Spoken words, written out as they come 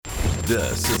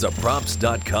This is a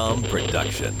Props.com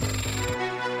production.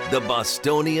 The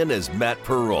Bostonian is Matt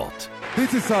Perrault.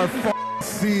 This is our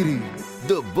city.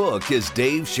 The book is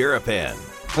Dave Sharapan.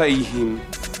 Pay him.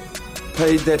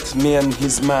 Pay that man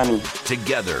his money.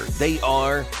 Together, they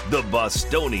are the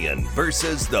Bostonian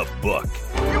versus the book.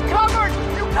 You covered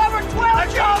 12. I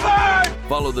covered.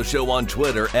 Follow the show on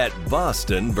Twitter at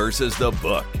Boston versus the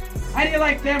book. How do you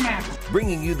like them apples?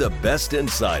 Bringing you the best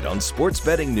insight on sports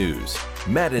betting news,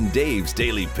 Matt and Dave's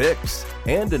daily picks,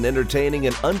 and an entertaining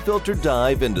and unfiltered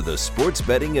dive into the sports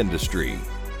betting industry.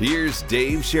 Here's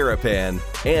Dave Sharapan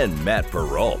and Matt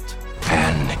Perrault.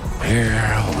 And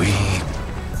here we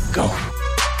go.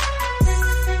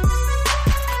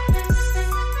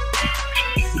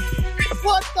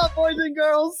 What's up, boys and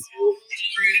girls?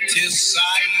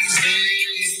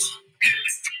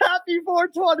 Happy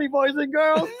 420, boys and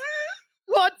girls.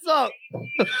 What's up?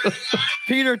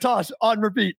 Peter Tosh on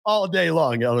repeat all day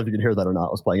long. I don't know if you can hear that or not. I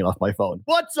was playing it off my phone.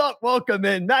 What's up? Welcome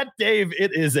in. Matt, Dave,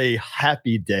 it is a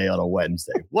happy day on a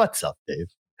Wednesday. What's up, Dave?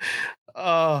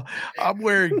 I'm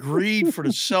wearing green for the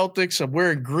Celtics. I'm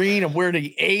wearing green. I'm wearing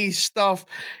the A stuff.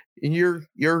 And you're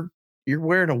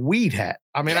wearing a weed hat.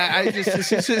 I mean, I just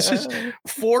this is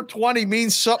 420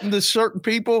 means something to certain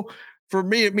people. For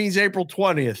me, it means April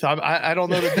 20th. I don't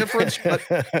know the difference,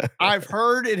 but I've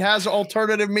heard it has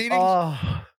alternative meanings.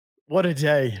 Oh, what a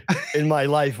day in my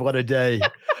life. What a day.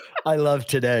 I love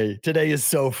today. Today is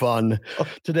so fun.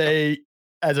 Today,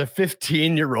 as a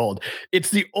 15-year-old,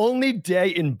 it's the only day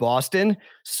in Boston.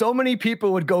 So many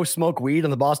people would go smoke weed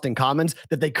on the Boston Commons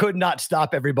that they could not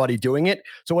stop everybody doing it.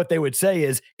 So what they would say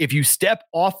is, if you step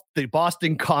off the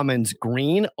Boston Commons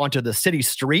green onto the city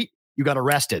street, you got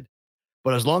arrested.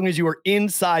 But as long as you were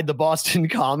inside the Boston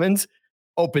Commons,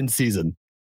 open season.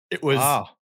 It was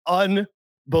unbelievable.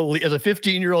 As a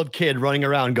 15-year-old kid running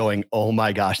around going, oh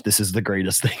my gosh, this is the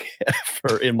greatest thing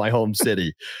ever in my home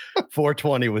city.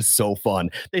 420 was so fun.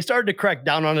 They started to crack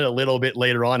down on it a little bit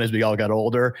later on as we all got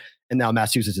older. And now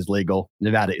Massachusetts is legal.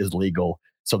 Nevada is legal.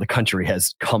 So the country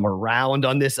has come around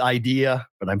on this idea.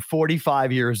 But I'm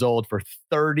 45 years old. For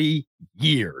 30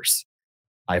 years,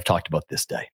 I've talked about this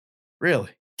day. Really?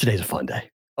 Today's a fun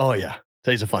day. Oh, yeah.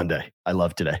 Today's a fun day. I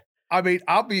love today. I mean,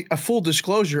 I'll be a full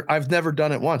disclosure. I've never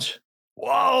done it once.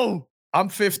 Whoa. I'm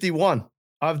 51.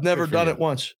 I've never done it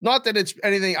once. Not that it's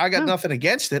anything. I got nothing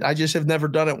against it. I just have never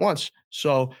done it once.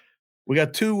 So we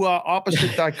got two opposite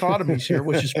dichotomies here,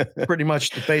 which is pretty much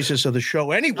the basis of the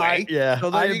show anyway. So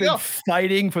I've been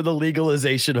fighting for the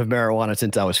legalization of marijuana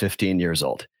since I was 15 years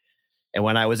old. And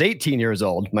when I was 18 years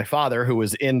old, my father, who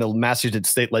was in the Massachusetts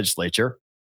state legislature,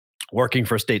 working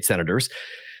for state senators,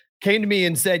 came to me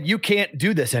and said, you can't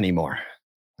do this anymore.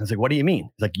 I was like, what do you mean?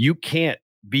 He's like, you can't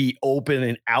be open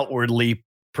and outwardly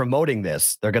promoting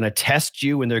this. They're going to test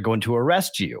you and they're going to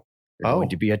arrest you. You're going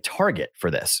to be a target for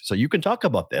this. So you can talk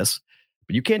about this,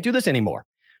 but you can't do this anymore.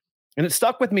 And it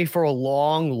stuck with me for a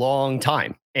long, long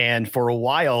time. And for a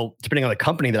while, depending on the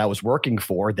company that I was working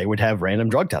for, they would have random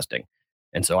drug testing.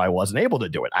 And so I wasn't able to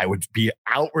do it. I would be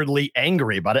outwardly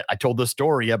angry about it. I told the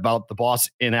story about the boss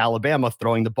in Alabama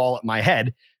throwing the ball at my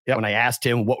head when I asked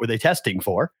him, what were they testing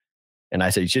for? And I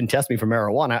said, you shouldn't test me for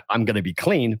marijuana. I'm going to be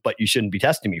clean, but you shouldn't be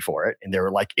testing me for it. And they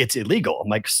were like, it's illegal. I'm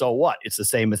like, so what? It's the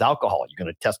same as alcohol. You're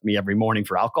going to test me every morning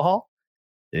for alcohol?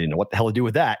 They didn't know what the hell to do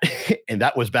with that. And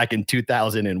that was back in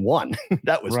 2001.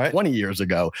 That was 20 years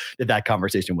ago that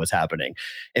conversation was happening.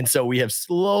 And so we have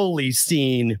slowly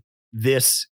seen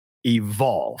this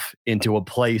evolve into a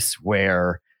place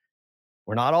where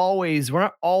we're not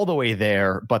all the way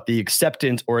there, but the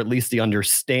acceptance, or at least the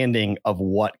understanding of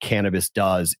what cannabis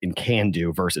does and can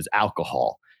do versus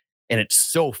alcohol. And it's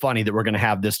so funny that we're going to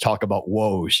have this talk about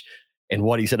Woj and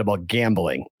what he said about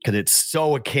gambling, because it's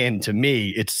so akin to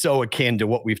me. It's so akin to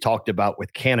what we've talked about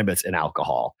with cannabis and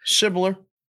alcohol. Similar.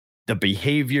 The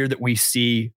behavior that we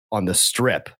see on the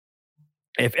strip.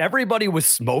 If everybody was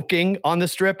smoking on the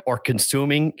strip or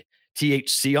consuming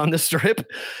THC on the strip, it'd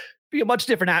be a much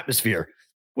different atmosphere.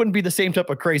 Wouldn't be the same type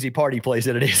of crazy party place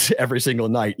that it is every single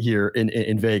night here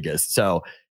in Vegas. So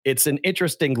it's an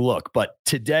interesting look. But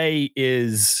today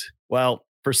is, well,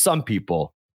 for some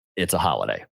people, it's a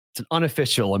holiday. It's an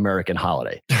unofficial American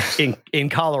holiday. In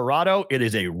Colorado, it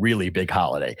is a really big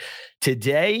holiday.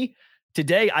 Today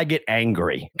I get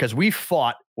angry because we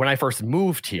fought when I first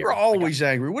moved here. You're always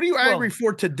angry. What are you angry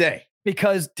for today?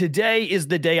 Because today is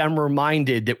the day I'm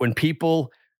reminded that when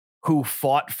people who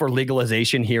fought for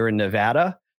legalization here in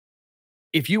Nevada,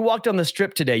 if you walked on the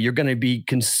strip today, you're going to be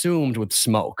consumed with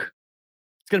smoke.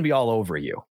 It's going to be all over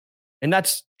you. And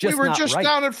that's just we were just right.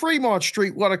 Down at Fremont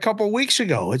Street, a couple of weeks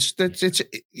ago.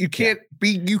 You can't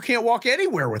walk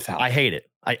anywhere without. I hate it.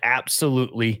 I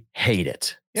absolutely hate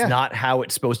it. Yeah. It's not how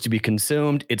it's supposed to be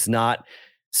consumed. It's not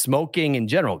smoking in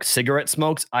general. Cigarette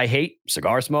smokes, I hate.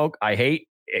 Cigar smoke, I hate.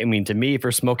 I mean, to me, if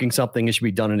you're smoking something, it should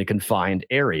be done in a confined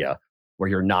area where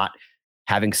you're not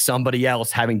having somebody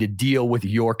else having to deal with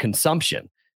your consumption.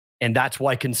 And that's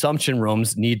why consumption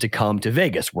rooms need to come to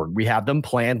Vegas, where we have them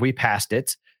planned. We passed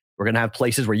it. We're going to have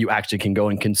places where you actually can go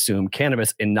and consume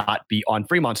cannabis and not be on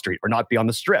Fremont Street or not be on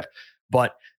the Strip.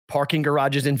 But parking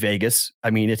garages in Vegas, I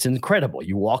mean, it's incredible.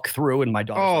 You walk through and my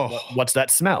daughter's like, what's that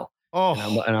smell? Oh,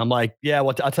 And I'm like, yeah,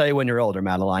 well, I'll tell you when you're older,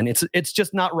 Madeline. It's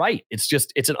just not right.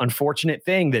 It's an unfortunate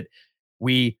thing that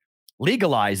we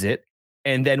legalize it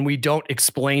and then we don't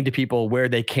explain to people where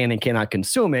they can and cannot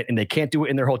consume it, and they can't do it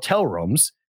in their hotel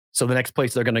rooms. So the next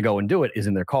place they're going to go and do it is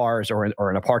in their cars or in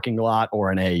a parking lot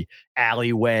or in a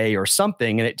alleyway or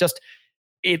something. And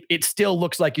it still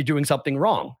looks like you're doing something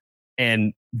wrong.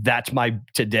 And that's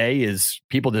today is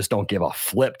people just don't give a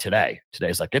flip today.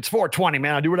 Today's like, it's 420,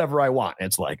 man. I'll do whatever I want. And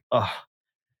it's like,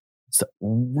 it's a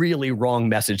really wrong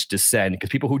message to send, because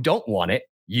people who don't want it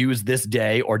use this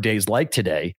day or days like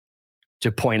today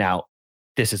to point out,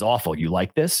 this is awful. You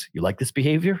like this? You like this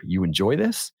behavior? You enjoy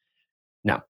this?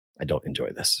 No, I don't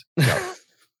enjoy this. So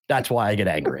that's why I get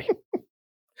angry.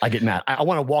 I get mad. I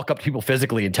want to walk up to people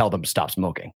physically and tell them to stop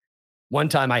smoking. One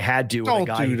time I had to. Don't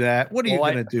do that. What are you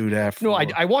going to do that for? No,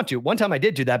 I want to. One time I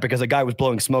did do that because a guy was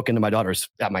blowing smoke into my daughter's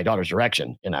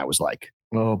direction. And I was like,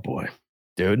 oh boy,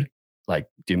 dude, like,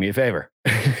 do me a favor.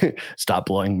 Stop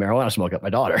blowing marijuana smoke at my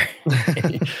daughter.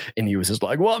 And he was just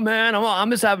like, what, man? I'm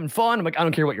just having fun. I'm like, I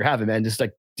don't care what you're having, man. Just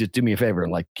do me a favor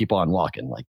and like keep on walking,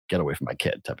 like get away from my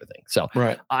kid type of thing. So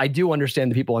right. I do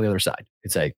understand the people on the other side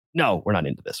could say, no, we're not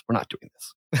into this. We're not doing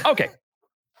this. Okay.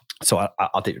 So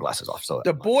I'll take your glasses off. So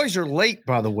the boys are late,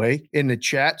 by the way, in the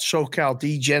chat. SoCal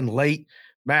DGen late.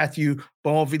 Matthew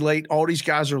Bonvi late. All these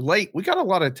guys are late. We got a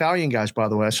lot of Italian guys, by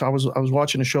the way. So I was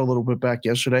watching the show a little bit back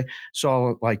yesterday.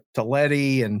 Saw like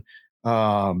Toletti and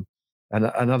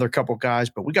another couple guys.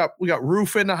 But we got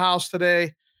Roof in the house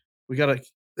today.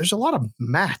 There's a lot of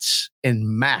Matts and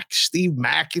Mac. Steve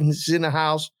Mackin's in the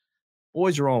house.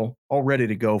 Boys are all ready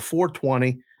to go.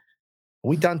 420. Are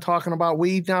we done talking about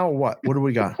weed now or what? What do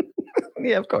we got?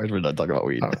 Yeah, of course we're not talking about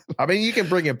weed. I mean, you can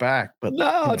bring it back, but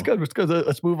no, it's good. It's good.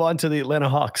 Let's move on to the Atlanta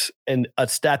Hawks and a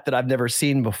stat that I've never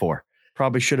seen before.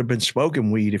 Probably should have been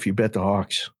smoking weed if you bet the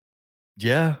Hawks.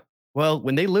 Yeah. Well,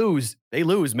 when they lose,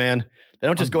 man. They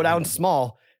don't just go down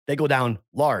small. They go down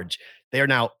large. They are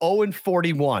now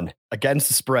 0-41 against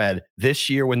the spread this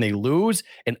year when they lose,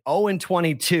 and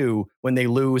 0-22 when they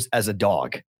lose as a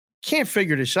dog. Can't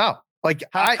figure this out. Like,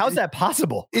 how's that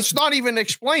possible? It's not even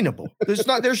explainable.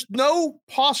 There's no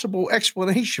possible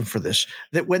explanation for this.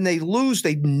 That when they lose,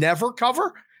 they never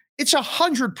cover. It's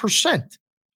 100%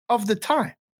 of the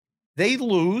time they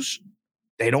lose,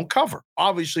 they don't cover.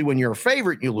 Obviously, when you're a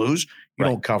favorite, you lose, you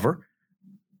don't cover.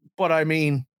 But I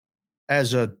mean,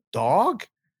 as a dog,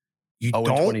 you don't.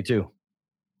 0-22.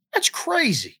 That's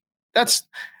crazy. I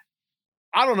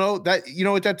don't know. That, you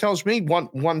know what that tells me?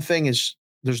 One thing is,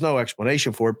 there's no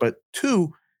explanation for it. But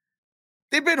two,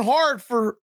 they've been hard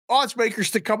for odds makers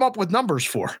to come up with numbers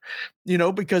for,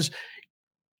 because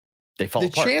they fall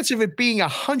apart. The chance of it being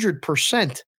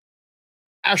 100%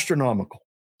 astronomical.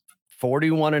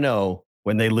 41-0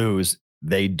 when they lose,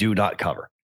 they do not cover.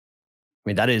 I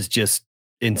mean, that is just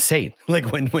insane. Like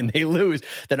when they lose,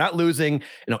 they're not losing,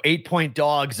 8-point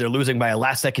dogs. They're losing by a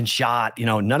last second shot.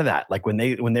 None of that. Like when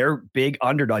they're big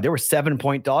underdog, they were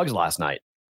 7-point dogs last night.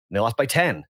 And they lost by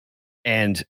 10.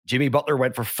 And Jimmy Butler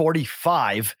went for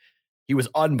 45. He was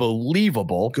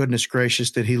unbelievable. Goodness gracious,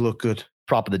 did he look good?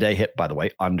 Prop of the day hit, by the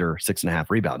way, under 6.5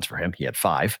 rebounds for him. He had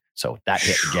 5. So that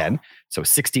hit again. So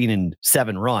 16-7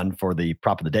 run for the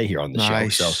prop of the day here on the show.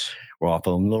 So we're off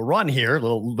a little run here,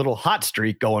 little hot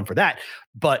streak going for that.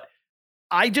 But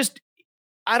I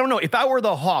don't know. If I were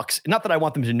the Hawks, not that I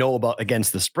want them to know about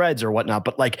against the spreads or whatnot,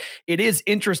 but like, it is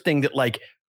interesting that like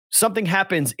something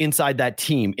happens inside that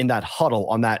team, in that huddle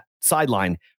on that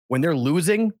sideline. When they're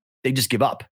losing, they just give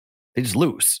up. They just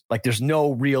lose. Like there's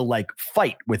no real like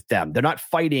fight with them. They're not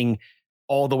fighting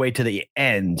all the way to the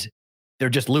end. They're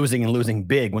just losing and losing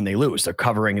big when they lose. They're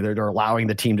covering, they're allowing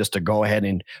the team just to go ahead,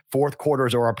 and fourth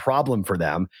quarters are a problem for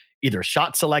them, either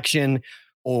shot selection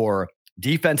or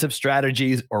defensive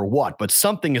strategies or what. But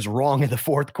something is wrong in the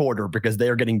fourth quarter because they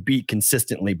are getting beat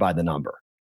consistently by the number.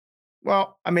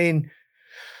 Well, I mean,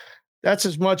 that's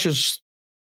as much as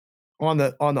on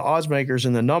the odds makers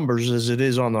and the numbers as it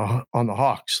is on the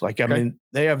Hawks. Like, I mean,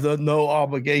 they have no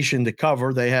obligation to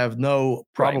cover. They have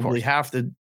probably half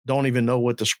the don't even know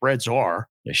what the spreads are.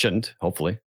 They shouldn't,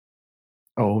 hopefully.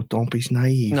 Oh, don't be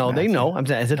naive. No, they Matthew. know.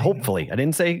 I said hopefully. I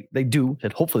didn't say they do. I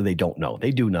said hopefully they don't know.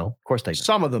 They do know. Of course they do.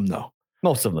 Some of them know.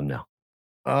 Most of them know.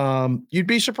 You'd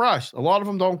be surprised. A lot of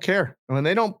them don't care. When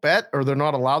they don't bet or they're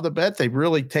not allowed to bet, they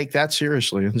really take that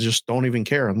seriously and just don't even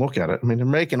care and look at it. I mean, they're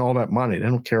making all that money. They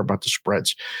don't care about the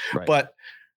spreads. Right. But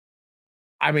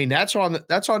I mean, that's on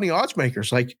the odds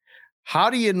makers. Like, how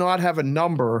do you not have a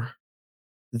number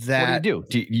that what do?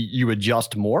 You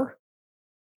adjust more?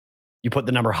 You put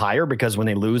the number higher because when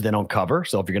they lose, they don't cover.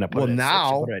 So if you're going to put it at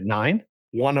 6, you put it at 9.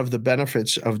 One of the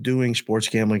benefits of doing sports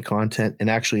gambling content and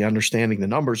actually understanding the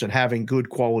numbers and having good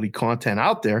quality content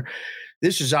out there,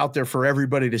 this is out there for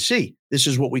everybody to see. This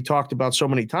is what we talked about so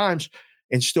many times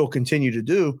and still continue to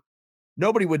do.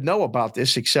 Nobody would know about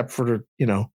this except for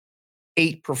the,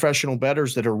 8 professional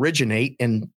bettors that originate,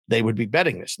 and they would be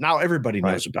betting this. Now everybody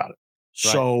knows about it.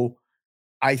 Right. So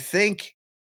I think,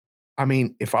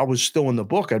 if I was still in the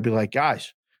book, I'd be like,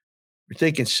 guys, you're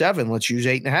thinking 7, let's use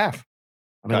 8.5.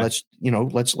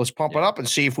 Let's pump it up and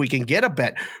see if we can get a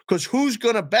bet, because who's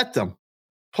going to bet them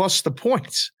plus the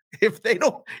points? If they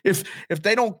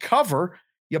don't cover,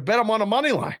 you bet them on a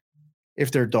money line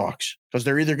if they're dogs, because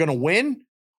they're either going to win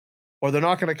or they're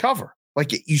not going to cover.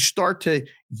 Like, you start to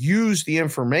use the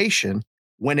information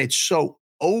when it's so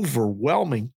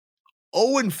overwhelming.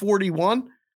 0-41.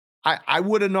 I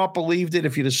would have not believed it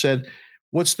if you'd have said,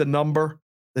 what's the number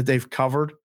that they've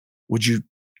covered? Would you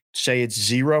say it's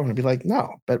 0? And I'd be like,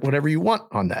 no, bet whatever you want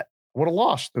on that. I would have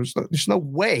lost. There's no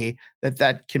way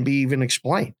that can be even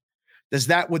explained.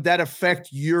 Would that affect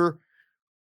your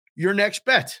next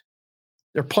bet?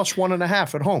 They're plus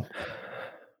 1.5 at home.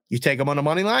 You take them on the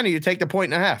money line, or you take the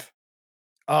 1.5?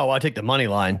 Oh, I take the money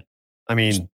line.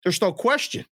 There's no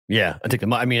question. Yeah, I take the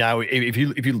money. If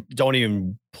you don't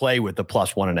even play with the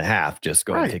plus 1.5, just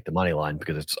go and take the money line,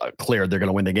 because it's clear they're going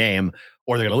to win the game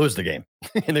or they're going to lose the game.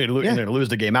 And they're going to lose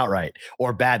the game outright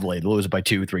or badly. They'll lose it by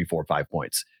 2, 3, 4, 5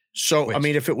 points. So,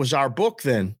 if it was our book,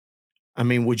 then,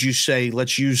 would you say,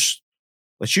 let's use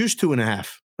 2.5.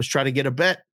 Let's try to get a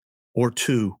bet or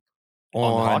 2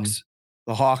 on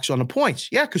the Hawks on the points.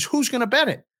 Yeah, because who's going to bet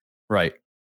it? Right.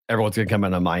 Everyone's going to come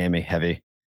in on Miami heavy.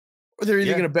 Or they're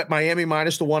either going to bet Miami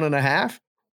minus the 1.5,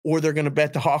 or they're going to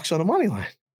bet the Hawks on the money line.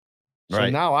 So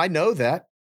now I know that.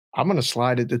 I'm going to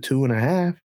slide it to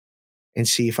 2.5 and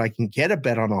see if I can get a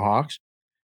bet on the Hawks.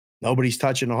 Nobody's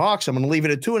touching the Hawks. I'm going to leave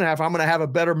it at 2.5. I'm going to have a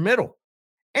better middle.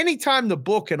 Anytime the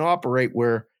book can operate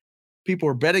where people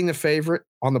are betting the favorite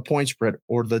on the point spread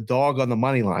or the dog on the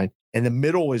money line, and the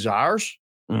middle is ours,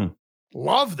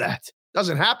 love that.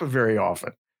 Doesn't happen very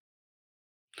often.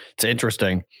 It's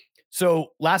interesting. So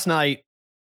last night,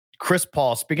 Chris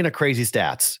Paul, speaking of crazy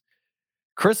stats,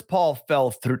 Chris Paul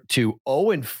fell through to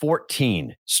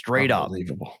 0-14 straight up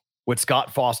with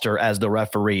Scott Foster as the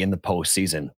referee in the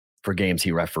postseason for games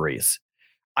he referees.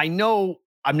 I know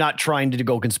I'm not trying to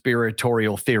go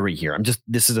conspiratorial theory here.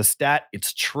 This is a stat.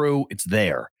 It's true. It's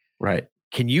there. Right.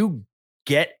 Can you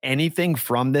get anything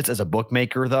from this as a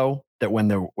bookmaker, though, that when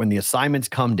the assignments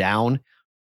come down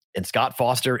and Scott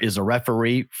Foster is a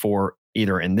referee for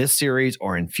either in this series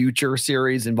or in future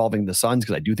series involving the Suns,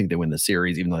 because I do think they win the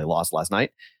series, even though they lost last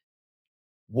night.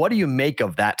 What do you make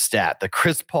of that stat? That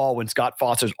Chris Paul, when Scott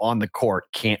Foster's on the court,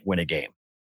 can't win a game.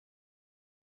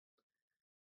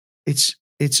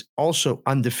 It's also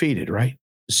undefeated, right?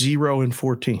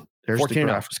 0-14. There's 14 the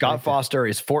graph. Scott Foster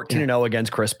is 14-0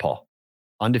 against Chris Paul.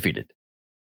 Undefeated.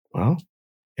 Well,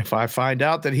 if I find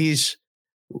out that he's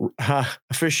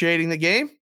officiating the game,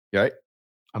 right,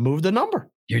 I move the number.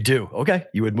 You do. Okay.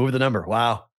 You would move the number.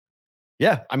 Wow.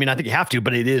 Yeah. I think you have to,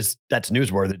 but that's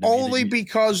newsworthy.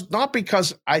 Not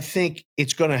because I think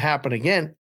it's going to happen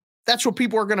again. That's what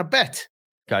people are going to bet.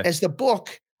 Okay. As the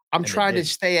book, I'm trying to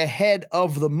stay ahead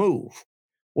of the move.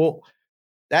 Well,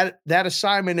 that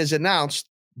assignment is announced.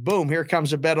 Boom, here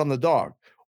comes a bet on the dog.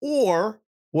 Or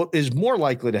what is more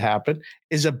likely to happen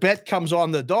is a bet comes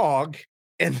on the dog,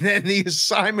 and then the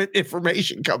assignment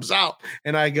information comes out,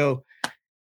 and I go,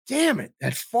 damn it,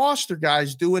 that Foster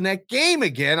guy's doing that game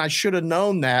again. I should have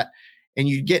known that. And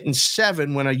you're getting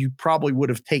 7 when you probably would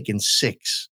have taken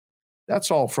 6.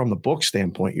 That's all from the book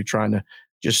standpoint. You're trying to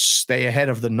just stay ahead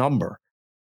of the number.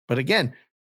 But again,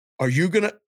 are you going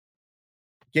to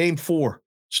game 4?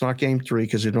 It's not game 3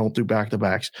 because they don't do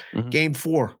back-to-backs. Mm-hmm. Game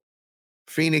 4,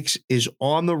 Phoenix is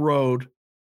on the road.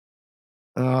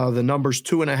 The number's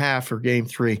 2.5 for game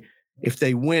 3. If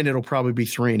they win, it'll probably be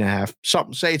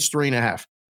 3.5. Say it's 3.5.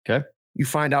 Okay. You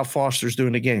find out Foster's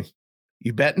doing the game.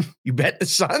 You betting? You bet the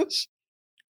Suns?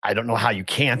 I don't know how you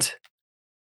can't.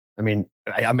 I'm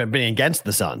betting against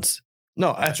the Suns.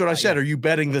 No, that's what I said. Are you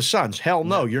betting the Suns? Hell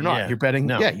no, you're not. Yeah. You're betting.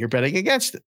 No. Yeah, you're betting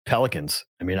against it. Pelicans.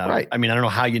 I mean, Right. I don't know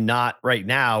how you not right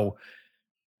now.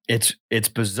 It's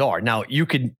bizarre. Now you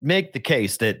could make the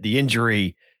case that the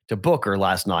injury to Booker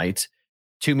last night,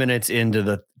 2 minutes into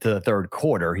the third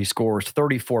quarter, he scores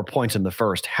 34 points in the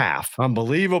first half.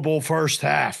 Unbelievable first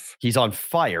half. He's on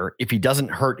fire. If he doesn't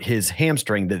hurt his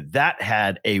hamstring, that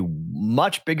had a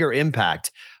much bigger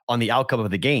impact on the outcome of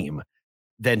the game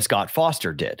than Scott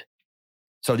Foster did.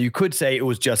 So you could say it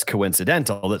was just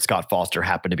coincidental that Scott Foster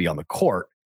happened to be on the court,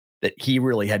 that he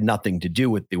really had nothing to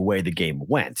do with the way the game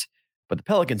went. But the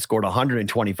Pelicans scored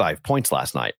 125 points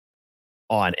last night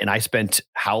and I spent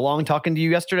how long talking to you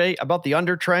yesterday about the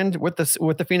under trend with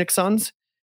the Phoenix Suns?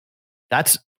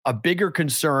 That's a bigger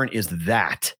concern is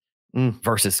that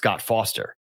versus Scott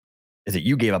Foster, is that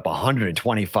you gave up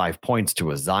 125 points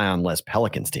to a Zion-less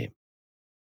Pelicans team.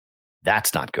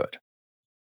 That's not good.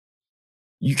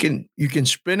 You can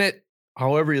spin it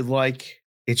however you like.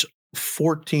 It's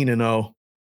 14-0.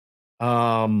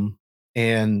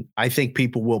 And I think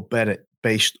people will bet it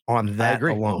based on that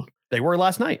alone. They were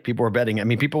last night. People were betting. I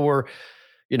mean, people were,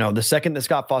 the second that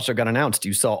Scott Foster got announced,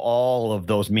 you saw all of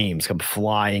those memes come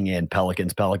flying in,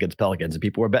 Pelicans, and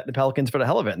people were betting the Pelicans for the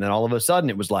hell of it. And then all of a sudden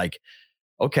it was like,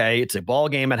 okay, it's a ball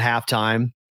game at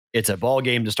halftime. It's a ball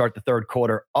game to start the third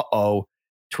quarter.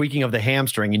 Tweaking of the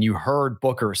hamstring. And you heard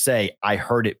Booker say, I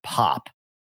heard it pop.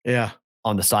 Yeah.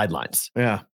 On the sidelines.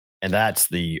 Yeah. And that's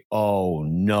the, oh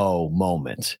no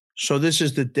moment. So this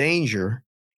is the danger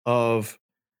of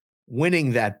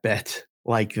winning that bet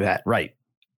like that. Right.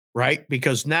 Right.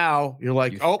 Because now you're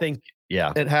like,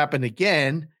 it happened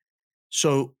again.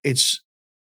 So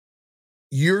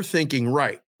you're thinking,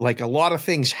 right. Like a lot of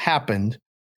things happened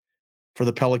for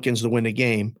the Pelicans to win the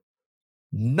game.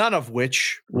 None of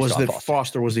which was that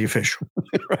Foster was the official.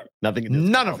 Right.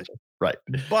 None of it. Right.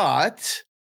 But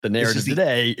the narrative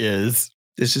today is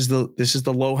this is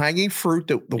the low-hanging fruit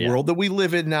that the world that we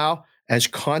live in now as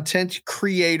content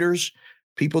creators,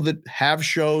 people that have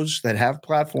shows, that have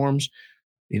platforms,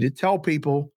 need to tell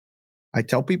people. I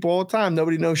tell people all the time,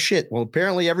 nobody knows shit. Well,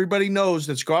 apparently everybody knows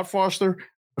that Scott Foster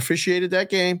officiated that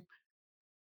game.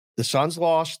 The Suns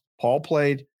lost. Paul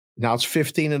played. Now it's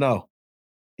 15-0.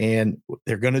 And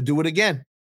they're going to do it again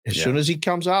as soon as he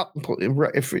comes out.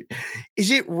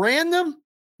 Is it random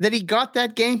that he got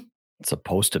that game? It's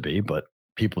supposed to be, but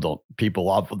people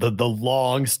love the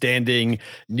long-standing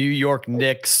New York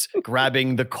Knicks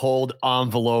grabbing the cold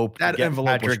envelope. That envelope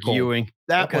Patrick was cold. Ewing.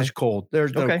 That was cold.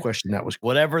 There's no question that was cold.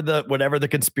 Whatever the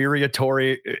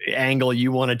conspiratory angle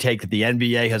you want to take, that the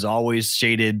NBA has always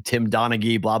shaded Tim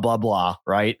Donaghy, blah, blah, blah,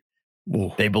 right?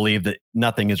 Ooh. They believe that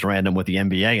nothing is random with the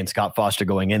NBA, and Scott Foster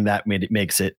going in, that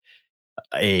makes it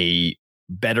a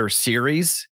better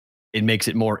series. It makes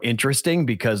it more interesting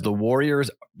because the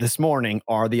Warriors this morning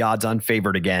are the odds-on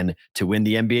favorite again to win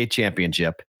the NBA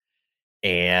championship.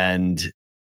 And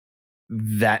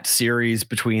that series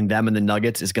between them and the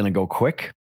Nuggets is going to go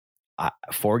quick.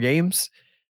 4 games.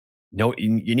 No,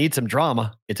 you need some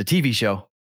drama. It's a TV show.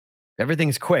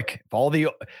 Everything's quick.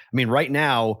 Right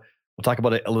now, we'll talk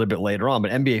about it a little bit later on,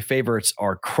 but NBA favorites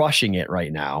are crushing it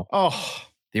right now. Oh,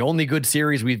 the only good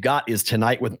series we've got is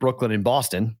tonight with Brooklyn and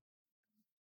Boston.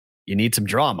 You need some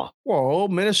drama. Whoa,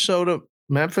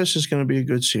 Memphis is going to be a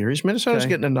good series. Minnesota's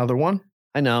getting another one.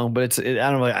 I know, but I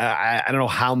don't know. I don't know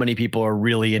how many people are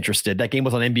really interested. That game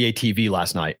was on NBA TV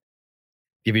last night.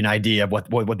 Give you an idea of what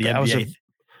the NBA.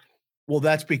 Well,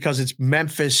 that's because it's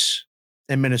Memphis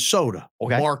and Minnesota.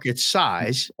 Okay. Market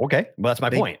size. Okay, well, that's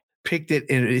my point. Picked it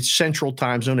in its central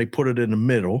time zone. They put it in the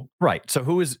middle. Right. So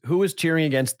who is cheering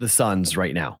against the Suns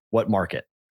right now? What market?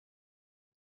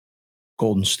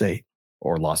 Golden State.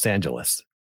 Or Los Angeles.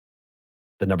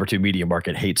 The number 2 media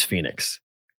market hates Phoenix.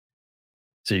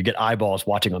 So you get eyeballs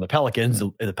watching on the Pelicans.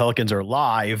 The Pelicans are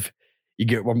live. You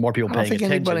get more people paying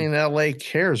attention. I don't think anybody in LA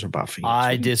cares about Phoenix.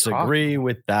 I disagree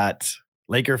with that.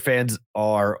 Laker fans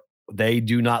they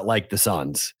do not like the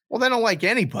Suns. Well, they don't like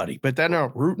anybody, but they're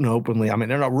not rooting openly. I mean,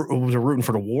 they're not rooting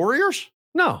for the Warriors.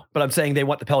 No, but I'm saying they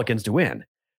want the Pelicans to win.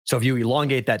 So if you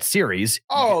elongate that series,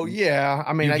 yeah,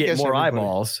 I mean, I get guess more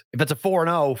eyeballs. If it's a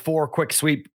 4-0, 4 quick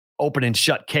sweep, open and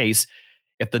shut case,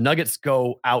 if the Nuggets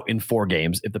go out in 4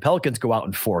 games, if the Pelicans go out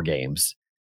in 4 games,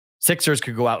 Sixers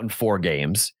could go out in 4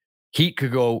 games, Heat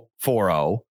could go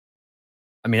 4-0.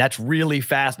 I mean, that's really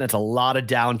fast. And that's a lot of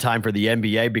downtime for the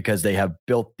NBA because they have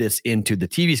built this into the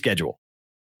TV schedule.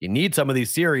 You need some of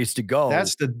these series to go.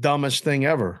 That's the dumbest thing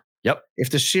ever. Yep.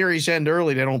 If the series end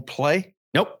early, they don't play.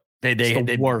 Nope.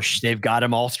 They worst. They've got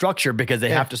them all structured because they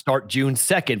have to start June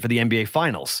 2nd for the NBA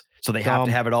Finals. So they have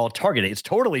to have it all targeted. It's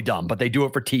totally dumb, but they do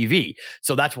it for TV.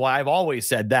 So that's why I've always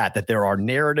said that there are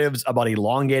narratives about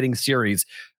elongating series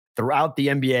throughout the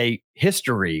NBA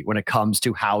history when it comes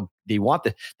to how they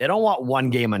don't want one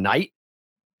game a night.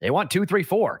 They want 2, 3,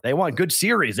 4. They want good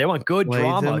series. They want good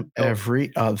drama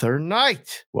every other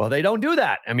night. Well, they don't do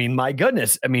that. I mean, my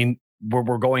goodness. I mean,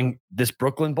 we're going, this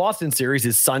Brooklyn-Boston series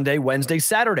is Sunday, Wednesday,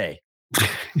 Saturday.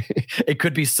 It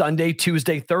could be Sunday,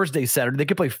 Tuesday, Thursday, Saturday. They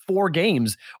could play 4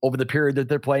 games over the period that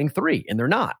they're playing 3, and they're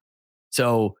not.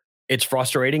 So it's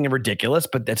frustrating and ridiculous,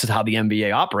 but that's how the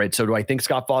NBA operates. So do I think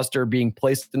Scott Foster being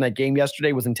placed in that game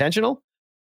yesterday was intentional?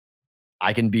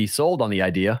 I can be sold on the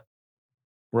idea.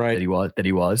 Right. That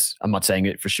he was. I'm not saying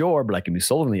it for sure, but I can be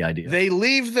sold on the idea. They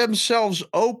leave themselves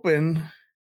open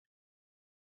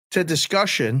to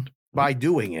discussion by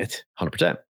doing it.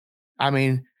 100%. I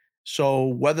mean, so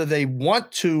whether they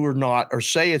want to or not, or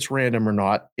say it's random or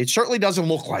not, it certainly doesn't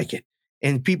look like it.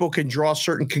 And people can draw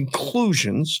certain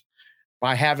conclusions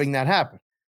by having that happen.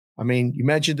 I mean, you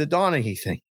mentioned the Donaghy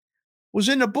thing. Was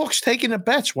in the books taking the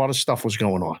bets while the stuff was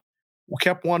going on. We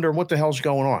kept wondering what the hell's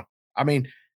going on. I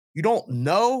mean, you don't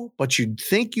know, but you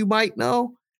think you might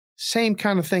know. Same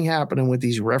kind of thing happening with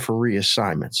these referee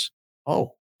assignments.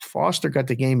 Oh, Foster got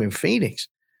the game in Phoenix.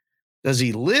 Does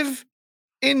he live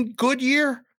in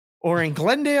Goodyear or in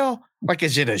Glendale? Like,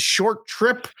 is it a short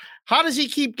trip? How does he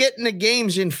keep getting the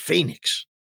games in Phoenix?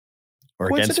 Or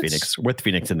against Phoenix, with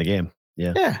Phoenix in the game.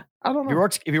 Yeah. Yeah, I don't know.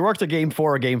 If he works a game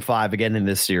 4 or game 5 again in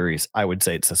this series, I would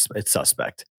say it's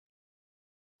suspect.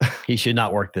 He should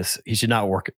not work this. He should not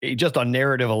work just on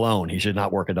narrative alone. He should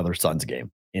not work another Suns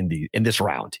game in this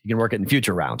round. He can work it in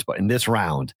future rounds, but in this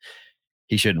round,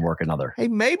 he shouldn't work another. Hey,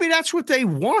 maybe that's what they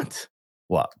want.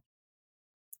 What?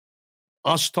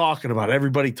 Us talking about it,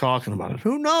 everybody talking about it.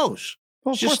 Who knows?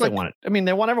 Well, of course they want it. I mean,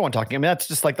 they want everyone talking. I mean, that's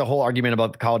just like the whole argument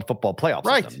about the college football playoff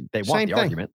system. They want the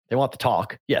argument. They want the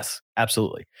talk. Yes,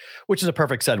 absolutely. Which is a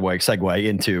perfect segue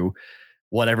into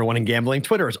what everyone in gambling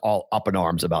Twitter is all up in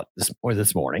arms about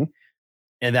this morning.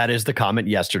 And that is the comment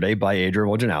yesterday by Adrian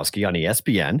Wojnarowski on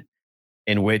ESPN,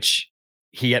 in which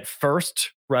he at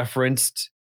first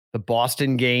referenced the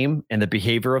Boston game and the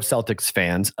behavior of Celtics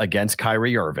fans against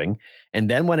Kyrie Irving, and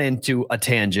then went into a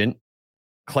tangent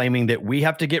claiming that we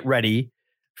have to get ready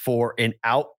for an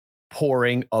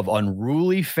outpouring of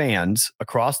unruly fans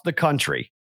across the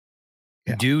country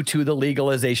due to the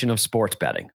legalization of sports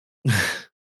betting.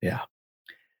 Yeah.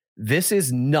 This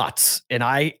is nuts. And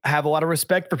I have a lot of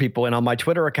respect for people. And on my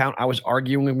Twitter account, I was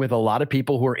arguing with a lot of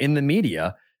people who are in the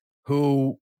media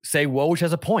who say Woj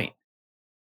has a point.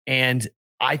 And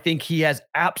I think he has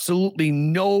absolutely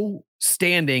no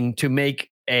standing to make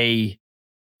a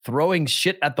throwing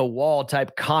shit at the wall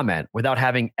type comment without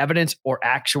having evidence or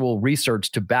actual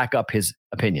research to back up his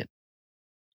opinion.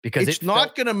 Because it's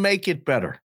not going to make it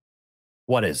better.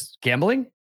 What is? Gambling?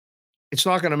 It's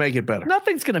not going to make it better.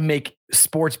 Nothing's going to make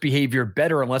sports behavior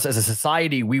better unless as a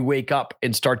society we wake up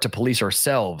and start to police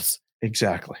ourselves.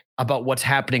 Exactly. About what's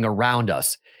happening around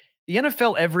us. The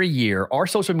NFL every year, our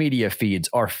social media feeds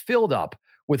are filled up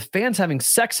with fans having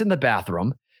sex in the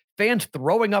bathroom, fans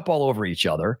throwing up all over each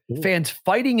other, fans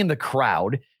fighting in the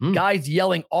crowd, guys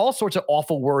yelling all sorts of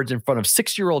awful words in front of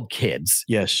 6-year-old kids.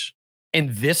 Yes.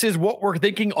 And this is what we're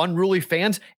thinking, unruly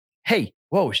fans. Hey,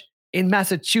 Woj, in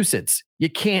Massachusetts, you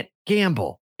can't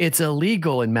gamble. It's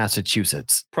illegal in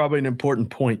Massachusetts. Probably an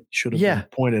important point should have been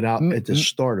pointed out at the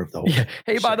start of the whole thing.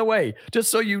 Hey, by the way,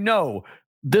 just so you know,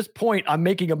 this point I'm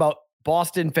making about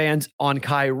Boston fans on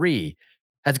Kyrie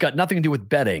has got nothing to do with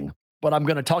betting, but I'm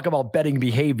going to talk about betting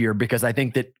behavior because I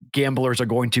think that gamblers are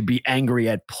going to be angry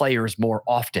at players more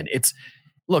often.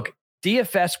 Look,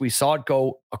 DFS, we saw it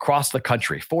go across the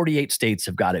country. 48 states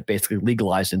have got it basically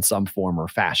legalized in some form or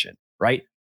fashion, right?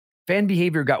 Fan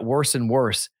behavior got worse and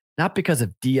worse, not because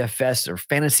of DFS or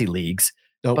fantasy leagues,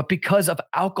 but because of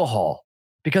alcohol,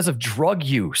 because of drug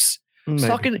use.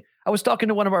 I was talking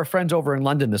to one of our friends over in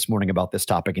London this morning about this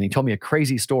topic, and he told me a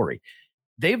crazy story.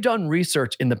 They've done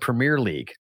research in the Premier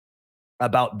League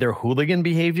about their hooligan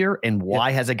behavior and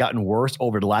why has it gotten worse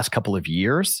over the last couple of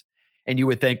years. And you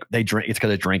would think it's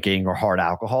because of drinking or hard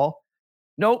alcohol.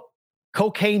 Nope.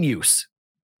 Cocaine use.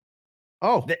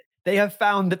 Oh, they have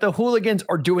found that the hooligans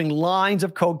are doing lines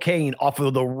of cocaine off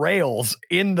of the rails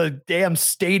in the damn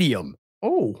stadium.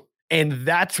 Oh, and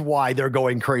that's why they're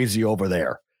going crazy over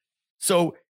there.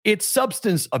 So it's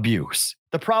substance abuse.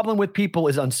 The problem with people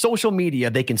is on social media,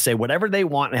 they can say whatever they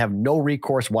want and have no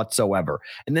recourse whatsoever.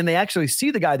 And then they actually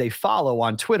see the guy they follow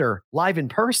on Twitter live in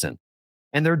person,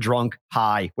 and they're drunk,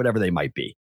 high, whatever they might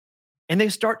be. And they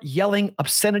start yelling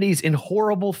obscenities and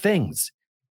horrible things.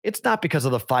 It's not because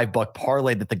of the $5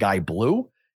 parlay that the guy blew.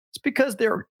 It's because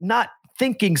they're not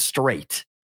thinking straight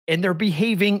and they're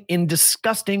behaving in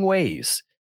disgusting ways.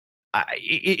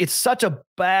 it's such a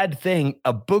bad thing,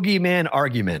 a boogeyman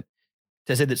argument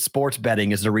to say that sports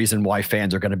betting is the reason why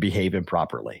fans are going to behave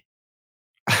improperly.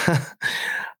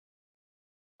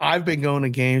 I've been going to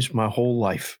games my whole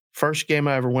life. First game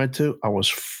I ever went to, I was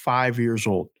 5 years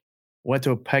old. Went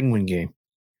to a Penguin game.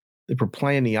 They were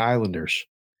playing the Islanders.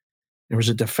 There was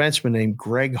a defenseman named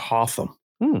Greg Hotham.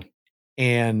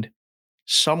 And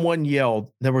someone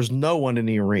yelled. There was no one in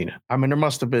the arena. I mean, there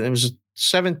must have been, it was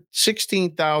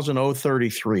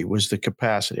 16,033 was the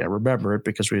capacity. I remember it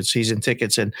because we had season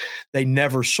tickets and they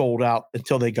never sold out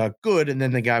until they got good. And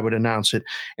then the guy would announce it.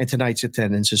 And tonight's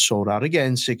attendance is sold out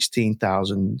again,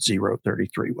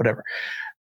 16,033, whatever.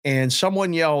 And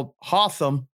someone yelled,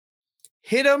 Hotham,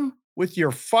 hit him with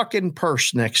your fucking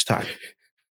purse next time.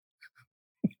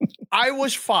 I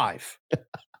was 5.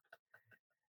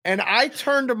 And I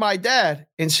turned to my dad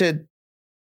and said,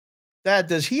 Dad,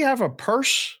 does he have a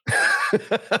purse?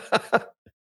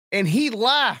 And he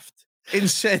laughed and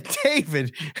said,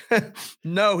 David,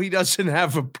 no, he doesn't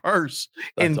have a purse.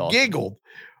 That's and awesome. Giggled.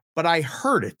 But I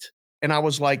heard it. And I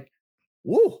was like,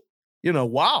 whoa,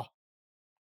 wow.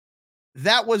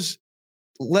 That was,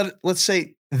 let's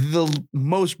say, the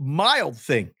most mild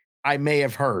thing I may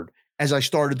have heard as I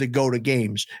started to go to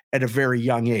games at a very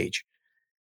young age.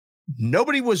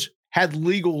 Nobody had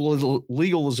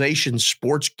legalization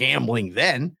sports gambling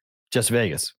then. Just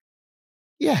Vegas.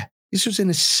 Yeah, this was in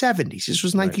the 70s. This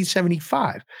was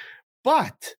 1975. Right.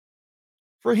 But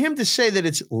for him to say that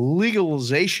it's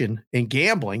legalization in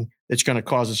gambling that's going to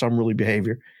cause this unruly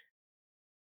behavior,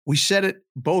 we said it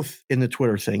both in the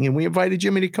Twitter thing, and we invited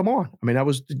Jimmy to come on. I mean,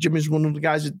 Jimmy's one of the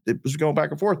guys that was going back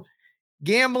and forth.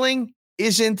 Gambling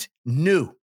isn't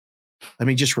new. Let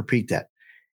me just repeat that.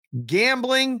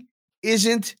 Gambling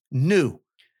isn't new.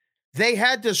 They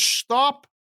had to stop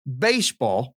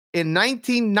baseball in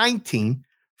 1919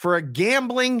 for a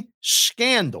gambling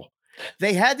scandal.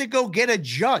 They had to go get a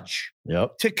judge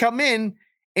to come in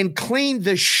and clean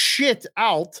the shit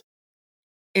out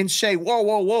and say,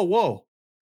 whoa.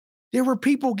 There were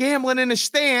people gambling in the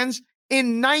stands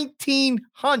in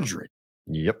 1900.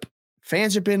 Yep.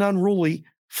 Fans have been unruly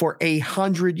for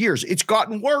 100 years. It's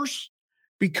gotten worse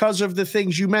because of the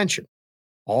things you mentioned.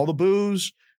 All the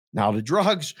booze, now the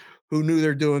drugs. Who knew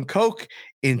they're doing coke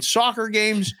in soccer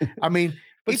games? I mean,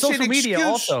 but it's social media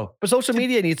also. But social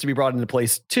media needs to be brought into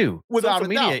place too. Without social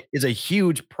media is a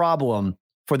huge problem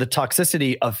for the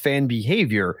toxicity of fan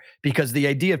behavior, because the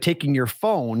idea of taking your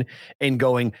phone and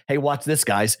going, "Hey, watch this,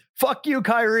 guys. Fuck you,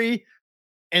 Kyrie."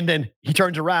 And then he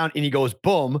turns around and he goes,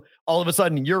 boom. All of a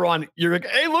sudden you're like,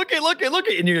 hey, look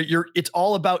it. And you're it's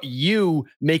all about you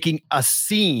making a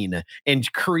scene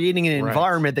and creating an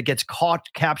environment that gets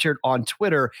captured on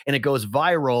Twitter, and it goes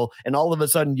viral. And all of a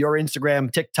sudden your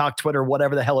Instagram, TikTok, Twitter,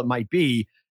 whatever the hell it might be,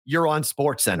 you're on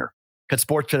SportsCenter. Because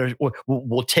SportsCenter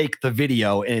will take the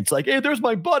video and it's like, hey, there's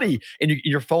my buddy. And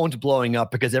your phone's blowing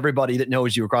up because everybody that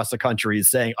knows you across the country is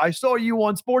saying, I saw you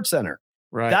on SportsCenter.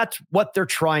 Right. That's what they're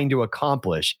trying to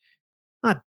accomplish.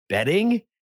 Not betting.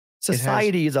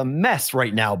 Society is a mess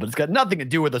right now, but it's got nothing to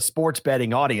do with a sports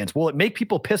betting audience. Will it make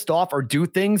people pissed off or do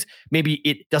things? Maybe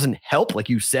it doesn't help, like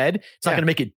you said. It's not going to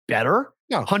make it better.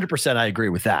 No. 100% I agree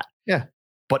with that. Yeah.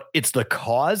 But it's the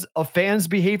cause of fans'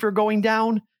 behavior going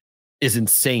down is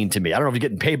insane to me. I don't know if you're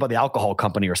getting paid by the alcohol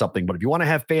company or something, but if you want to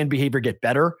have fan behavior get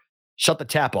better, shut the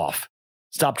tap off.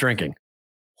 Stop drinking.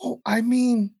 Well, I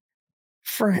mean,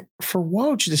 for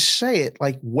Woj to say it,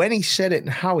 like when he said it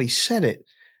and how he said it,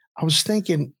 I was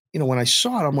thinking, when I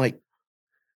saw it, I'm like,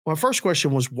 my first question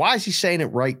was, why is he saying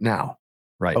it right now?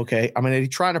 Right. Okay. I mean, are you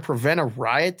trying to prevent a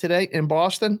riot today in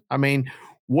Boston? I mean,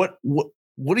 what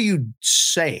are you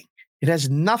saying? It has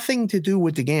nothing to do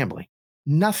with the gambling.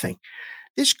 Nothing.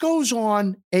 This goes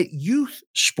on at youth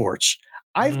sports.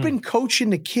 I've been coaching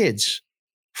the kids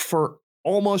for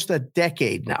almost a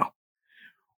decade now.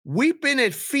 We've been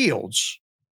at fields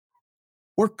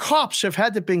where cops have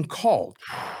had to been called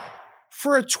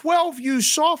for a 12U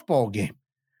softball game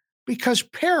because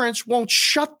parents won't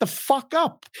shut the fuck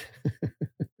up.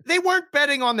 They weren't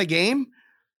betting on the game.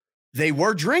 They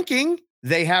were drinking.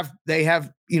 They have,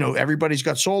 everybody's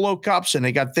got solo cups and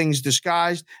they got things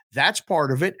disguised. That's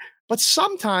part of it. But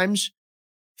sometimes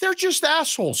they're just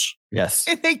assholes. Yes.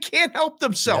 And they can't help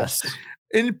themselves. Yes.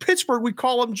 In Pittsburgh, we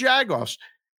call them jagoffs.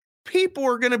 People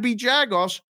are going to be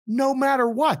jagoffs no matter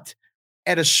what.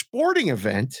 At a sporting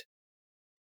event,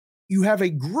 you have a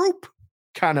group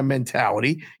kind of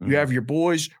mentality. You have your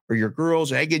boys or your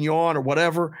girls egging you on or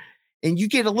whatever, and you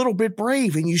get a little bit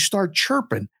brave and you start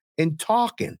chirping and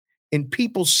talking, and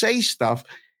people say stuff.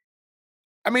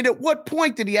 I mean, at what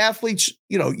point did the athletes,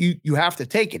 you have to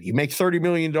take it. You make $30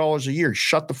 million a year.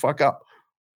 Shut the fuck up.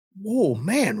 Whoa,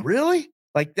 man, really?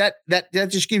 Like that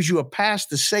just gives you a pass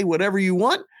to say whatever you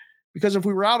want? Because if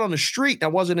we were out on the street and I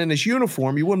wasn't in this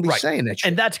uniform, you wouldn't be saying that shit.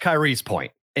 And that's Kyrie's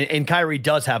point. And Kyrie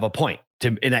does have a point.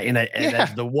 And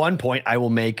that's the one point I will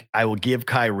make. I will give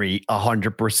Kyrie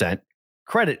 100%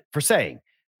 credit for saying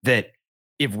that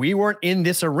if we weren't in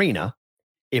this arena,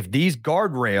 if these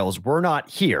guardrails were not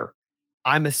here,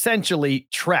 I'm essentially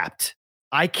trapped.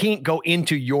 I can't go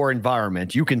into your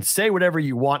environment. You can say whatever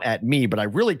you want at me, but I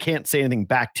really can't say anything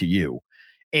back to you.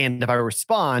 And if I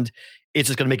respond, it's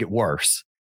just going to make it worse.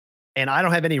 And I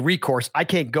don't have any recourse. I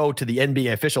can't go to the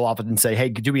NBA official office and say, hey,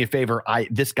 do me a favor.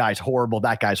 This guy's horrible.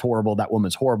 That guy's horrible. That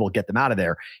woman's horrible. Get them out of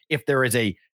there. If there is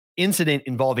a incident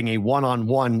involving a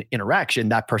one-on-one interaction,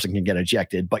 that person can get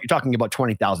ejected. But you're talking about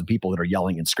 20,000 people that are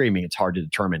yelling and screaming. It's hard to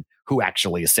determine who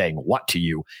actually is saying what to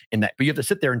you in that. But you have to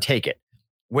sit there and take it.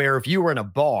 Where if you were in a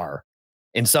bar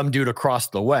and some dude across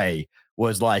the way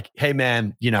was like, hey,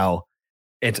 man,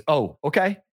 it's, oh,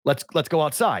 okay, let's go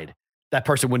outside. That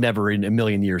person would never in a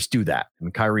million years do that. I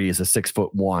mean, Kyrie is a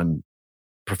 6'1"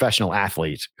 professional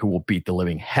athlete who will beat the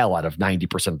living hell out of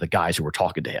 90% of the guys who are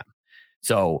talking to him.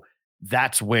 So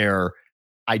that's where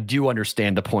I do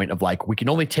understand the point of like, we can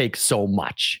only take so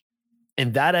much.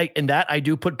 And that I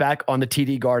do put back on the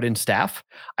TD Garden staff.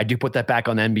 I do put that back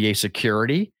on NBA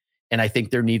security. And I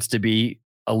think there needs to be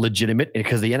a legitimate,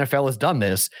 because the NFL has done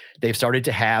this. They've started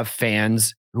to have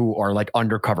fans who are like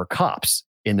undercover cops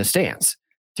in the stands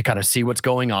to kind of see what's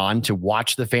going on, to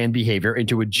watch the fan behavior and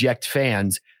to eject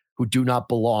fans who do not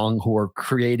belong, who are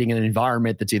creating an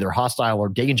environment that's either hostile or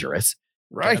dangerous.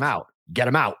 Right. Get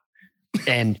them out.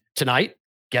 And tonight,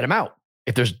 get them out.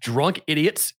 If there's drunk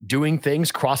idiots doing things,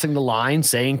 crossing the line,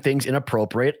 saying things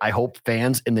inappropriate, I hope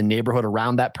fans in the neighborhood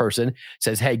around that person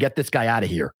says, hey, get this guy out of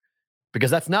here. Because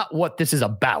that's not what this is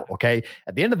about, okay?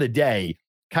 At the end of the day,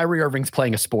 Kyrie Irving's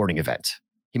playing a sporting event.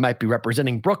 He might be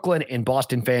representing Brooklyn, and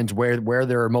Boston fans wear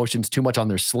their emotions too much on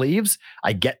their sleeves.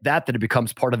 I get that it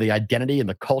becomes part of the identity and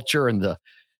the culture and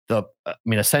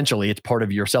essentially it's part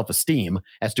of your self-esteem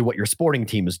as to what your sporting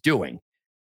team is doing.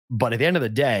 But at the end of the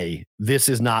day, this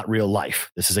is not real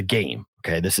life. This is a game,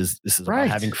 okay? This is about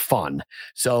having fun.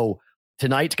 So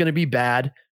tonight's going to be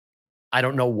bad. I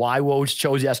don't know why Woj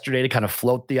chose yesterday to kind of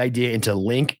float the idea and to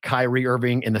link Kyrie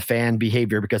Irving and the fan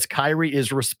behavior, because Kyrie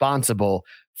is responsible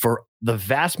for the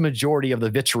vast majority of the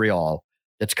vitriol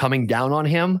that's coming down on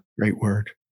him. Great word.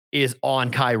 Is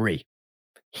on Kyrie.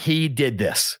 He did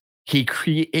this. He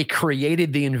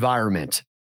created the environment,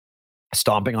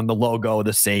 stomping on the logo,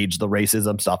 the sage, the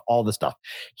racism stuff, all the stuff.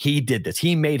 He did this.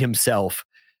 He made himself,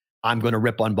 I'm going to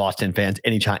rip on Boston fans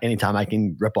anytime I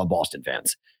can rip on Boston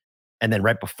fans. And then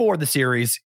right before the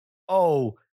series,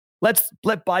 let's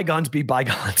let bygones be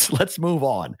bygones. Let's move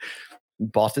on.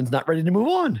 Boston's not ready to move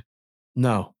on.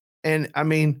 No. And I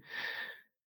mean,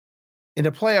 in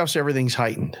the playoffs, everything's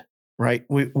heightened, right?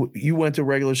 You went to a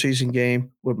regular season game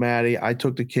with Maddie. I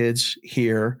took the kids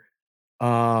here.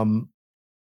 I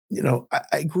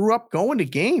grew up going to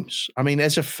games. I mean,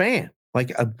 as a fan,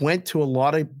 like I went to a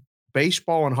lot of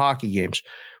baseball and hockey games.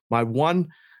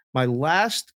 My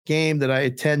last game that I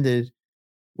attended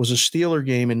was a Steeler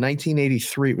game in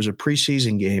 1983. It was a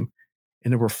preseason game.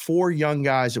 And there were 4 young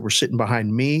guys that were sitting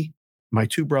behind me, my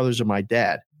 2 brothers, and my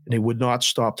dad. And they would not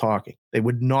stop talking. They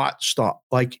would not stop.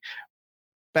 Like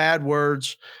bad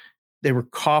words. They were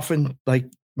coughing,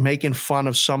 like making fun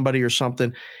of somebody or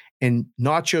something. And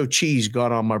nacho cheese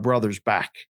got on my brother's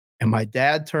back. And my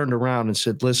dad turned around and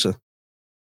said, listen,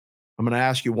 I'm going to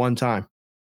ask you one time.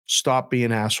 Stop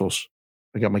being assholes.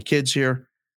 I got my kids here.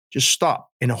 Just stop.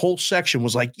 And the whole section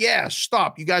was like, yeah,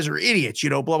 stop. You guys are idiots,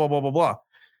 blah, blah, blah, blah, blah.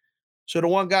 So the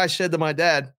one guy said to my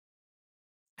dad,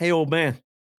 hey, old man,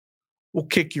 we'll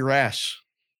kick your ass.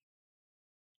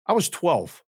 I was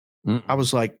 12. I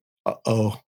was like,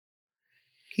 uh-oh.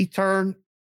 He turned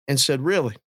and said,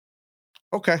 really?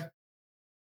 Okay.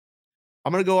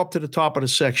 I'm going to go up to the top of the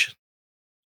section.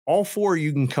 All 4 of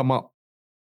you can come up.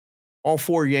 All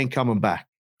 4 of you ain't coming back.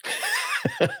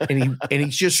 and he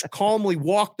just calmly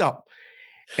walked up,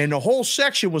 and the whole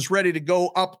section was ready to go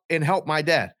up and help my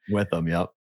dad with him. Yep.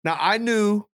 Now I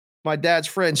knew my dad's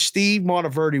friend, Steve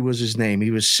Monteverdi was his name.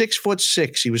 He was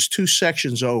 6'6". He was 2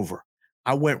 sections over.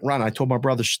 I went running. I told my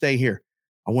brother, stay here.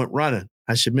 I went running.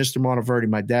 I said, Mr. Monteverdi,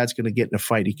 my dad's going to get in a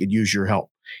fight. He could use your help.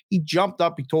 He jumped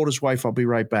up. He told his wife, I'll be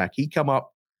right back. He come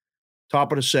up,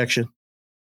 top of the section.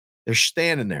 They're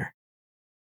standing there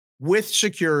with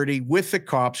security, with the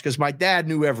cops, because my dad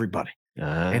knew everybody.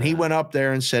 And he went up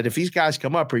there and said, if these guys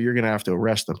come up here, you're going to have to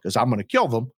arrest them because I'm going to kill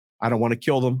them. I don't want to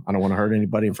kill them. I don't want to hurt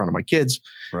anybody in front of my kids.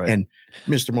 Right. And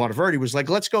Mr. Monteverdi was like,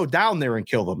 let's go down there and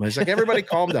kill them. And he's like, everybody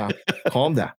calm down,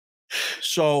 calm down.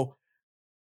 So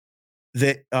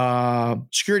the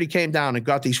security came down and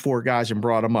got these 4 guys and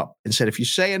brought them up and said, if you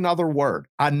say another word,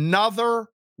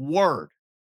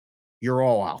 you're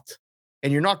all out.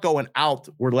 And you're not going out,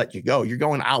 we're letting you go. You're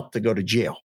going out to go to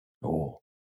jail. Oh.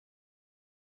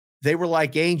 They were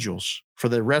like angels for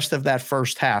the rest of that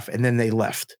first half, and then they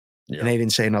left. Yep. And they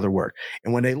didn't say another word.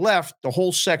 And when they left, the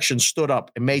whole section stood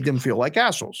up and made them feel like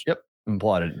assholes. Yep.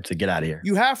 Applauded to get out of here.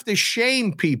 You have to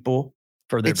shame people.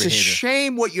 For their It's behavior. a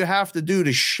shame what you have to do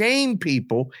to shame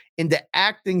people into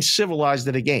acting civilized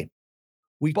at a game.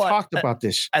 We But talked about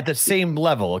this. At the same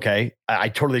level, okay? I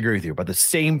totally agree with you. But the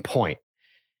same point,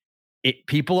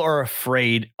 people are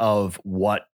afraid of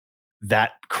what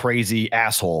that crazy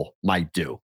asshole might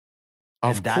do.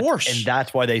 Of course. And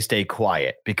that's why they stay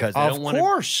quiet, because they don't want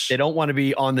to. They don't want to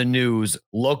be on the news.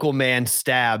 Local man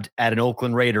stabbed at an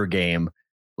Oakland Raider game,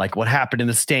 like what happened in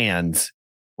the stands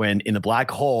when in the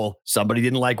black hole somebody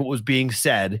didn't like what was being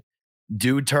said.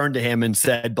 Dude turned to him and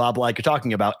said, "Blah blah," like you're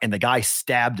talking about, and the guy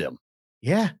stabbed him.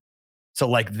 Yeah. So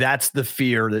like that's the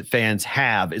fear that fans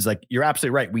have. Is like you're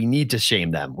absolutely right. We need to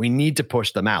shame them. We need to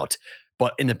push them out.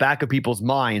 But in the back of people's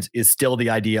minds is still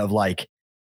the idea of like,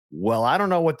 well, I don't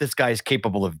know what this guy is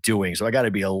capable of doing. So I got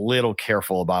to be a little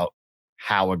careful about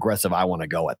how aggressive I want to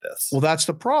go at this. Well, that's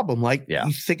the problem. Like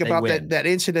you think about that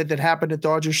incident that happened at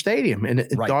Dodger Stadium and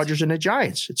Right. Dodgers and the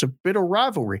Giants. It's a bit of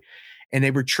rivalry. And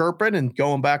they were chirping and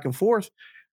going back and forth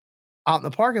out in the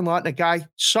parking lot. And a guy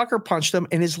sucker punched him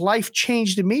and his life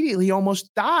changed immediately. He almost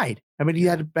died. I mean, he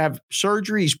had to have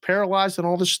surgery. He's paralyzed and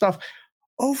all this stuff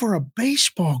over a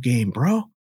baseball game, bro.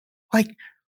 Like,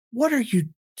 what are you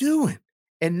doing?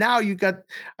 And now you got,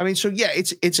 I mean, so yeah,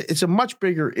 it's a much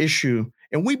bigger issue.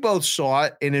 And we both saw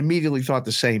it and immediately thought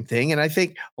the same thing. And I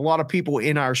think a lot of people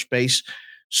in our space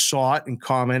saw it and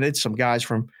commented. Some guys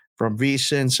from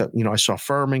VSiN, so, I saw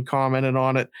Furman commented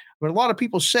on it. But a lot of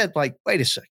people said, like, wait a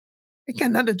second, it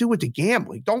got nothing to do with the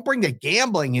gambling. Don't bring the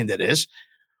gambling into this.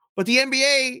 But the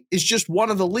NBA is just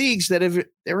one of the leagues that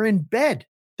they're in bed.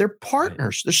 They're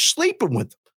partners. They're sleeping with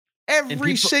them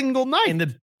every single night. And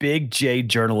the big J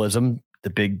journalism, the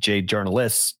big J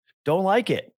journalists don't like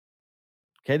it.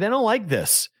 Okay. They don't like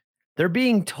this. They're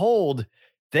being told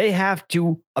they have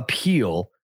to appeal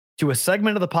to a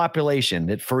segment of the population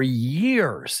that for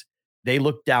years they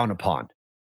look down upon.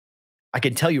 I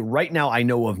can tell you right now, I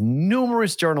know of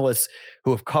numerous journalists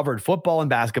who have covered football and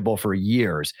basketball for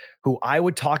years who I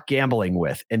would talk gambling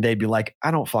with, and they'd be like, I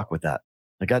don't fuck with that.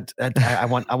 Like I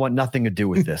want nothing to do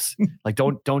with this. Like,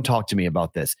 don't talk to me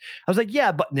about this. I was like,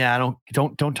 yeah, but nah,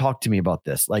 don't talk to me about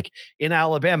this. Like in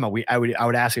Alabama, I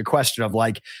would ask a question of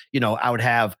like, I would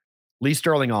have Lee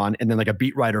Sterling on and then like a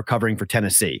beat writer covering for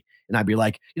Tennessee. And I'd be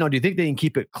like, do you think they can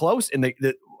keep it close? And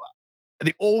the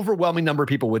overwhelming number of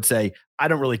people would say, I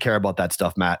don't really care about that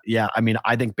stuff, Matt. Yeah. I mean,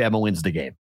 I think Bama wins the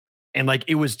game. And like,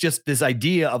 it was just this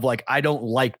idea of like, I don't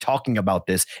like talking about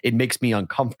this. It makes me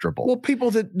uncomfortable. Well,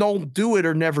 people that don't do it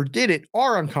or never did it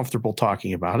are uncomfortable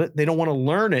talking about it. They don't want to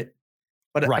learn it.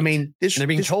 But right. I mean, and they're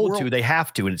being told to, they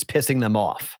have to, and it's pissing them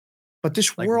off. But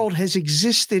this world has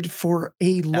existed for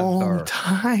a long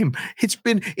time.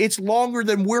 It's longer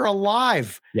than we're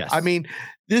alive. Yes. I mean,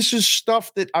 this is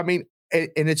stuff that, and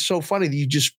it's so funny that you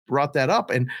just brought that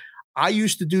up. And I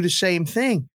used to do the same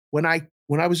thing when I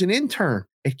was an intern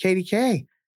at KDK,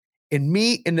 and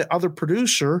me and the other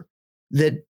producer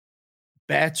that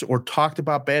bets or talked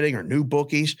about betting or knew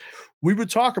bookies, we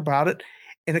would talk about it.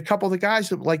 And a couple of the guys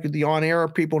that like the on-air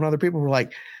people and other people were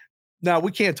like, no,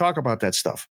 we can't talk about that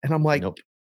stuff. And I'm like,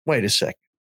 Wait a second.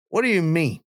 What do you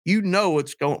mean?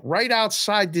 It's going right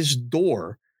outside this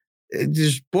door.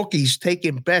 There's bookies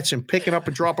taking bets and picking up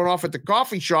and dropping off at the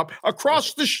coffee shop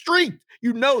across the street.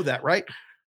 You know that, right?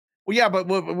 Well, yeah, but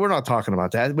we're not talking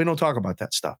about that. We don't talk about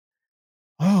that stuff.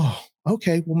 Oh,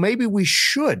 okay. Well, maybe we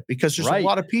should, because there's a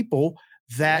lot of people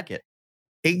that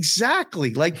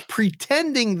exactly like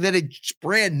pretending that it's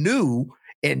brand new.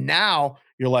 And now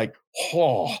you're like,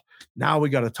 oh, now we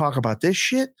got to talk about this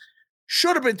shit.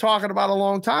 Should have been talking about a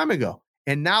long time ago.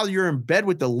 And now you're in bed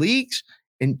with the leagues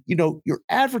and, you're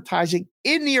advertising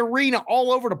in the arena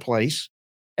all over the place.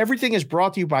 Everything is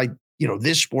brought to you by,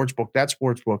 this sports book, that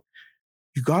sports book.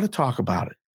 You got to talk about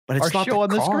it, but it's not show on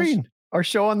the screen. Our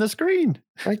show on the screen,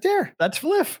 right there. That's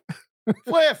Fliff.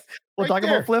 Fliff. We'll talk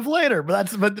about Fliff later,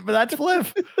 but that's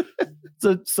Fliff. It's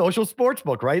a social sports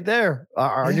book right there.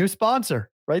 Our new sponsor,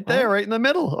 right there, right in the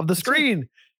middle of the screen.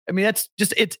 I mean, it's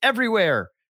everywhere.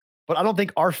 But I don't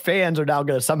think our fans are now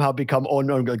going to somehow become, oh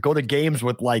no, go to games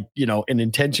with like, an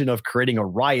intention of creating a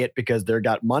riot because they're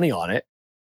got money on it.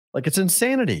 Like, it's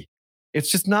insanity. It's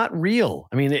just not real.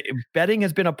 I mean, betting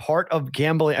has been a part of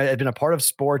gambling. Has been a part of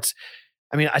sports.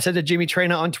 I mean, I said to Jimmy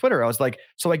Traina on Twitter, I was like,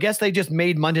 so I guess they just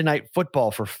made Monday Night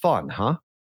Football for fun, huh?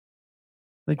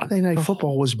 Like, Monday Night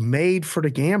Football was made for the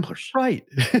gamblers. Right.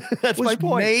 That's my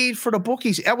point. Made for the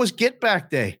bookies. That was Get Back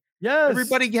Day. Yes.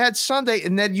 Everybody had Sunday,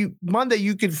 and then Monday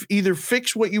you could either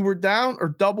fix what you were down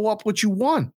or double up what you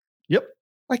won. Yep.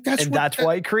 Like that's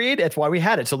why it created. That's why we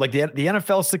had it. So like the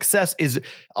NFL success is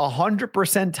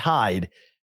 100% tied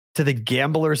to the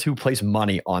gamblers who place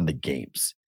money on the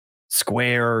games,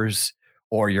 squares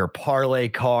or your parlay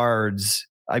cards.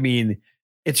 I mean,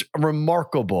 it's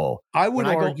remarkable. I would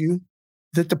argue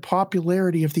that the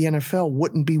popularity of the NFL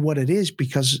wouldn't be what it is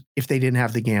because if they didn't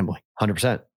have the gambling.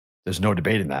 100%. There's no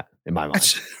debating that in my mind.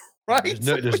 That's right.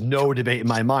 There's no debate in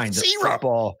my mind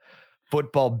that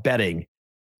football betting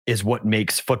is what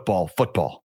makes football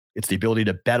football. It's the ability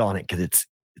to bet on it because it's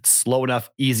slow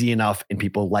enough, easy enough, and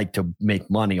people like to make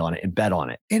money on it and bet on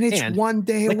it. And it's one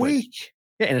day a week.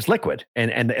 Yeah, and it's liquid,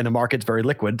 and the market's very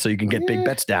liquid, so you can get big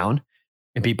bets down,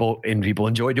 and people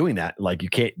enjoy doing that. Like you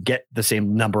can't get the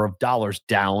same number of dollars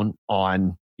down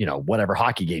on whatever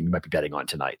hockey game you might be betting on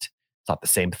tonight. It's not the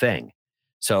same thing.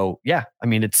 So yeah, I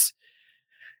mean it's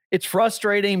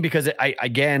frustrating because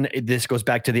this goes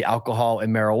back to the alcohol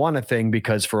and marijuana thing,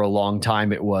 because for a long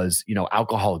time it was,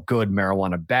 alcohol good,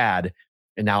 marijuana bad.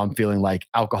 And now I'm feeling like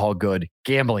alcohol good,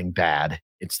 gambling bad.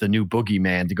 It's the new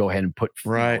boogeyman to go ahead and put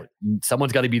right.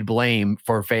 Someone's got to be blamed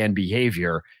for fan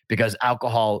behavior because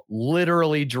alcohol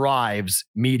literally drives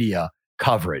media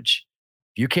coverage.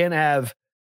 You can't have,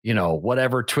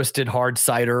 whatever twisted hard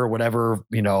cider, whatever,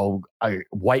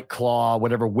 White Claw,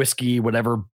 whatever whiskey,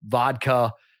 whatever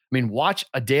vodka. I mean, watch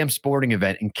a damn sporting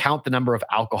event and count the number of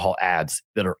alcohol ads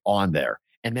that are on there,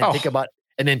 and then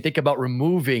think about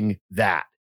removing that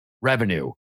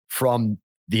revenue from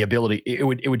the ability. It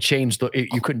would change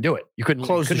you couldn't do it. You couldn't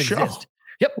close the show. Exist.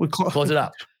 Yep, close it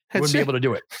up. You wouldn't be able to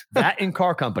do it. That and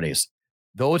car companies.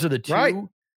 Those are the two. Right.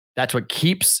 That's what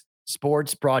keeps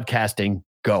sports broadcasting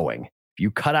going. If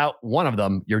you cut out one of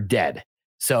them, you're dead.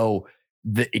 So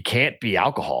it can't be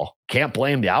alcohol. Can't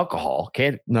blame the alcohol.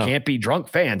 Can't be drunk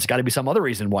fans. Got to be some other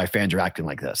reason why fans are acting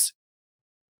like this.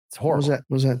 It's horrible.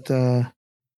 Was that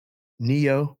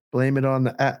Neo? Blame it on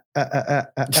the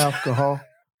alcohol.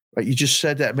 Right, you just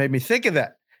said that, made me think of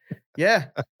that. Yeah,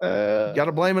 got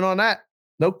to blame it on that.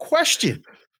 No question.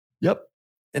 Yep,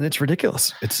 and it's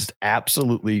ridiculous. It's just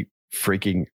absolutely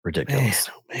freaking ridiculous.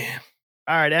 Man.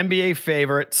 All right, NBA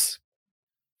favorites.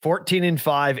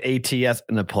 14-5 ATS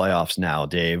in the playoffs now,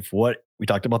 Dave. We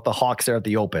talked about the Hawks there at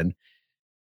the Open.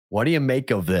 What do you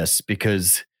make of this?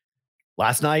 Because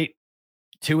last night,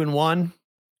 2-1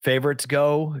 favorites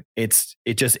go.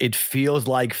 It feels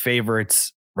like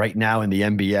favorites right now in the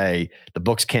NBA. The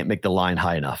books can't make the line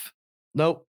high enough.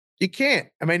 Nope, you can't.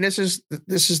 I mean, this is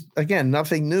again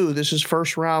nothing new. This is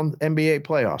first round NBA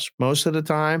playoffs. Most of the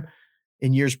time,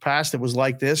 in years past, it was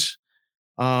like this.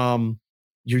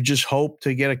 You just hope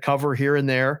to get a cover here and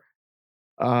there.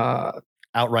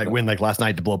 Outright win like last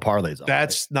night to blow parlays up.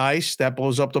 That's right. Nice. That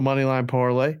blows up the money line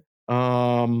parlay.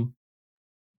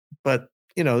 But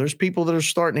there's people that are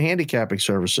starting handicapping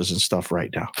services and stuff right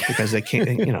now because they can't,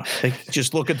 they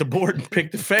just look at the board and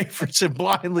pick the favorites and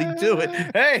blindly do it.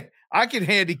 Hey, I can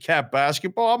handicap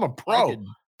basketball. I'm a pro. I can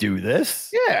do this.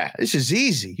 Yeah, this is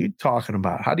easy. You're talking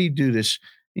about how do you do this?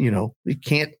 You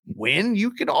can't win. You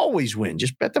can always win.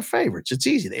 Just bet the favorites. It's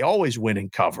easy. They always win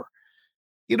and cover.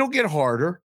 It'll get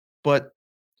harder, but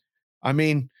I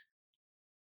mean,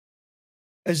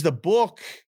 as the book,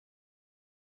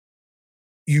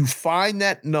 you find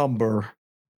that number.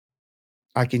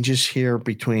 I can just hear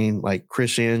between like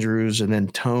Chris Andrews and then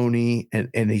Tony and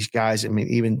these guys. I mean,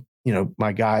 even,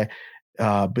 my guy,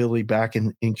 Billy back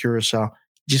in Curacao,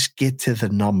 just get to the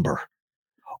number.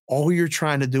 All you're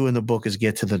trying to do in the book is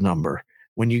get to the number.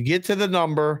 When you get to the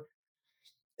number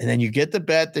and then you get the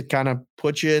bet that kind of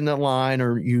puts you in the line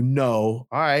or all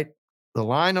right, the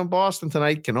line on Boston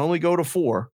tonight can only go to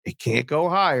 4. It can't go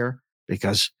higher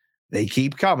because they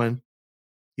keep coming.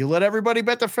 You let everybody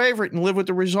bet the favorite and live with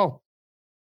the result.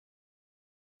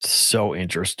 So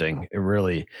interesting. It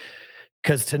really,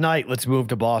 because tonight, let's move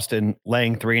to Boston,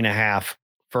 laying 3.5.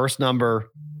 First number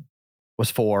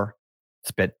was 4.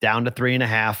 It's bet down to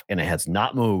 3.5, and it has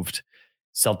not moved.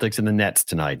 Celtics and the Nets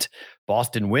tonight.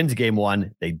 Boston wins game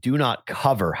 1. They do not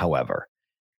cover, however.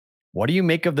 What do you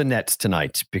make of the Nets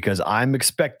tonight? Because I'm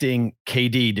expecting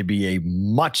KD to be a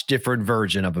much different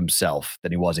version of himself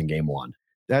than he was in game 1.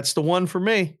 That's the one for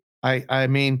me. I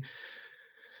mean,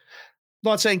 I'm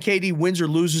not saying KD wins or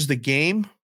loses the game,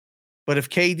 but if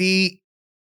KD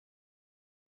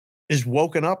is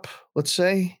woken up, let's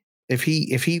say, if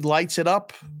he lights it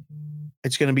up,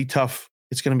 it's going to be tough.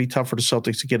 It's going to be tough for the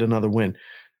Celtics to get another win.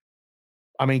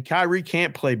 I mean, Kyrie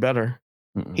can't play better.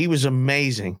 Mm-mm. He was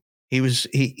amazing.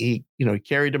 He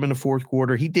carried them in the fourth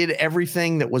quarter. He did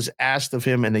everything that was asked of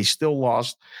him, and they still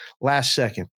lost last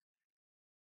second.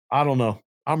 I don't know.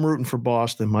 I'm rooting for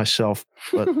Boston myself,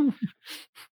 but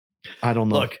I don't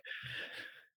know. Look,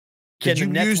 did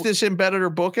you use this in bet it or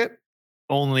book it?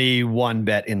 Only one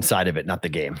bet inside of it, not the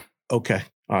game. Okay.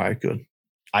 All right, good.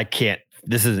 I can't.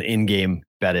 This is an in-game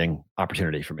betting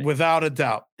opportunity for me. Without a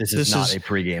doubt. This is not a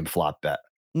pregame flop bet.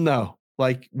 No.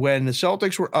 Like when the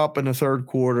Celtics were up in the third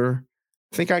quarter,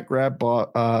 I think I grabbed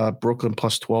Brooklyn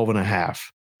plus 12.5.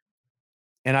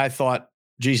 And I thought,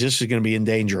 geez, this is going to be in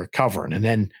danger of covering. And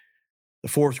then the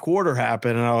fourth quarter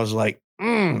happened, and I was like,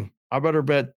 I better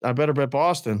bet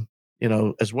Boston,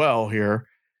 as well here.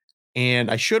 And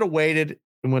I should have waited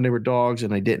when they were dogs,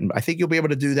 and I didn't. I think you'll be able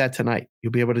to do that tonight.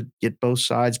 You'll be able to get both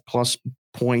sides plus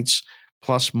points,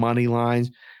 plus money lines.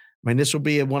 I mean, this will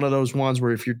be one of those ones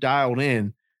where if you're dialed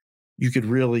in, you could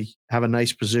really have a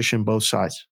nice position both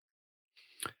sides.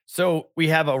 So we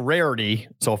have a rarity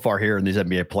so far here in these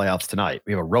NBA playoffs tonight.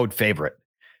 We have a road favorite.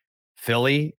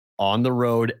 Philly on the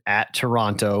road at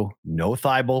Toronto. No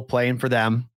Thibault playing for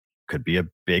them. Could be a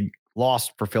big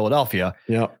loss for Philadelphia.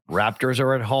 Yeah. Raptors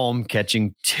are at home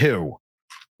catching 2.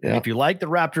 Yeah. If you like the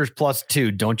Raptors plus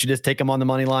 2, don't you just take them on the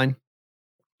money line?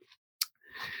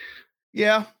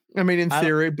 Yeah. I mean, in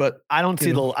theory, but I don't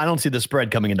see the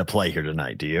spread coming into play here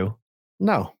tonight. Do you?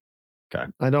 No. Okay.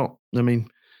 I don't. I mean,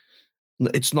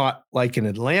 it's not like an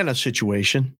Atlanta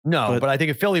situation. No, but I think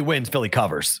if Philly wins, Philly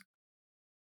covers.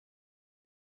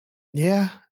 Yeah.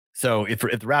 So if the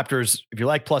Raptors, if you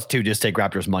like plus 2, just take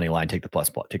Raptors money line, take the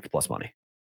plus money.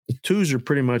 The 2s are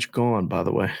pretty much gone, by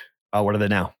the way. Oh, what are they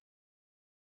now?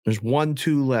 There's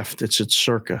 1-2 left. It's at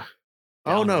Circa.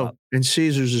 Oh no. Up. And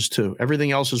Caesars is 2.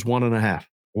 Everything else is 1.5.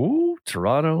 Ooh,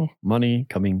 Toronto money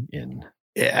coming in.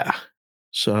 Yeah.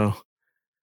 So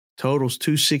totals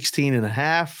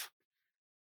 216.5.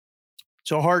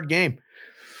 It's a hard game.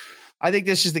 I think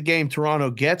this is the game Toronto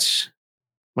gets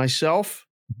myself,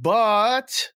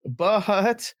 but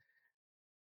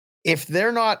if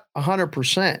they're not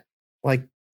 100%, like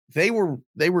they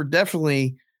were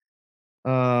definitely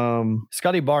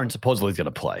Scotty Barnes supposedly is going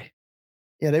to play.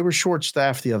 Yeah, they were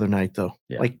short-staffed the other night though.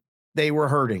 Yeah. Like they were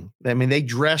hurting. I mean, they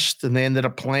dressed and they ended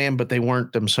up playing, but they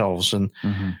weren't themselves. And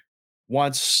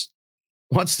once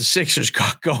the Sixers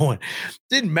got going,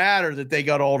 didn't matter that they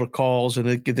got all the calls and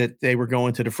that they were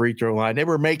going to the free throw line. They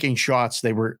were making shots.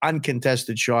 They were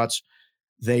uncontested shots.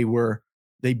 They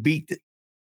beat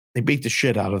the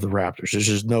shit out of the Raptors. There's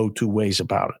just no two ways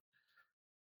about it.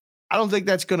 I don't think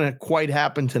that's going to quite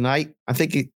happen tonight.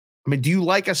 Do you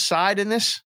like a side in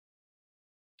this?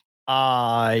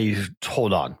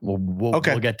 Hold on.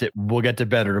 Okay. We'll get to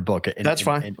better to book it. That's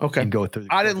fine. Okay. And go through.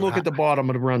 I didn't look at the bottom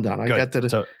of the rundown. I got to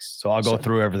the. So I'll go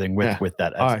through everything with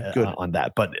that. All right, good. On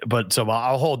that. But so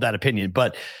I'll hold that opinion.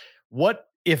 But what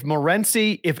if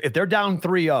Morency, if they're down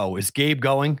 3-0, is Gabe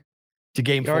going to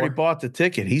game 4? He already bought the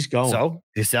ticket. He's going. So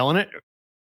he's selling it,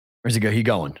 or is he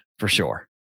going for sure?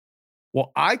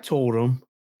 Well, I told him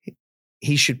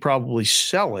he should probably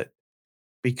sell it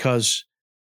because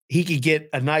he could get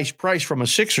a nice price from a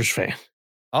Sixers fan.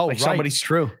 Oh, like right. Somebody's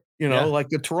true. Like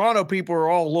the Toronto people are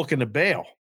all looking to bail.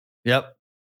 Yep.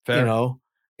 Fair.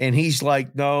 And he's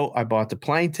like, no, I bought the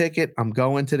plane ticket. I'm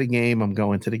going to the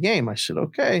game. I said,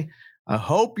 okay, I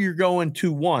hope you're going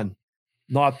 2-1,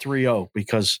 not 3-0,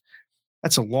 because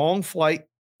that's a long flight.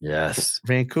 Yes.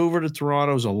 Vancouver to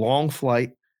Toronto is a long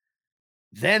flight.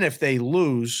 Then if they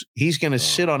lose, he's going to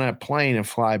sit on that plane and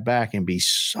fly back and be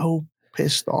so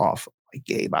pissed off. Like,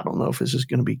 Gabe, I don't know if this is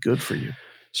going to be good for you.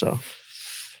 So,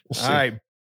 we'll see. All right.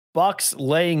 Bucks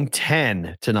laying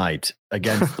 10 tonight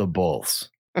against the Bulls.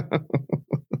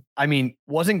 I mean,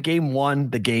 wasn't game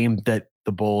 1 the game that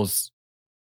the Bulls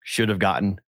should have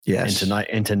gotten? Yes.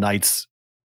 And tonight's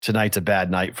a bad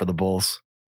night for the Bulls.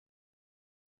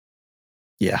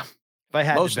 Yeah. If I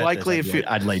had most to bet likely, this,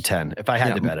 I'd lay 10. If I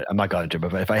had to bet it, I'm not going to,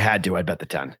 but if I had to, I'd bet the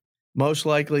 10. Most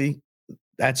likely,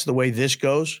 that's the way this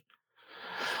goes.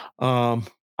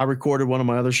 I recorded one of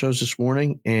my other shows this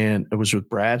morning, and it was with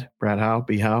Brad Howe,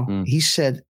 B. Howe. He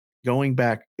said, going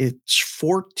back, it's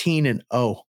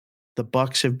 14-0. The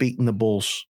Bucks have beaten the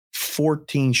Bulls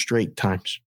 14 straight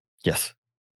times. Yes.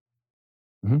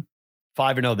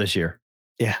 5-0 this year.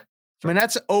 Yeah. I mean,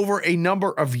 that's over a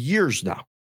number of years now.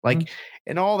 Like,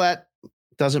 and all that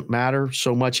doesn't matter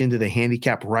so much into the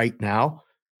handicap right now.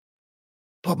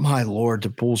 But my Lord, the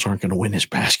Bulls aren't going to win this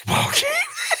basketball game.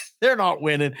 They're not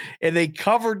winning. And they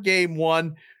covered game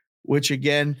one, which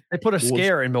again, they put a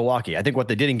scare in Milwaukee. I think what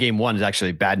they did in game one is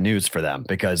actually bad news for them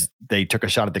because they took a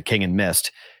shot at the King and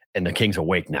missed, and the King's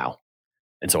awake now.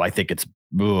 And so I think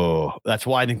that's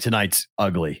why I think tonight's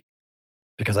ugly,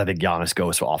 because I think Giannis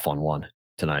goes off on one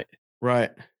tonight.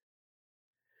 Right.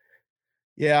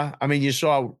 Yeah. I mean, you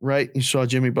saw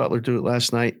Jimmy Butler do it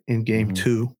last night in game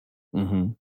two.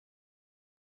 Mm-hmm.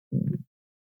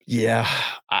 Yeah.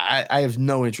 I have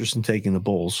no interest in taking the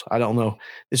Bulls. I don't know.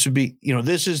 This would be,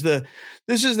 this is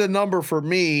the number for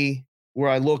me where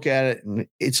I look at it and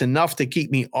it's enough to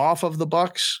keep me off of the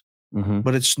Bucks,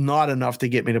 but it's not enough to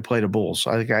get me to play the Bulls.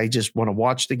 I think I just want to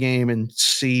watch the game and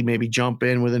see, maybe jump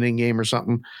in with an in-game or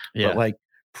something. Yeah. But like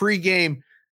pre-game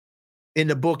in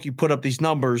the book, you put up these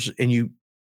numbers and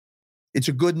it's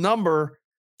a good number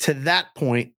to that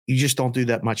point. You just don't do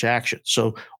that much action.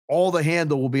 So all the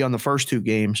handle will be on the first two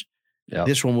games. Yep.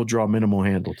 This one will draw minimal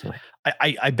handle tonight.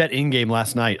 I bet in-game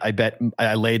last night.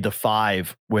 I laid the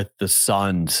 5 with the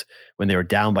Suns when they were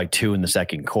down by 2 in the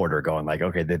second quarter, going like,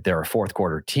 okay, they're a fourth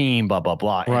quarter team, blah, blah,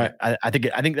 blah. Right. I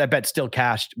think that bet still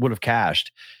would have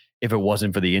cashed if it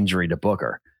wasn't for the injury to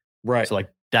Booker. Right. So like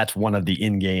that's one of the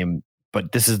in-game,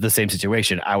 but this is the same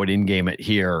situation. I would in-game it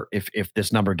here. If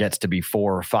this number gets to be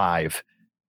 4 or 5,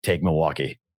 take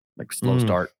Milwaukee. Like slow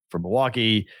start for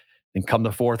Milwaukee. And come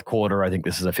the fourth quarter, I think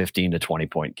this is a 15 to 20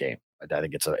 point game. I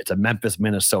think it's a Memphis,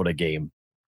 Minnesota game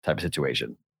type of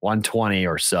situation. 120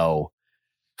 or so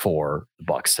for the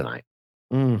Bucks tonight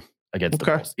against the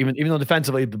Bulls. Even though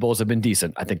defensively the Bulls have been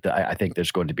decent, I think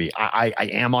there's going to be. I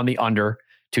am on the under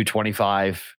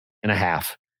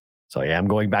 225.5. So I am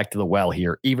going back to the well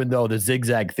here. Even though the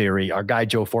zigzag theory, our guy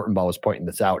Joe Fortenbaugh was pointing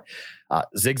this out.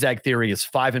 Zigzag theory is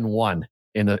 5-1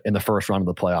 in the first round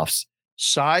of the playoffs.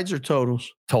 Sides or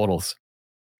totals? Totals.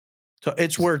 So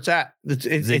it's where it's at.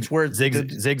 It's where it's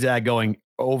zigzag going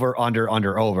over, under,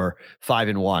 over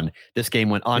 5-1. This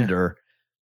game went under.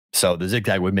 So the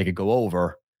zigzag would make it go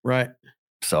over. Right.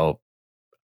 So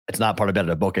it's not part of betting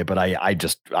to book it, but I'm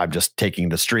just taking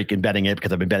the streak and betting it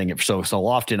because I've been betting it so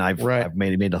often. I've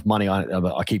made enough money on it.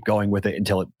 I'll keep going with it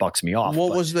until it bucks me off.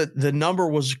 Was the number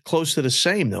was close to the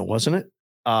same though, wasn't it?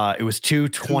 It was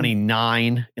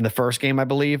 229 in the first game, I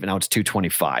believe, and now it's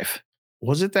 225.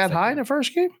 Was it that high in the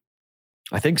first game?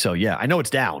 I think so. Yeah, I know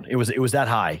it's down. It was that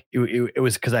high. It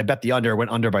was because I bet the under. It went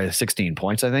under by 16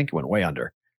 points. I think it went way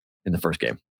under in the first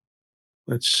game.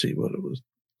 Let's see what it was.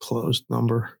 Closed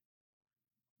number.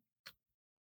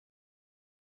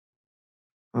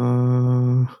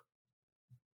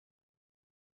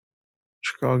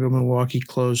 Chicago, Milwaukee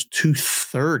closed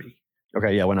 230.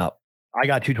 Okay, yeah, went up. I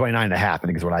got 229.5, I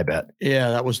think is what I bet.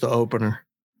 Yeah, that was the opener.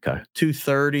 Okay.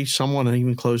 230. Someone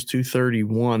even closed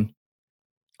 231.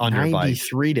 Under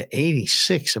 93 to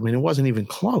 86. I mean, it wasn't even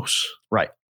close. Right.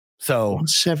 So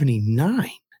 179.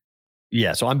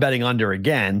 Yeah, so I'm betting under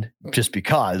again just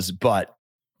because, but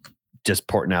just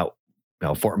porting out,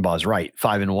 Fortenbaugh's right.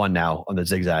 5-1 now on the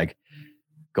zigzag,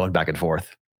 going back and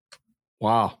forth.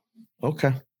 Wow.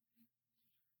 Okay.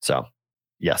 So,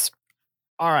 yes.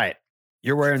 All right.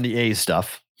 You're wearing the A's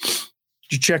stuff. Did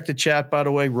you check the chat, by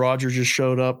the way? Roger just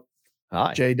showed up.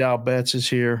 Hi. J. Dow Betts is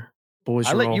here. Boys,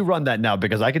 I let you run that now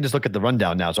because I can just look at the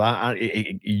rundown now. So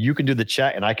you can do the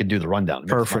chat and I can do the rundown.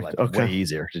 Perfect. Okay. Way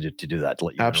easier to do that. To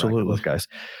let you absolutely, those guys.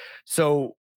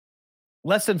 So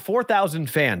less than 4,000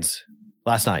 fans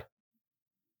last night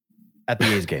at the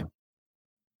A's game.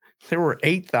 There were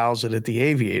 8,000 at the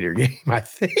Aviator game, I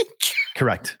think.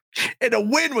 Correct. And the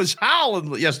wind was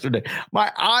howling yesterday.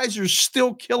 My eyes are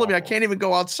still killing me. I can't even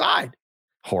go outside.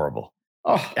 Horrible.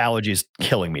 Oh, allergies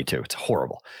killing me too. It's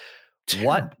horrible.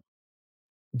 What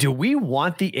do we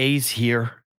want the A's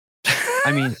here?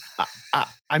 I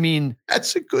mean,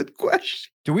 that's a good question.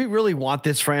 Do we really want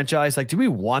this franchise? Like, do we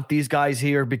want these guys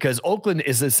here? Because Oakland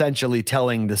is essentially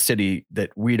telling the city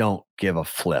that we don't give a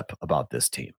flip about this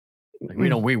team. Like, we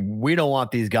don't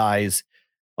want these guys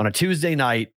on a Tuesday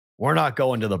night. We're not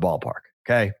going to the ballpark.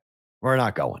 Okay. We're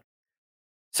not going.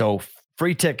 So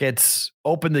free tickets,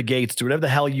 open the gates, do whatever the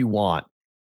hell you want.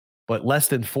 But less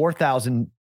than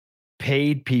 4,000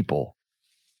 paid people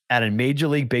at a Major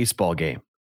League Baseball game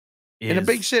in a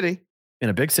big city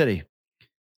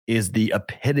is the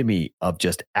epitome of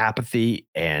just apathy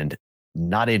and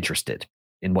not interested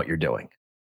in what you're doing.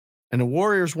 And the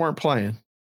Warriors weren't playing.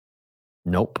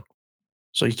 Nope.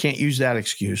 So you can't use that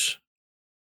excuse.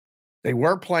 They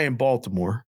were playing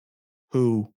Baltimore,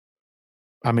 who,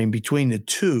 between the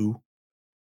two,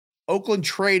 Oakland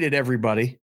traded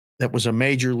everybody that was a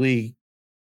Major League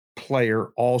player,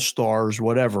 all-stars,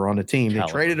 whatever on the team. Caliber.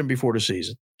 They traded him before the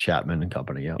season. Chapman and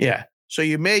company. Yeah. Yeah. So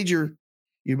you made your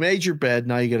bed.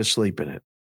 Now you got to sleep in it.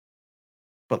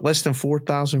 But less than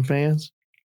 4,000 fans.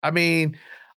 I mean,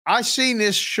 I've seen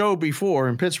this show before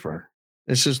in Pittsburgh.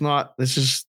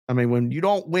 When you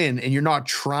don't win and you're not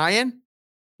trying,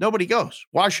 nobody goes.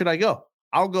 Why should I go?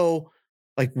 I'll go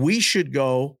like we should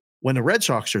go when the Red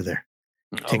Sox are there.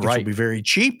 Tickets will be very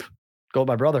cheap. Go with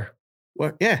my brother.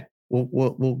 Well, yeah.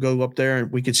 We'll go up there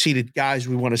and we can see the guys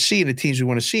we want to see and the teams we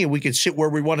want to see, and we can sit where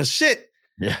we want to sit.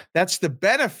 Yeah. That's the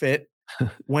benefit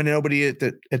when nobody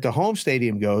at the home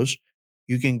stadium goes.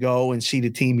 You can go and see the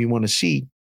team you want to see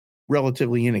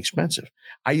relatively inexpensive.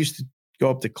 I used to go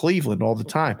up to Cleveland all the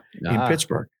time in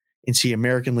Pittsburgh and see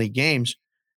American League games,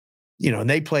 and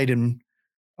they played in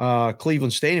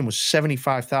Cleveland Stadium with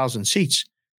 75,000 seats.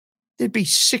 There'd be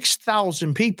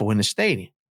 6,000 people in the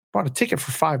stadium. Bought a ticket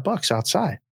for $5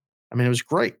 outside. I mean, it was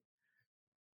great.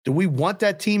 Do we want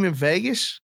that team in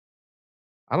Vegas?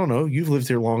 I don't know. You've lived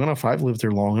here long enough. I've lived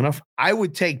here long enough. I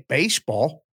would take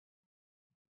baseball,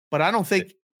 but I don't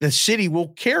think the city will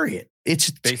carry it. It's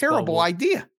a terrible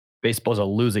idea. Baseball's a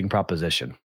losing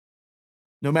proposition.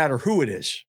 No matter who it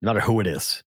is. No matter who it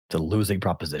is. It's a losing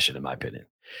proposition, in my opinion.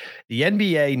 The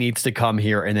NBA needs to come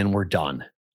here, and then we're done.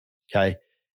 Okay?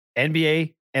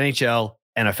 NBA, NHL,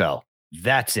 NFL.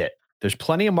 That's it. There's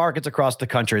plenty of markets across the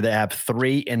country that have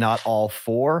 3 and not all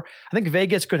 4. I think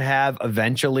Vegas could have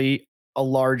eventually a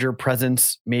larger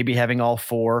presence, maybe having all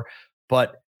 4.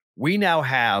 But we now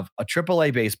have a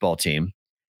AAA baseball team,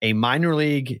 a minor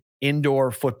league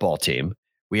indoor football team.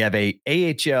 We have a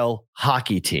AHL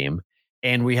hockey team,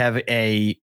 and we have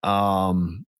a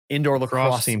indoor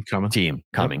lacrosse team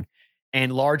coming,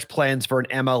 and large plans for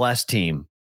an MLS team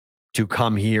to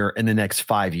come here in the next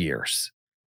 5 years.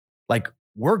 Like,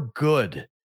 we're good.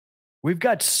 We've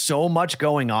got so much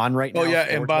going on right now. Oh, yeah.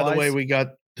 And by the way, we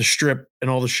got the Strip and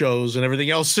all the shows and everything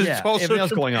else. Yeah, everything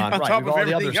else going on. Right. Top of all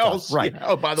the other else. Stuff. Right.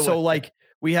 Oh, by the way. So, like,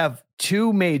 we have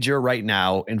 2 major right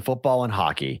now in football and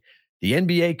hockey. The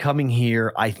NBA coming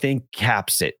here, I think,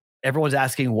 caps it. Everyone's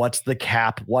asking, what's the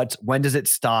cap? When does it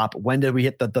stop? When did we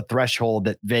hit the threshold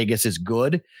that Vegas is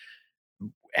good?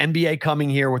 NBA coming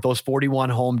here with those 41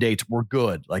 home dates, we're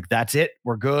good. Like, that's it.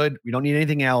 We're good. We don't need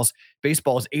anything else.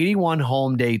 Baseball is 81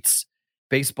 home dates.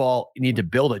 Baseball, you need to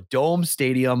build a dome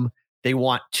stadium. They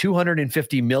want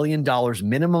 $250 million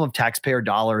minimum of taxpayer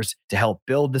dollars to help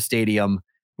build the stadium.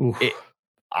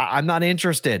 I'm not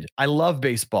interested. I love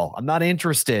baseball. I'm not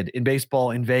interested in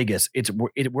baseball in Vegas.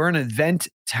 We're an event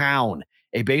town.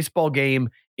 A baseball game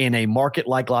in a market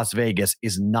like Las Vegas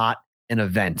is not an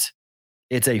event.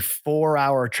 It's a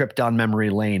 4-hour trip down memory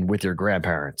lane with your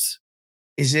grandparents.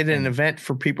 Is it an event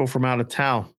for people from out of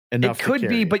town? It could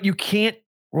be, but you can't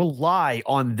rely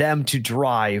on them to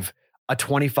drive a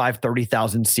 25,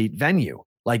 30,000 seat venue.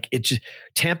 Like,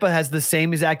 Tampa has the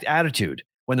same exact attitude.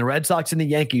 When the Red Sox and the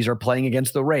Yankees are playing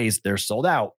against the Rays, they're sold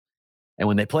out. And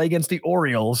when they play against the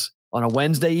Orioles on a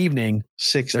Wednesday evening,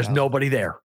 6,000. There's nobody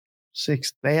there.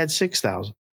 They had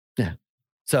 6,000. Yeah.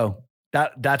 So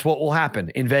that's what will happen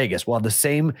in Vegas. We'll have the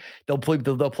same. They'll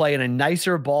play in a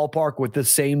nicer ballpark with the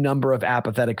same number of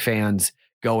apathetic fans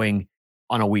going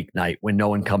on a weeknight when no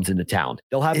one comes into town.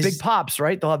 They'll have big pops,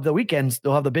 right? They'll have the weekends.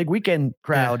 They'll have the big weekend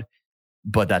crowd,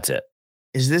 but that's it.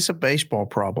 Is this a baseball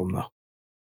problem though?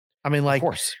 I mean, like, of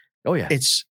course. Oh yeah.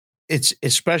 It's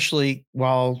especially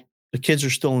while the kids are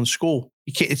still in school.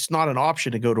 It's not an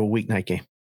option to go to a weeknight game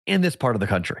in this part of the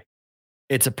country.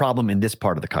 It's a problem in this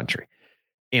part of the country.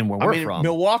 And where we're from.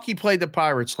 Milwaukee played the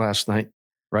Pirates last night.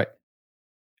 Right.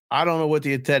 I don't know what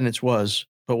the attendance was,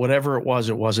 but whatever it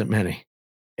wasn't many.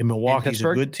 And Milwaukee's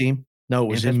a good team. No, it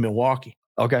was in Milwaukee.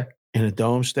 Okay. In a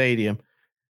dome stadium.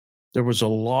 There was a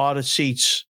lot of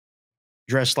seats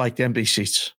dressed like empty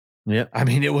seats. Yeah. I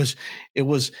mean, it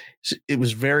was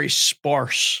very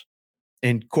sparse.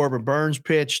 And Corbin Burns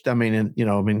pitched. I mean,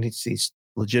 he's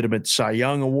legitimate Cy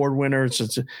Young Award winner.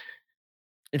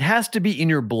 It has to be in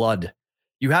your blood.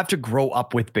 You have to grow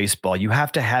up with baseball. You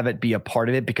have to have it be a part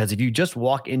of it, because if you just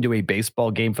walk into a baseball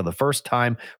game for the first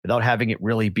time without having it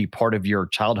really be part of your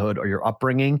childhood or your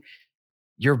upbringing,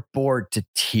 you're bored to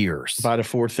tears. By the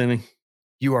 4th inning.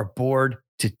 You are bored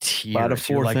to tears. By the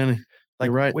 4th inning. Like,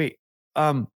 you're right. Wait,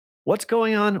 what's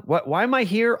going on? Why am I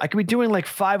here? I could be doing like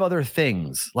 5 other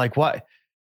things. Like, what?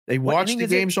 They watch the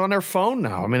games on their phone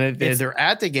now. I mean, they're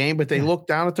at the game, but they look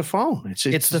down at the phone.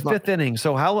 It's the 5th inning.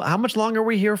 So how much longer are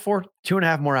we here for?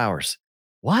 2.5 more hours.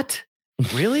 What?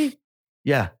 Really?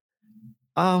 Yeah.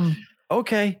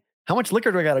 Okay. How much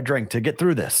liquor do I got to drink to get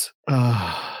through this?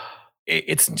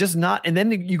 it's just not. And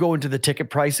then you go into the ticket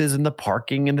prices and the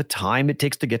parking and the time it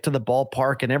takes to get to the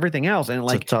ballpark and everything else. And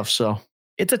It's a tough sell.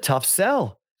 It's a tough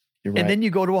sell. You're right. And then you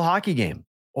go to a hockey game,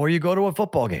 or you go to a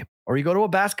football game, or you go to a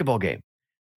basketball game,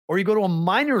 or you go to a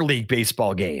minor league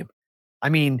baseball game. I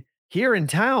mean, here in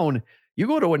town, you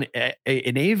go to an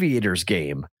Aviators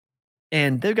game,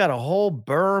 and they've got a whole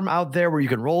berm out there where you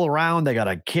can roll around. They got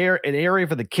an area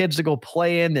for the kids to go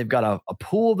play in. They've got a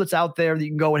pool that's out there that you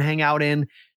can go and hang out in.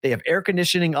 They have air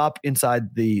conditioning up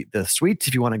inside the suites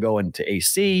if you want to go into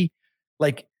AC.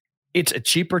 Like, it's a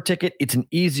cheaper ticket. It's an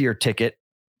easier ticket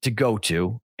to go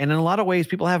to. And in a lot of ways,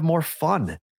 people have more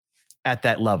fun at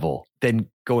that level than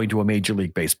going to a Major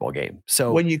League Baseball game.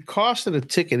 So when your cost of the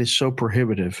ticket is so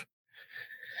prohibitive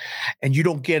and you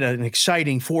don't get an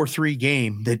exciting 4-3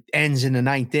 game that ends in the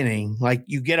 9th inning, like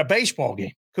you get a baseball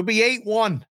game, could be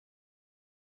 8-1.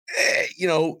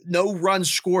 No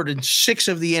runs scored in 6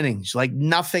 of the innings. Like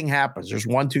nothing happens. There's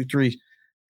 1, 2, 3.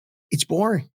 It's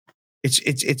boring.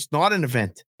 It's not an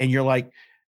event. And you're like,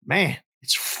 man,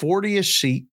 it's 40 a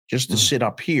seat just to sit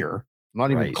up here.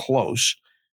 Not even close.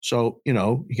 So, you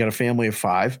got a family of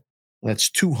 5.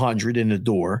 That's 200 in the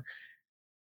door.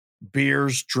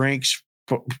 Beers, drinks,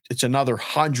 it's another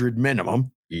 100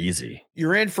 minimum. Easy.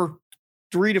 You're in for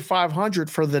 300 to 500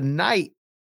 for the night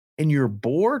and you're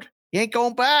bored. You ain't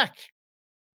going back.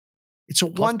 It's a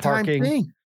one-time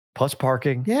thing. Plus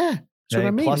parking. Yeah. That's what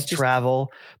I mean. Plus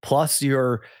travel. Plus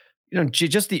your,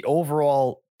 just the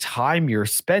overall time you're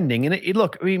spending. And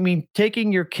look, I mean,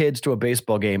 taking your kids to a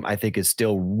baseball game, I think is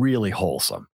still really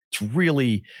wholesome. It's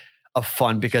really a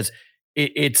fun because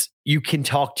it's you can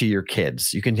talk to your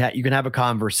kids. You can have a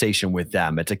conversation with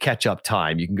them. It's a catch-up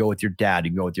time. You can go with your dad.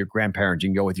 You can go with your grandparents. You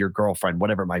can go with your girlfriend,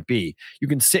 whatever it might be. You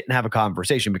can sit and have a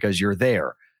conversation because you're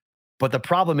there. But the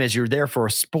problem is you're there for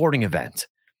a sporting event.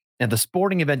 And the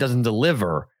sporting event doesn't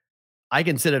deliver. I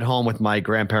can sit at home with my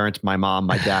grandparents, my mom,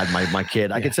 my dad, my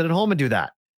kid. I can sit at home and do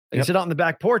that. I can sit out on the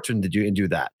back porch and do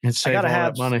that. And save all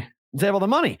that money. Save all the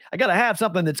money. I got to have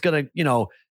something that's going to,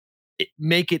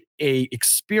 make it a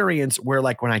experience where,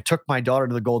 like, when I took my daughter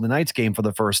to the Golden Knights game for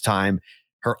the first time,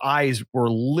 her eyes were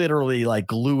literally like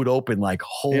glued open, like,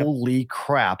 holy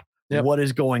crap, what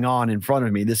is going on in front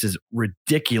of me? This is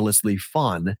ridiculously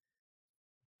fun.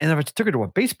 And if I took her to a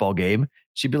baseball game,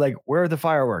 she'd be like, where are the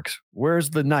fireworks?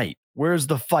 Where's the night? Where's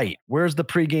the fight? Where's the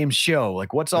pregame show?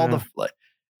 Like, what's all we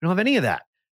don't have any of that.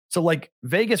 So, like,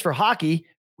 Vegas for hockey,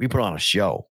 we put on a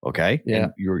show. Okay. Yeah.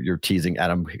 And you're teasing.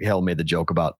 Adam Hill made the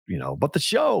joke about, but the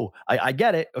show, I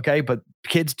get it. Okay. But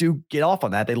kids do get off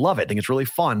on that. They love it. I think it's really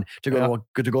fun to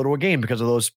go to a game because of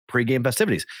those pregame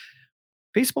festivities.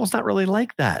 Baseball's not really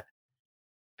like that.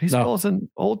 Baseball is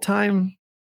an old time,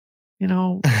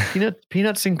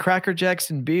 peanuts and Cracker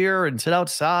Jacks and beer and sit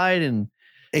outside, and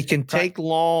it can take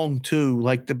long too.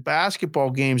 Like the basketball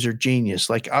games are genius.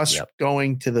 Like us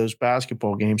going to those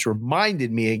basketball games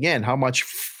reminded me again how much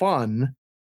fun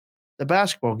the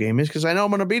basketball game is, because I know I'm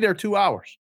going to be there 2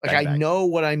 hours. Like I know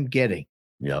what I'm getting.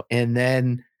 Yep. And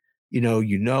then,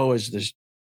 as the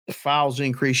fouls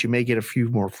increase, you may get a few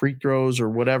more free throws or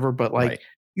whatever, but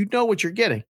you know what you're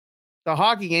getting. The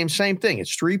hockey game, same thing.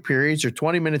 It's 3 periods or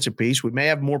 20 minutes apiece. We may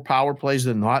have more power plays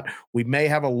than not. We may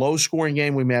have a low scoring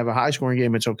game. We may have a high scoring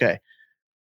game. It's okay.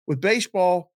 With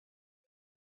baseball,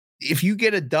 if you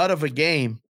get a dud of a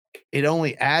game, it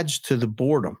only adds to the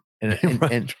boredom.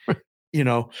 And you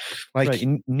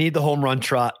need the home run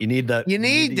trot. You need that. You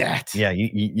need that. Yeah.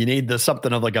 You need the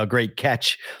something of like a great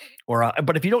catch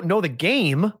but if you don't know the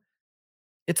game,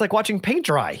 it's like watching paint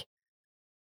dry.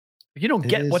 You don't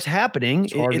get what's happening.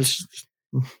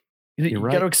 You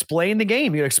got to explain the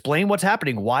game. You got to explain what's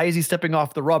happening. Why is he stepping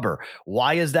off the rubber?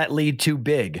 Why is that lead too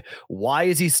big? Why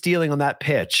is he stealing on that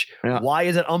pitch? Yeah. Why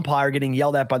is that umpire getting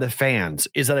yelled at by the fans?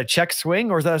 Is that a check swing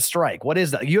or is that a strike? What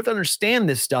is that? You have to understand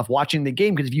this stuff watching the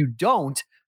game, because if you don't,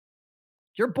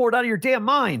 you're bored out of your damn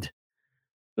mind.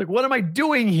 Like, what am I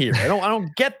doing here? I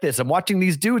don't get this. I'm watching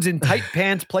these dudes in tight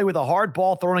pants play with a hard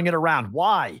ball, throwing it around.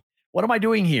 Why? What am I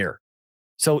doing here?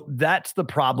 So that's the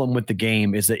problem with the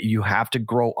game, is that you have to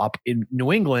grow up in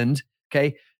New England.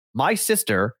 Okay. My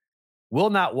sister will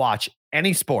not watch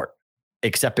any sport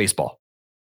except baseball.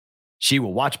 She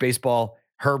will watch baseball.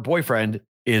 Her boyfriend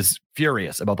is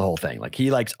furious about the whole thing. Like,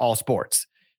 he likes all sports.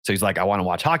 So he's like, I want to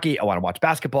watch hockey. I want to watch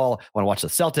basketball. I want to watch the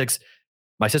Celtics.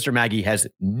 My sister Maggie has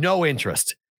no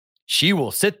interest. She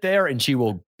will sit there and she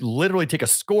will literally take a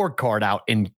scorecard out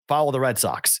and follow the Red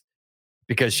Sox,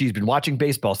 because she's been watching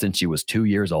baseball since she was 2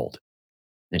 years old,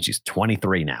 and she's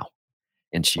 23 now.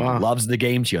 And she loves the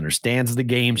game. She understands the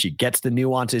game. She gets the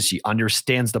nuances. She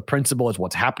understands the principles,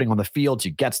 what's happening on the field.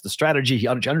 She gets the strategy. She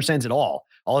understands it all.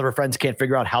 All of her friends can't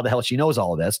figure out how the hell she knows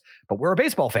all of this, but we're a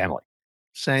baseball family.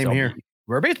 Same here.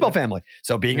 We're a baseball family.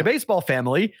 So being a baseball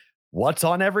family, what's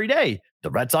on every day? The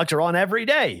Red Sox are on every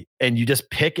day. And you just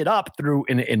pick it up through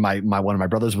in my one of my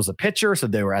brothers was a pitcher. So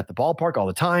they were at the ballpark all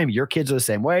the time. Your kids are the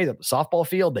same way. The softball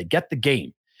field, they get the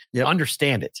game. They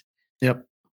understand it. Yep.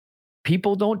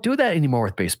 People don't do that anymore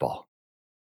with baseball.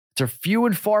 They're few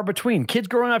and far between. Kids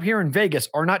growing up here in Vegas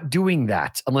are not doing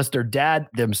that unless their dad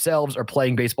themselves are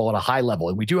playing baseball at a high level.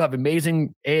 And we do have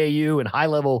amazing AAU and high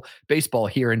level baseball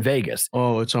here in Vegas.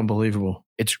 Oh, it's unbelievable.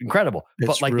 It's incredible. It's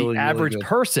but like really, the average really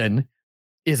person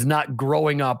is not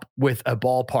growing up with a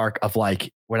ballpark of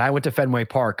like, when I went to Fenway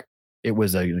Park, it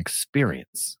was an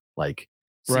experience. Like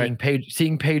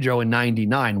seeing Pedro in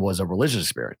 99 was a religious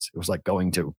experience. It was like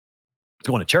going to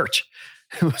church.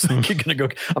 It was like, I'm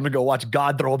going to go watch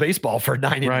God throw a baseball for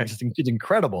 9 innings. It's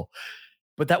incredible.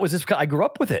 But that was just, I grew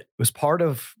up with it. It was part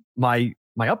of my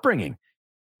upbringing.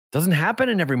 Doesn't happen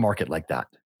in every market like that.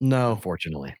 No,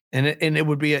 unfortunately. And it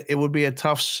would be a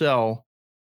tough sell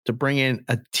to bring in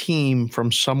a team from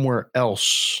somewhere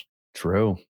else.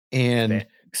 True. And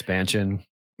expansion.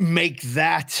 Make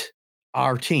that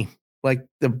our team. Like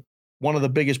one of the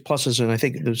biggest pluses, and I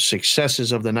think the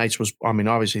successes of the Knights was, I mean,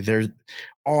 obviously there's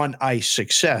on ice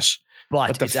success,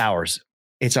 but it's ours.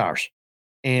 It's ours.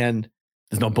 And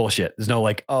there's no bullshit. There's no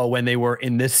like, oh, when they were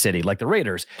in this city, like the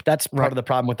Raiders, that's part of the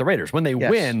problem with the Raiders. When they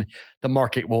win, the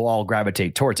market will all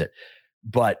gravitate towards it.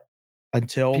 But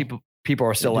until people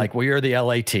are still like, well, you're the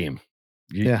LA team.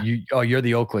 You're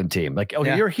the Oakland team. Like,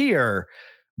 you're here,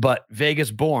 but Vegas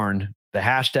born, the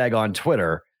hashtag on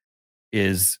Twitter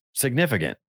is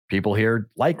significant. People here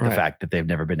like the fact that they've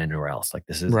never been anywhere else. Like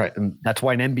this is and that's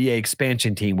why an NBA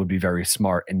expansion team would be very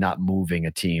smart in not moving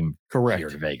a team here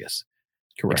to Vegas.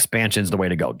 Correct. Expansion's the way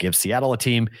to go. Give Seattle a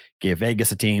team, give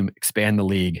Vegas a team, expand the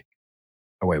league.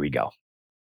 Away we go.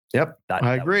 Yep.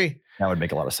 I agree. That would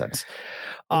make a lot of sense.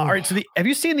 All right. So have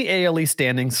you seen the AL East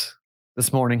standings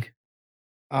this morning?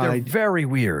 They're very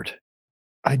weird.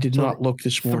 I did not look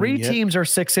this morning. 3 teams are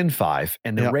 6-5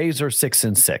 and the Rays are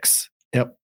 6-6.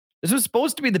 Yep. This was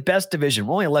supposed to be the best division.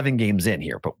 We're only 11 games in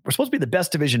here, but we're supposed to be the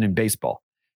best division in baseball.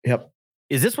 Yep.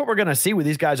 Is this what we're going to see where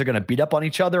these guys are going to beat up on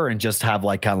each other and just have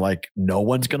like kind of like no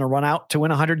one's going to run out to win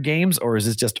 100 games? Or is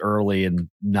this just early and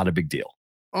not a big deal?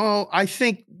 Oh, I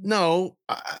think no.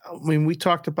 I mean, we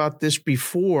talked about this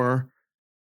before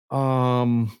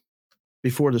the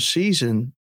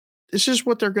season. This is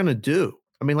what they're going to do.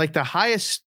 I mean, like the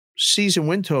highest season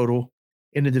win total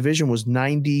in the division was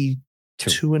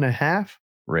 92.5.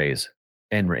 Rays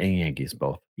and Yankees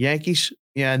both. Yankees,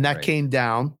 yeah, and that Rays came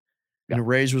down. And the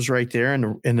Rays was right there, and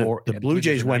the Blue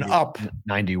Jays went up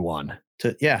 91.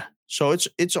 So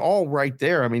it's all right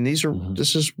there. I mean, this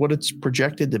is what it's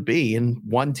projected to be, and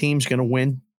one team's going to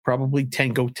win probably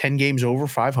 10 games over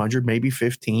 500, maybe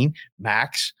 15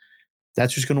 max.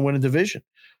 That's who's going to win a division.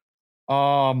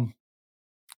 Orioles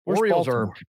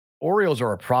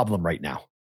are a problem right now.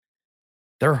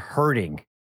 They're hurting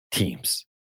teams.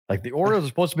 Like the Orioles are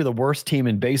supposed to be the worst team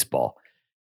in baseball.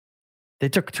 They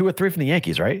took 2 or 3 from the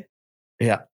Yankees, right?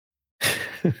 Yeah.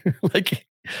 Like,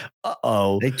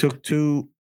 they took 2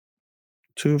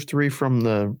 of 3 from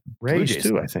the Rays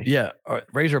too, I think. Yeah.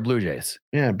 Rays or Blue Jays.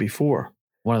 Yeah. Before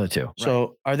one of the two.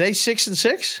 So are they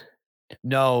 6-6?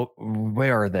 No.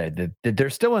 Where are they?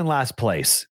 They're still in last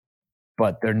place,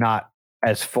 but they're not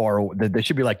as far. They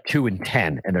should be like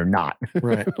 2-10 and they're not.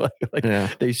 Right.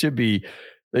 They should be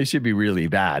really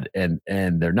bad and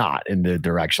they're not. And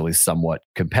they're actually somewhat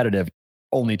competitive.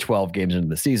 Only 12 games into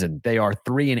the season. They are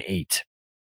 3-8.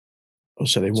 Oh,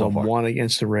 so they won 1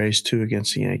 against the Rays, 2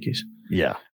 against the Yankees.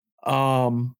 Yeah.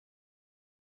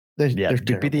 They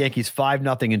beat the Yankees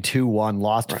 5-0 and 2-1,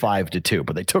 lost 5-2,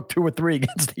 but they took 2 or 3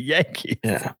 against the Yankees.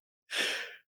 Yeah.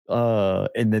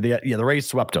 And the Rays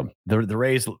swept them. The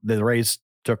Rays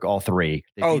took all 3.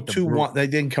 2-1. They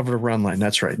didn't cover the run line.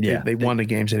 That's right. Yeah. They won the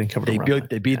games. They didn't cover the run line.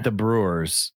 They beat the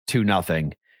Brewers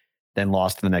 2-0, then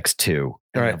lost the next 2.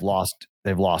 All right.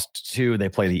 They've lost 2. They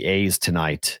play the A's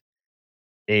tonight.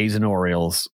 A's and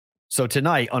Orioles. So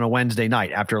tonight on a Wednesday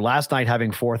night, after last night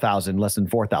having 4,000, less than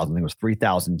 4,000, I think it was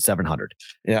 3,700.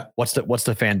 Yeah. What's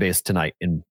the fan base tonight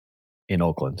in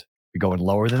Oakland? You going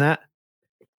lower than that?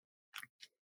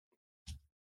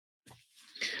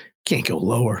 Can't go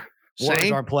lower.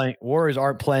 Warriors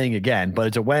aren't playing again, but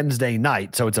it's a Wednesday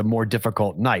night, so it's a more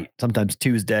difficult night. Sometimes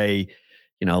Tuesday,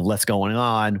 less going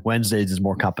on. Wednesdays is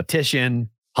more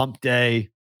competition. Hump day.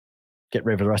 Get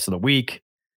ready for the rest of the week.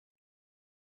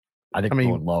 I think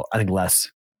going low. I think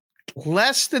less.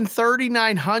 Less than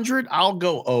 3,900. I'll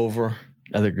go over.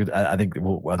 I think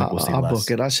we'll see I'll less.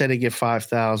 book it. I said they get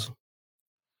 5,000.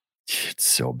 It's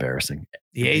so embarrassing.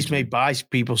 The A's may buy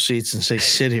people seats and say,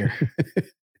 "Sit here."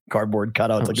 Cardboard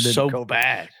cutouts. Like so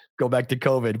bad. Go back to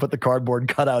COVID. Put the cardboard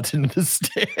cutouts into the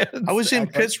stands. I was in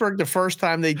Pittsburgh the first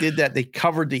time they did that. They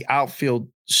covered the outfield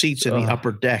seats in the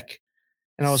upper deck,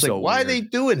 and I was like, "Why are they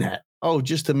doing that?" Oh,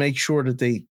 just to make sure that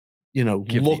they,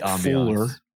 Give look the fuller.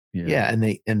 Yeah, and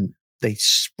they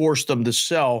forced them to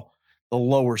sell the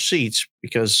lower seats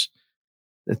because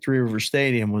the Three River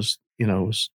Stadium was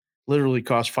literally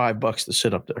cost $5 to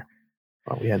sit up there.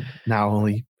 Well, we had now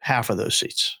only half of those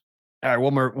seats. All right,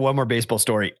 one more baseball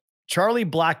story. Charlie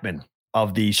Blackmon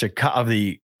of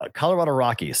the Colorado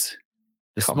Rockies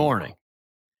this morning.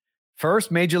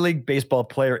 First Major League Baseball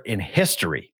player in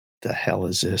history. The hell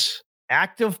is this?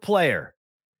 Active player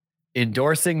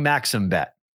endorsing MaximBet.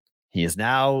 He is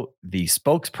now the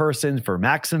spokesperson for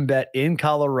MaximBet in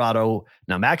Colorado.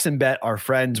 Now, MaximBet are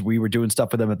friends. We were doing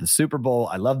stuff with them at the Super Bowl.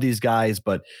 I love these guys,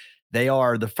 but they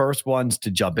are the first ones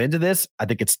to jump into this. I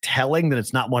think it's telling that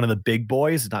it's not one of the big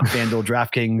boys. It's not FanDuel,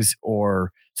 DraftKings,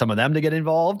 or some of them to get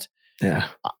involved. Yeah.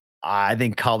 I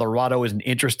think Colorado is an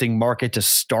interesting market to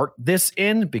start this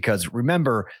in because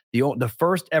remember, the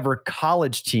first ever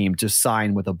college team to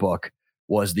sign with a book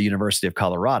was the University of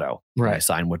Colorado. Right. They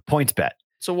signed with PointsBet.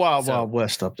 It's a wild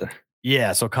west up there.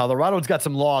 Yeah. So Colorado's got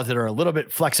some laws that are a little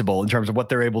bit flexible in terms of what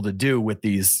they're able to do with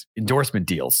these endorsement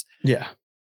deals. Yeah.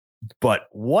 But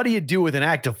what do you do with an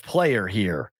active player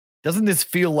here? Doesn't this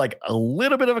feel like a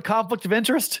little bit of a conflict of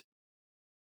interest?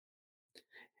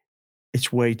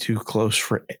 It's way too close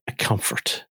for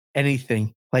comfort.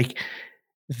 Anything like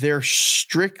they're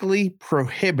strictly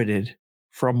prohibited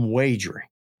from wagering.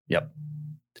 Yep.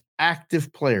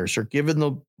 Active players are given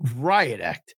the riot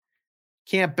act.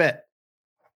 Can't bet.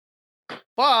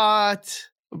 But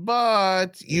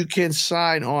you can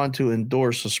sign on to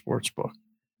endorse a sports book.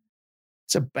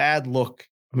 It's a bad look.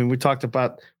 I mean, we talked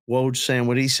about Woj saying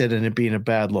what he said and it being a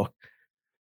bad look.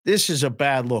 This is a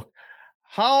bad look.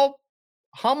 How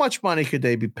much money could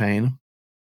they be paying him?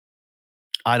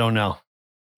 I don't know.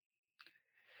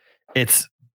 He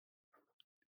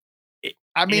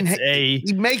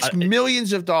makes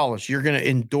millions of dollars. You're going to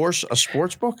endorse a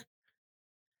sports book?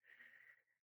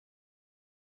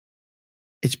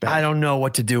 It's bad. I don't know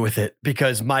what to do with it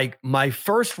because my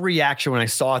first reaction when I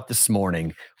saw it this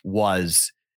morning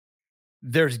was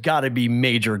there's got to be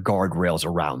major guardrails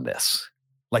around this.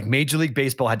 Like Major League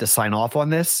Baseball had to sign off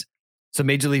on this. So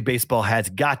Major League Baseball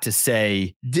has got to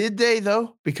say. Did they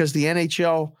though? Because the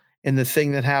NHL and the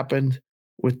thing that happened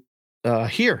with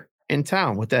here in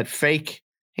town with that fake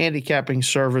handicapping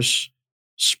service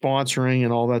sponsoring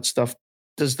and all that stuff.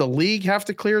 Does the league have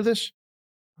to clear this?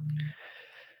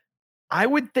 I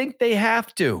would think they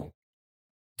have to.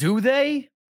 Do they?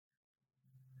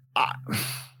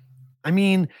 I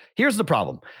mean, here's the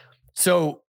problem.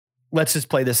 So let's just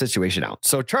play this situation out.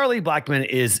 So Charlie Blackmon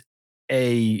is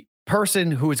a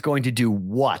person who is going to do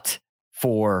what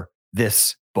for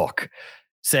this book?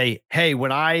 Say, hey,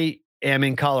 when I am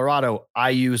in Colorado,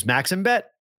 I use MaximBet.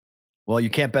 Well, you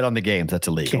can't bet on the games. That's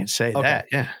illegal. Can't say that.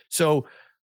 Yeah. So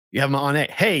you have them on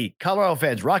it. Hey, Colorado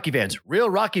fans, Rocky fans, real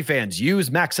Rocky fans, use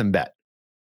MaximBet.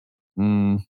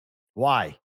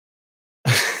 Why?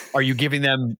 Are you giving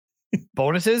them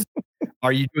bonuses?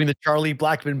 Are you doing the Charlie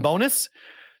Blackmon bonus?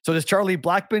 So does Charlie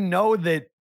Blackmon know that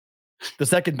the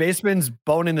second baseman's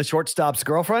boning the shortstop's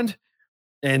girlfriend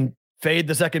and fade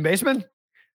the second baseman?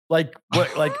 Like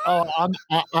what? Like, oh,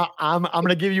 I'm going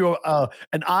to give you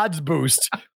an odds boost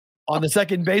on the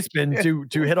second baseman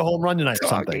to hit a home run tonight or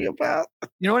something. You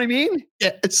know what I mean?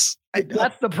 Yes.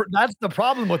 That's the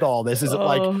problem with all this is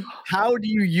like, how do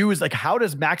you use, like, how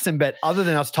does MaximBet, other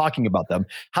than us talking about them,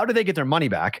 how do they get their money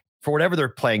back for whatever they're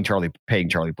paying Charlie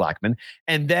Blackmon?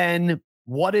 And then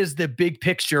what is the big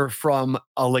picture from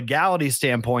a legality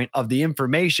standpoint of the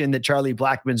information that Charlie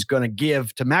Blackmon's going to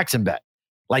give to MaximBet?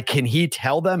 Like, can he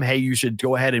tell them, hey, you should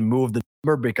go ahead and move the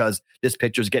number because this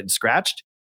pitcher's getting scratched?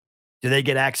 Do they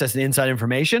get access to inside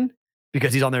information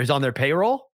because he's on their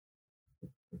payroll?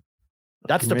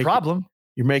 That's the problem.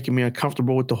 You're making me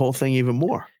uncomfortable with the whole thing even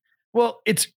more. Well,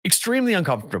 it's extremely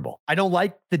uncomfortable. I don't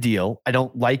like the deal. I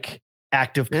don't like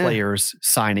active players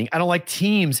signing. I don't like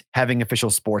teams having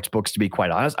official sports books, to be quite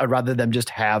honest. I'd rather them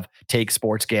just take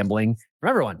sports gambling from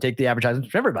everyone, take the advertisements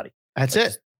from everybody. That's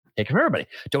it. Take it from everybody.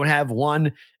 Don't have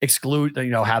one exclude,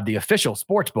 have the official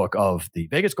sports book of the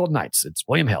Vegas Golden Knights. It's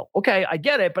William Hill. Okay, I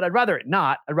get it, but I'd rather it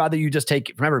not. I'd rather you just take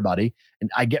it from everybody.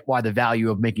 And I get why the value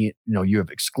of making it, you have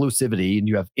exclusivity and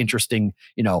you have interesting,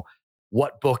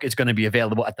 what book is going to be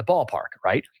available at the ballpark,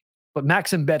 right? But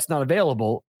Maxim Bet's not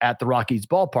available at the Rockies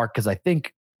ballpark because I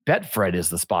think Betfred is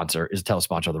the title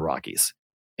sponsor of the Rockies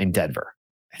in Denver.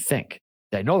 I think.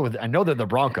 I know they're the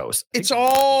Broncos. It's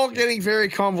all getting very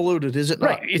convoluted, is it not?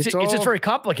 Right. It's just very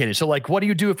complicated. So like, what do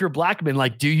you do if you're Blackman?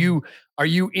 Like, are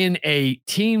you in a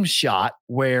team shot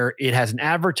where it has an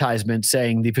advertisement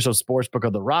saying the official sports book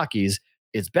of the Rockies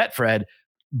is Betfred,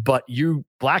 but you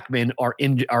Blackman are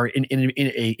in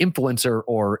a influencer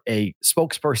or a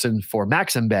spokesperson for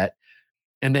Maxim Bet?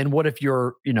 And then what if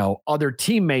your, other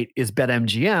teammate is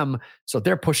BetMGM? So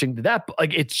they're pushing to that.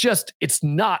 Like, it's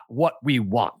not what we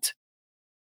want.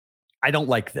 I don't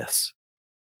like this.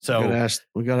 So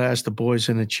we got to ask the boys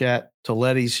in the chat.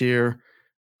 Toletti's here.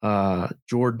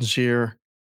 Jordan's here.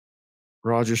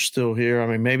 Roger's still here. I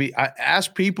mean, maybe I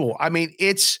ask people. I mean,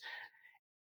 it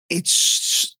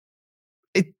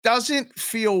doesn't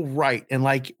feel right. And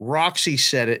like Roxy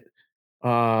said it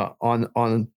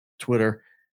on Twitter,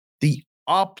 the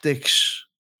optics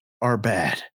are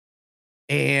bad.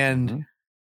 And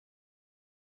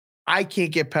I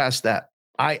can't get past that.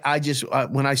 I just,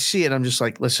 when I see it, I'm just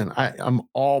like, listen, I'm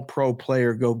all pro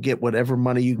player. Go get whatever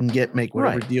money you can get, make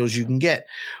whatever deals you can get.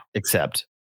 Except.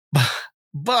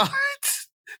 But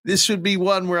this would be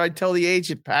one where I tell the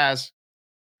agent, pass.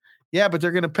 Yeah, but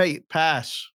they're going to pay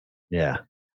pass. Yeah.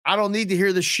 I don't need to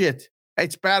hear the shit.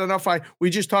 It's bad enough. We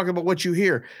just talk about what you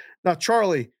hear. Now,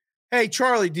 Charlie. Hey,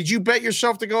 Charlie, did you bet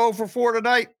yourself to go 0-for-4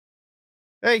 tonight?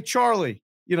 Hey, Charlie,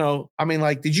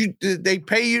 did they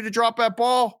pay you to drop that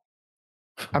ball?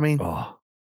 I mean,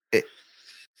 it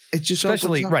just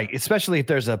especially if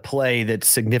there's a play that's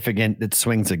significant that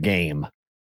swings a game.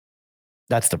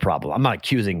 That's the problem. I'm not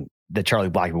accusing that Charlie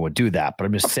Blackman would do that, but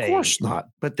I'm just saying, of course not.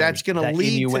 But that's going to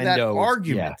lead to that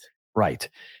argument, right?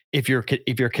 If you're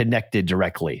connected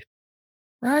directly,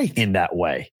 right, in that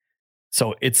way.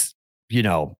 So it's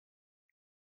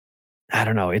I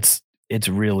don't know. It's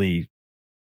really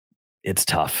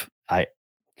tough. I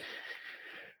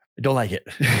don't like it.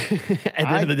 At the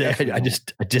end of the day,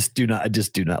 I just do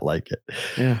not like it.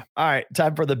 Yeah. All right.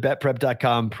 Time for the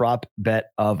betprep.com prop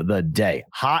bet of the day.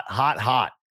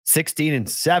 Hot.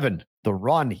 16-7, the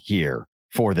run here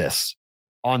for this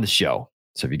on the show.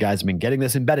 So if you guys have been getting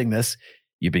this and betting this,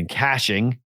 you've been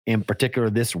cashing. In particular,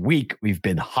 this week, we've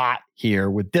been hot here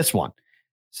with this one.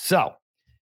 So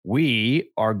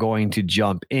we are going to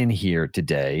jump in here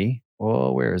today.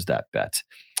 Oh, where is that bet?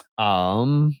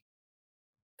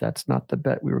 That's not the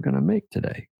bet we were going to make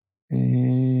today.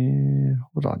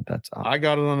 Hold on, I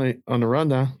got it on the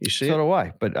rundown. You see, so do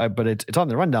I. But it's on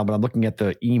the rundown. But I'm looking at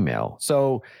the email.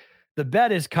 So the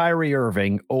bet is Kyrie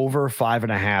Irving over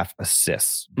 5.5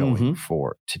 assists going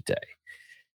for today.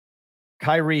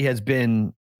 Kyrie has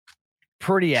been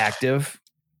pretty active,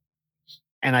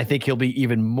 and I think he'll be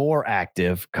even more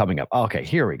active coming up. Okay,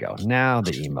 here we go. Now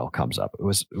the email comes up. It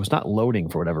was not loading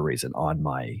for whatever reason on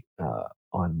my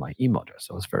email address.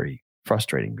 So it was very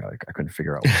frustrating. I couldn't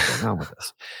figure out what's going on with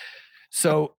this.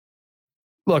 So,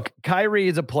 look, Kyrie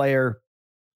is a player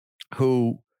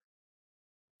who,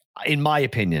 in my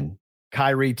opinion,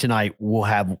 Kyrie tonight will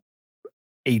have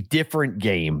a different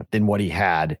game than what he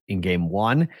had in game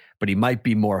one, but he might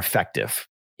be more effective.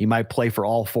 He might play for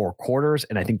all 4 quarters,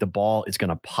 and I think the ball is going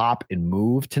to pop and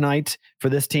move tonight for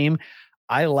this team.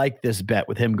 I like this bet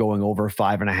with him going over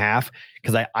 5.5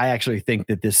 because I actually think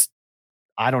that this,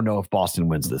 I don't know if Boston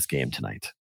wins this game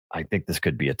tonight. I think this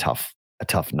could be a tough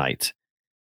night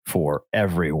for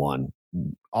everyone.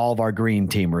 All of our green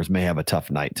teamers may have a tough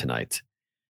night tonight.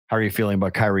 How are you feeling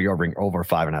about Kyrie Irving over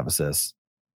 5.5 assists?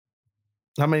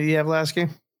 How many did he have last game?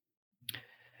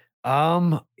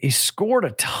 He scored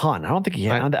a ton. I don't think he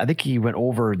had. I think he went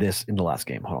over this in the last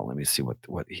game. Hold on, let me see what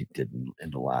he did in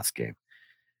the last game.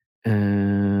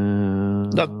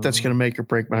 Not that's going to make or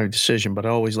break my decision, but I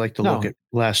always like to look at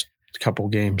last couple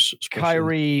games.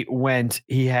 Kyrie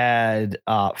he had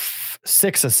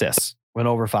 6 assists, went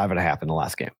over 5.5 in the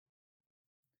last game.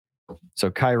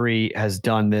 So Kyrie has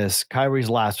done this. Kyrie's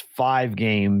last 5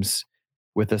 games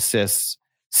with assists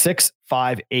 6,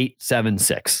 5, 8, 7,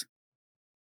 6.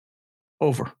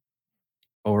 Over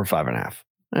 5.5.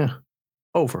 Yeah.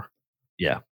 Over.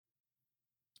 Yeah.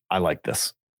 I like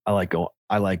this. I like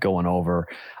going over.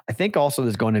 I think also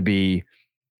there's going to be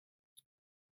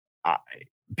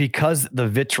because the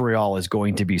vitriol is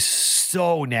going to be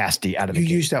so nasty out of the game.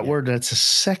 You use that word. That's the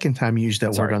second time you used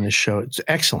that word on this show. It's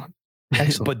excellent.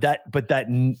 But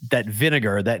that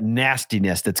vinegar, that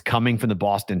nastiness that's coming from the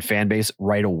Boston fan base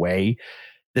right away.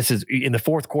 This is in the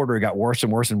fourth quarter. It got worse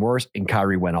and worse and worse, and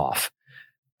Kyrie went off.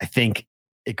 I think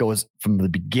it goes from the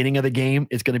beginning of the game.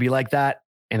 It's going to be like that,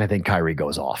 and I think Kyrie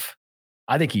goes off.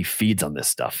 I think he feeds on this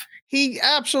stuff. He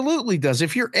absolutely does.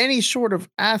 If you're any sort of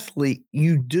athlete,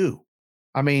 you do.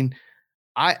 I mean,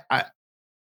 I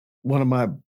one of my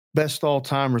best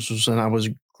all-timers was when I was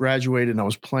graduated and I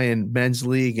was playing men's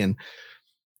league, and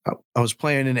I was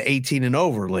playing in the 18 and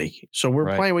over league. So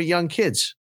we're playing with young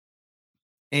kids.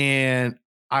 And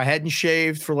I hadn't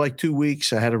shaved for like 2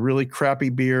 weeks. I had a really crappy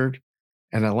beard,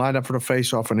 and I lined up for the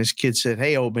face-off, and this kid said,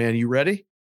 "Hey, old man, you ready?"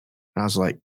 And I was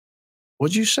like,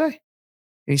 "What'd you say?"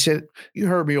 And he said, "You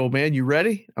heard me, old man. You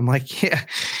ready?" I'm like, yeah,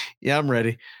 I'm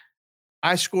ready.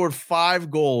 I scored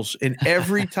 5 goals, and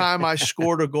every time I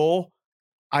scored a goal,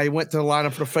 I went to the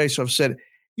lineup for the face-off, said,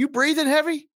 "You breathing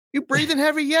heavy? You breathing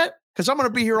heavy yet? Because I'm going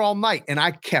to be here all night." And I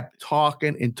kept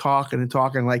talking and talking and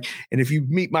talking. And if you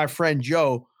meet my friend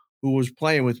Joe, who was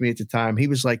playing with me at the time, he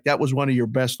was like, "That was one of your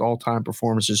best all-time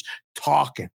performances,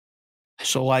 talking."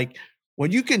 So like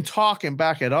when you can talk and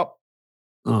back it up,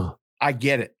 I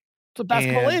get it. That's what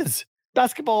basketball is.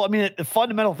 Basketball, I mean, the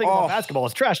fundamental thing about basketball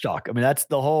is trash talk. I mean, that's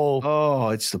the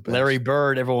whole it's the best. Larry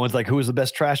Bird. Everyone's like, who's the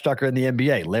best trash talker in the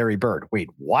NBA? Larry Bird. Wait,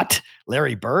 what?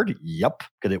 Larry Bird? Yep.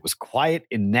 Because it was quiet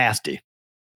and nasty.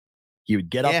 He would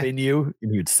get up in you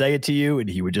and he would say it to you, and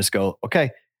he would just go,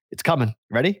 "Okay, it's coming.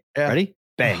 Ready? Yeah. Ready?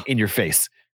 Bang, in your face.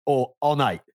 Oh, all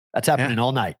night. That's happening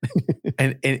all night."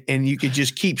 and you could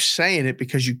just keep saying it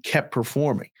because you kept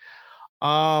performing.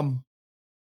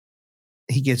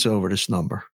 He gets over this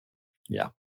number. Yeah.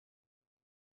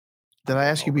 Did I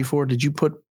ask you before? Did you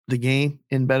put the game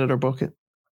in Bet It or Book It?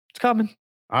 It's coming.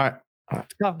 All right.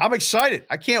 I'm excited.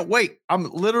 I can't wait. I'm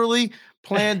literally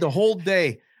planned the whole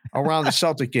day around the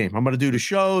Celtic game. I'm going to do the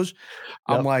shows.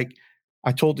 I'm like,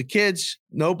 I told the kids,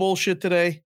 no bullshit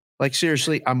today. Like,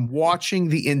 seriously, I'm watching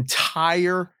the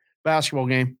entire basketball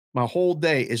game. My whole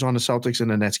day is on the Celtics and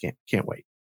the Nets game. Can't wait.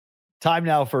 Time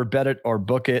now for Bet It or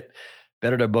Book It.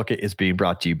 Bet It or Book It is being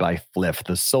brought to you by Fliff,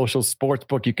 the social sports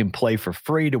book you can play for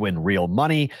free to win real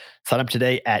money. Sign up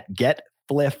today at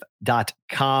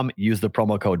getfliff.com. Use the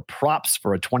promo code PROPS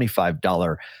for a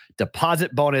 $25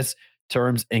 deposit bonus.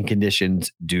 Terms and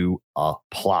conditions do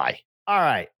apply. All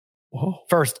right. Whoa.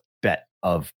 First bet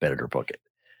of Bet It or Book It.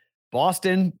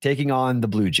 Boston taking on the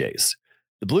Blue Jays.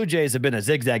 The Blue Jays have been a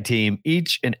zigzag team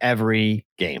each and every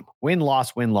game. Win,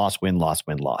 loss, win, loss, win, loss,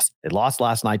 win, loss. They lost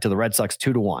last night to the Red Sox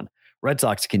 2-1. Red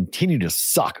Sox continue to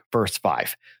suck first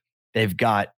 5. They've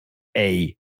got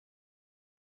a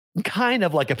kind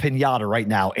of like a pinata right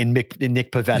now in Nick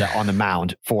Pivetta on the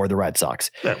mound for the Red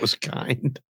Sox. That was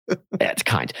kind. It's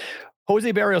kind.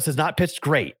 Jose Barrios has not pitched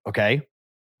great, okay?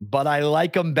 But I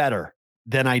like him better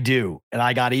than I do. And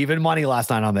I got even money last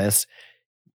night on this.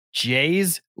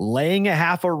 Jays laying a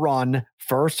half a run,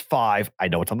 first 5. I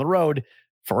know it's on the road.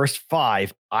 First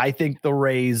 5. I think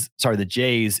the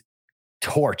Jays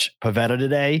torch Pivetta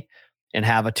today and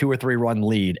have a 2 or 3 run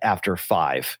lead after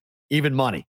 5. Even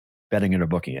money. Betting it or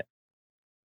booking it.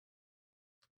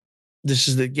 This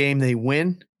is the game they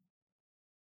win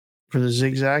for the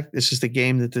zigzag. This is the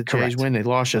game that the Jays win. They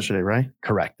lost yesterday, right?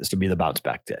 Correct. This will be the bounce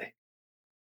back day.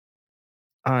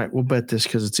 All right, we'll bet this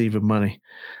because it's even money.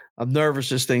 I'm nervous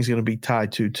this thing's going to be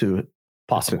tied to it.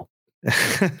 Possible.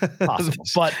 Possible.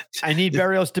 But I need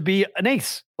Barrios to be an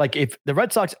ace. Like if the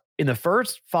Red Sox in the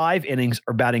first 5 innings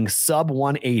are batting sub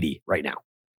 180 right now.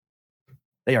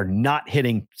 They are not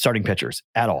hitting starting pitchers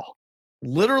at all.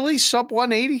 Literally sub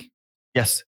 180?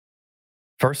 Yes.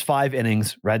 First 5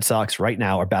 innings, Red Sox right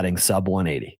now are batting sub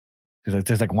 180.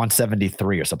 There's like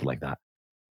 173 or something like that.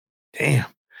 Damn.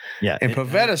 Yeah. And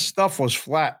Pavetta's stuff was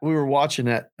flat. We were watching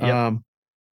that. Yep.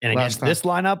 And again, this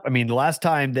lineup, I mean, the last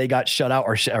time they got shut out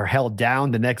or held down,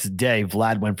 the next day,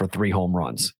 Vlad went for 3 home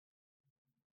runs.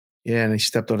 Yeah, and he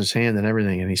stepped on his hand and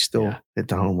everything, and he still hit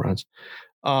the home runs.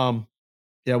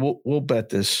 Yeah, we'll bet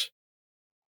this.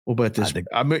 We'll bet this.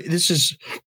 I mean, it's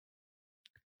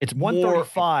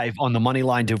 135 on the money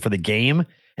line for the game,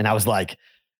 and I was like,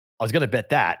 I was going to bet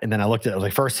that, and then I looked at it. I was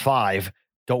like, first 5.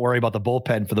 Don't worry about the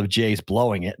bullpen for the Jays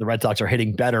blowing it. The Red Sox are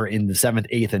hitting better in the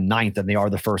 7th, 8th, and 9th than they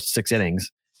are the first 6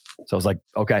 innings. So I was like,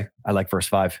 okay, I like first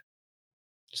 5.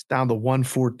 It's down to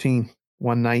 114,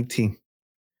 119.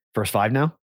 First 5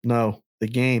 now? No, the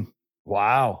game.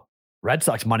 Wow. Red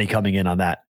Sox money coming in on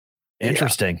that.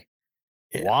 Interesting.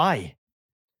 Yeah. Why?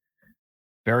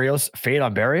 Barrios, fade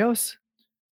on Barrios?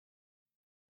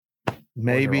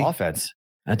 Maybe. Offense.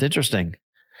 That's interesting.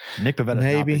 Nick Pavetta's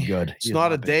maybe not been good. It's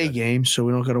not a day game, so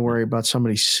we don't got to worry about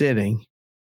somebody sitting.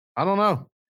 I don't know.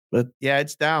 But yeah,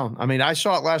 it's down. I mean, I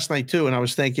saw it last night too, and I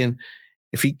was thinking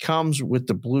if he comes with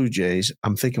the Blue Jays,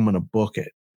 I'm thinking I'm going to book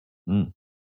it.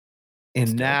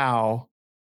 And now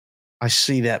I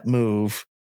see that move.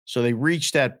 So they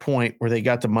reached that point where they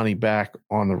got the money back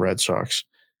on the Red Sox.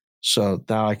 So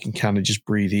now I can kind of just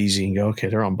breathe easy and go, okay,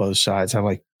 they're on both sides. I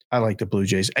like the Blue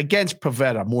Jays against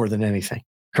Pivetta more than anything.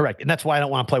 Correct. And that's why I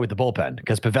don't want to play with the bullpen,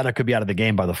 because Pivetta could be out of the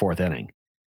game by the 4th inning.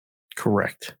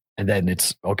 Correct. And then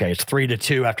it's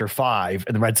 3-2 after 5,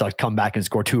 and the Red Sox come back and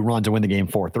score 2 runs and win the game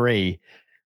 4-3.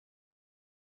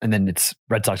 And then it's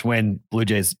Red Sox win, Blue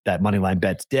Jays, that money line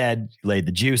bet's dead. You laid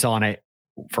the juice on it.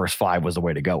 First 5 was the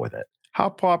way to go with it. How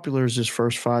popular is this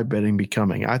first 5 betting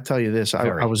becoming? I tell you this,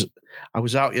 I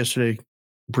was out yesterday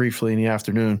briefly in the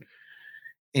afternoon,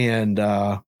 and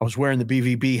I was wearing the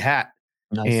BVB hat.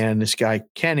 Nice. And this guy,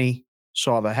 Kenny,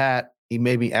 saw the hat. He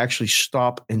made me actually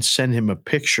stop and send him a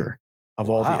picture of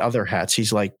all the other hats.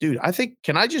 He's like, dude,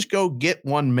 can I just go get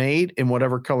one made in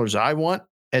whatever colors I want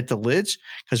at the Lids?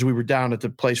 Because we were down at the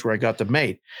place where I got them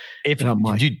made.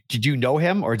 Did you know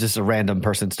him, or just a random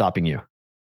person stopping you?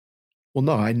 Well,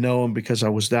 no, I know him because I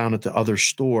was down at the other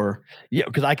store. Yeah,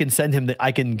 because I can send him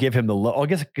I can give him the logo. I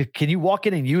guess, can you walk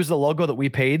in and use the logo that we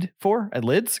paid for at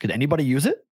Lids? Could anybody use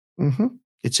it? Mm-hmm.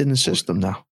 It's in the system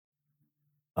now.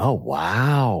 Oh,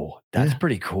 wow. That's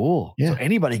pretty cool. Yeah. So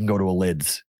anybody can go to a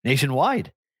Lids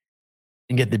nationwide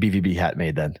and get the BVB hat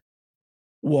made then.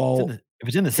 Well, if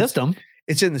it's in the system.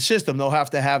 It's in the system. They'll have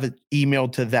to have it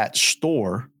emailed to that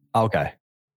store. Okay.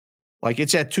 Like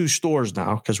it's at 2 stores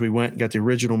now, because we went and got the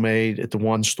original made at the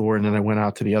one store, and then I went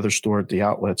out to the other store at the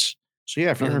outlets. So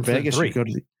yeah, if you're in Vegas, you go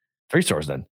to the 3 stores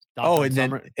then. And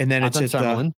then it's at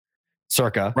Summerlin,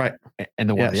 Circa, right, and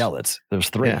then one of the outlets. There's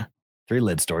 3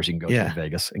 Lid stores you can go to in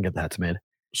Vegas and get the hats made.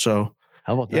 So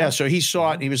how about that? Yeah, so he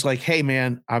saw it and he was like, "Hey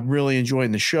man, I'm really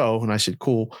enjoying the show," and I said,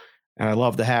 "Cool," and I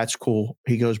love the hats. Cool.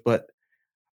 He goes, "But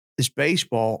this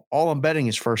baseball, all I'm betting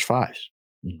is first 5s.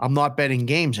 I'm not betting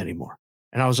games anymore."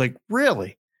 And I was like,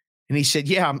 "Really?" And he said,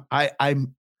 "Yeah, I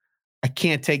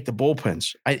can't take the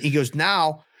bullpens." He goes,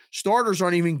 "Now starters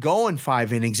aren't even going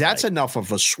 5 innings. That's enough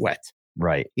of a sweat."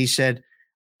 Right. He said,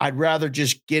 "I'd rather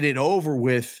just get it over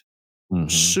with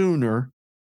sooner,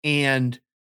 and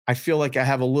I feel like I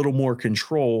have a little more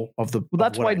control of the." Well,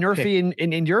 that's why Nerfy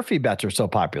and Yurfy bets are so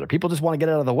popular. People just want to get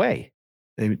out of the way.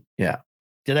 Did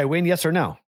I win? Yes or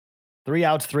no? 3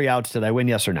 outs, 3 outs. Did I win?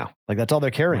 Yes or no? Like that's all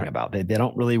they're caring about. They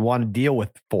don't really want to deal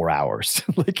with 4 hours,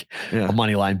 a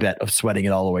money line bet of sweating it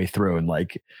all the way through, and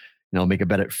make a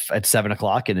bet at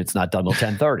 7:00 and it's not done till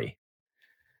 10:30.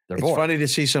 It's funny to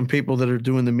see some people that are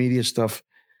doing the media stuff.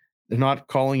 They're not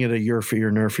calling it a Yurfy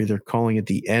or Nerfy. They're calling it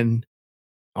the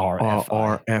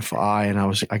RFI.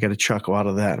 And I got a chuckle out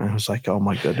of that. And I was like, oh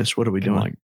my goodness, what are we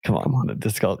doing? Come on.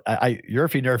 Just call it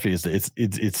Yurfy Nerfy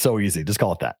it's so easy. Just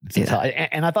call it that.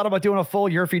 And I thought about doing a full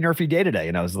Yurfy Nerfy day today.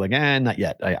 And I was like, not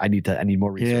yet. I need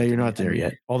more research. Yeah, you're not there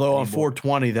yet. Although on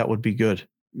 420, that would be good.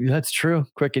 That's true.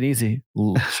 Quick and easy.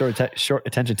 Short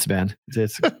attention span.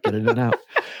 Just get it in and out.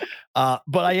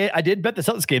 But I did bet the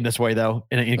Celtics game this way, though,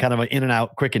 in kind of an in and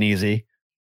out, quick and easy.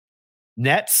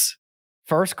 Nets,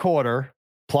 first quarter,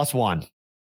 +1.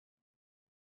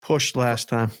 Pushed last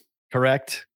time.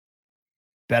 Correct.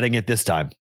 Betting it this time.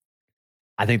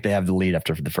 I think they have the lead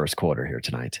after the first quarter here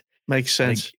tonight. Makes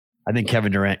sense. I think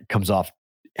Kevin Durant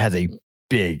has a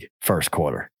big first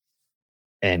quarter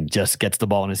and just gets the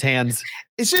ball in his hands.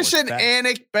 Is this an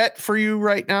Anik bet for you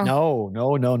right now?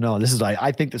 No. This is,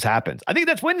 I think this happens. I think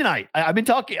that's win tonight. I've been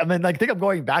talking. I think I'm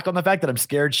going back on the fact that I'm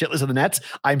scared shitless of the Nets.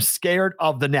 I'm scared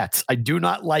of the Nets. I do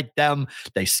not like them.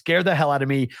 They scare the hell out of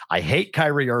me. I hate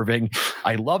Kyrie Irving.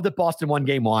 I love that Boston won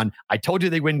game 1. I told you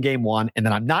they win game 1, and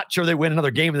then I'm not sure they win another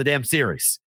game in the damn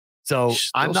series. So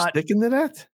I'm not sticking to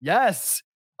that. Yes.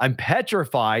 I'm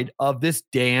petrified of this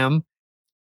damn,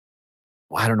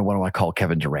 I don't know what do I call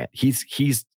Kevin Durant.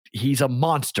 He's a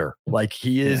monster. Like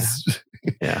he is.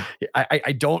 Yeah.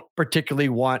 I don't particularly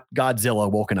want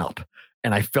Godzilla woken up.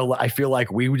 And I feel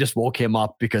like we just woke him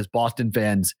up because Boston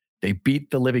fans, they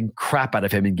beat the living crap out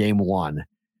of him in game 1.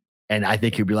 And I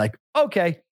think he'll be like,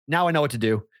 okay, now I know what to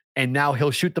do. And now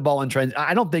he'll shoot the ball in transition.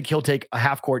 I don't think he'll take a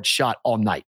half court shot all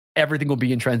night. Everything will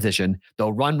be in transition.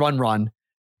 They'll run.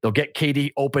 They'll get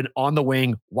KD open on the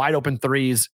wing, wide open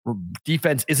threes.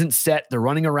 Defense isn't set. They're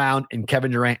running around, and Kevin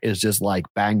Durant is just like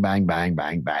bang, bang, bang,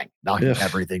 bang, bang, knocking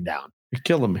everything down. You're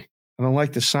killing me. I don't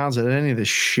like the sounds of any of this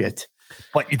shit.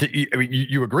 But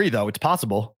you agree, though. It's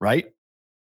possible, right?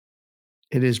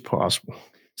 It is possible.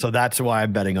 So that's why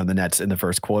I'm betting on the Nets in the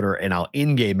first quarter, and I'll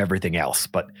in-game everything else.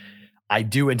 But I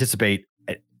do anticipate,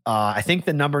 I think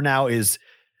the number now is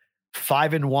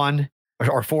 5-1.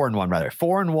 Or 4-1 rather.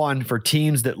 4-1 for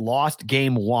teams that lost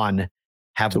game 1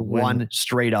 have won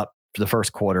straight up for the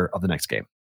first quarter of the next game.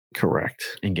 Correct.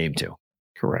 In game 2.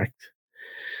 Correct.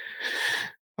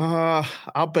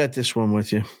 I'll bet this one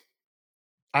with you.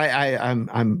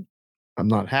 I'm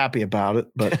not happy about it,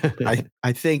 but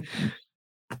I think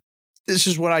this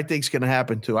is what I think is going to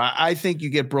happen too. I think you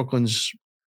get Brooklyn's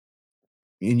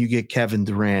and you get Kevin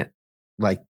Durant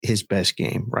like his best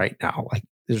game right now. Like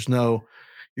there's no,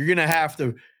 you're going to have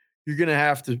to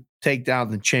take down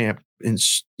the champ and,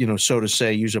 so to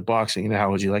say, use a boxing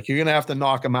analogy. Like you're going to have to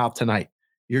knock him out tonight.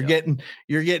 You're getting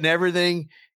everything.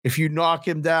 If you knock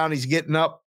him down, he's getting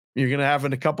up. You're going to have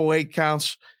a couple 8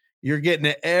 counts. You're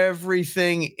getting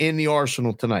everything in the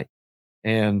arsenal tonight.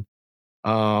 And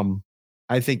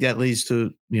I think that leads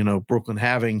to, Brooklyn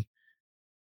having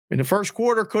in the first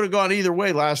quarter could have gone either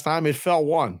way last time. It fell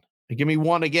 1. Give me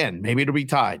 1 again. Maybe it'll be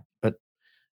tied. But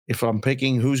if I'm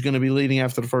picking who's going to be leading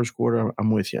after the first quarter,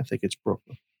 I'm with you. I think it's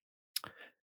Brooklyn.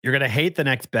 You're going to hate the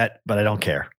next bet, but I don't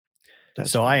care.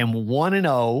 So I am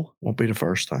 1-0. Won't be the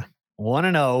first time.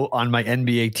 1-0 on my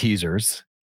NBA teasers.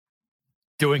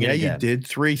 Doing it again. Yeah, you did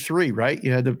 3-3, right?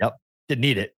 You had to. Yep. Didn't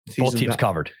need it. Both teams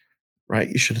covered. Right.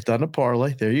 You should have done a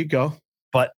parlay. There you go.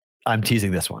 But I'm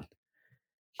teasing this one.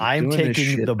 I'm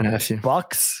taking the Matthew.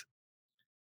 Bucks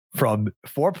from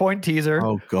 4-point teaser.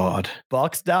 Oh, God.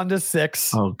 Bucks down to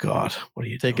 6. Oh, God. What are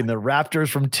you taking doing? the Raptors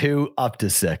from 2 up to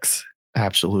 6?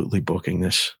 Absolutely booking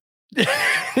this.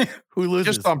 Who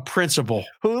loses? Just on principle.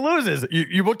 Who loses?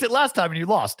 You booked it last time and you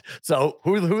lost. So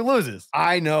who loses?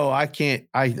 I know. I can't.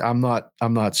 I'm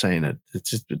not saying it. It's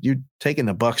just you're taking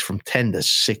the Bucks from 10 to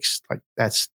 6. Like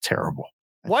that's terrible.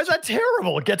 Why is that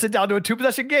terrible? It gets it down to a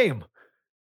 2-possession game.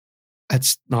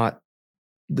 That's not.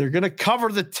 They're going to cover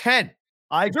the 10.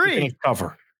 I agree.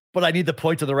 Cover. But I need the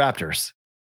points of the Raptors.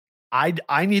 I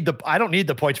don't need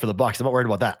the points for the Bucks. I'm not worried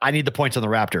about that. I need the points on the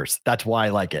Raptors. That's why I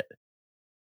like it.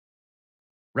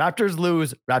 Raptors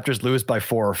lose by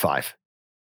 4 or 5.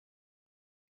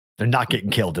 They're not getting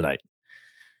killed tonight.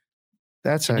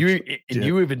 That's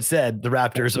you even said the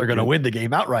Raptors are going to win the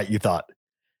game outright. You thought.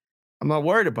 I'm not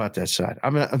worried about that side. I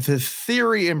mean, the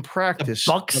theory and practice.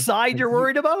 The Bucks side you're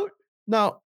worried about?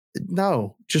 No.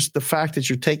 Just the fact that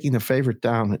you're taking the favorite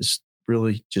down is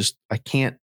really just. I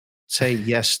can't say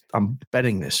yes. I'm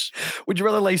betting this. Would you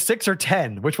rather lay 6 or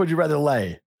 10? Which would you rather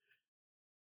lay?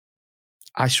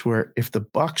 I swear, if the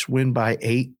Bucks win by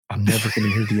 8, I'm never going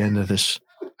to hear the end of this.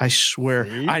 I swear.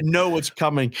 See? I know what's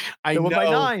coming. I know. By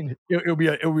 9. It'll be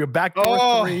a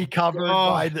backdoor 3 covered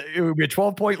by it would be a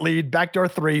 12-point lead, backdoor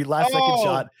 3, last second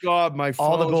shot. Oh God, my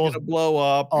phone's going to blow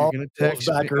up. You're going to text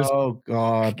backers. Oh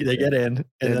God, they get in,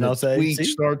 and then I'll say, tweets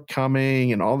start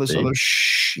coming, and all this other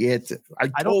shit. I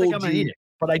don't think I'm going to eat it,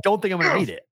 but I don't think I'm going to eat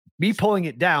it. Me pulling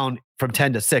it down from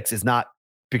 10 to 6 is not.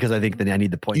 Because I think that I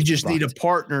need the points. You just need a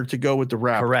partner to go with the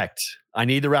Raptors. Correct. I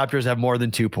need the Raptors to have more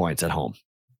than 2 points at home.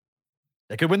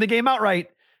 They could win the game outright,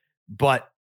 but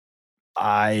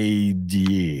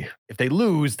if they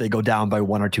lose, they go down by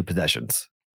 1 or 2 possessions.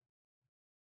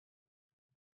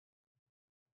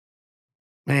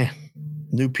 Man,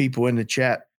 new people in the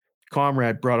chat.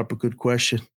 Comrade brought up a good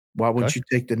question. Why wouldn't you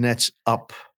take the Nets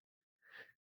up?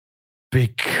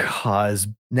 Because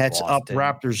Nets Boston.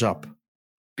 Up, Raptors up.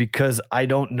 Because I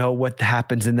don't know what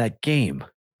happens in that game.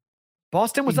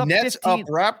 Boston was up Nets 15. Up,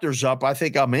 Raptors up. I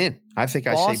think I'm in. I think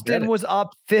Boston was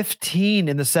up 15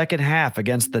 in the second half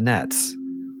against the Nets.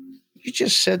 You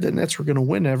just said the Nets were going to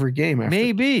win every game.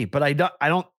 Maybe, but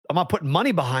I'm not putting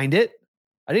money behind it.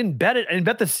 I didn't bet it. I didn't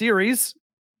bet the series.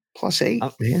 +8,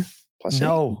 man.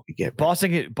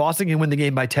 +8. Boston can win the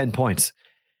game by 10 points.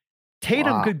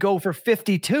 Tatum could go for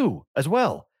 52 as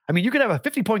well. I mean, you could have a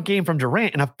 50-point game from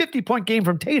Durant and a 50-point game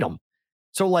from Tatum.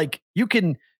 So,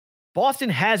 Boston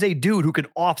has a dude who can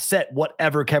offset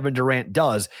whatever Kevin Durant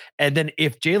does. And then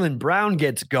if Jaylen Brown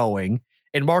gets going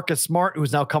and Marcus Smart,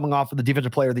 who's now coming off of the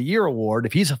Defensive Player of the Year award,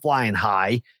 if he's flying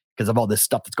high because of all this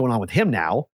stuff that's going on with him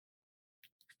now,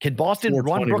 can Boston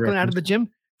run Brooklyn out of the gym?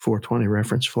 420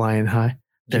 reference, flying high.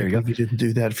 There you go. You didn't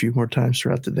do that a few more times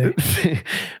throughout the day.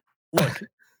 Look,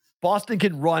 Boston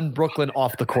can run Brooklyn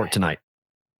off the court tonight.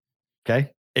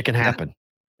 Okay, it can happen.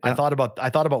 Yeah. I thought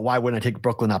about why wouldn't I take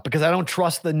Brooklyn up? Because I don't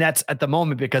trust the Nets at the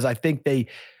moment because I think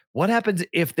what happens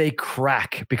if they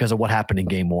crack because of what happened in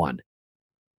game 1?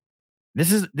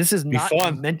 This is not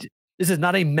this is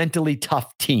not a mentally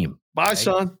tough team. Bye,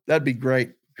 son. That'd be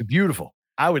great. Beautiful.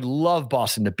 I would love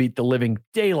Boston to beat the living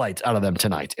daylights out of them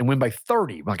tonight and win by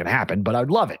 30. Not going to happen, but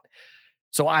I'd love it.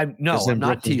 So I'm not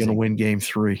teasing. Going to win game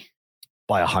 3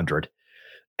 by 100.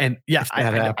 And yes,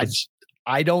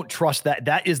 I don't trust that.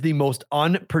 That is the most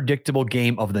unpredictable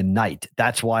game of the night.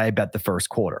 That's why I bet the first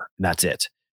quarter. And that's it.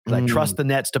 I trust the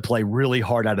Nets to play really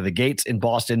hard out of the gates in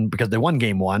Boston because they won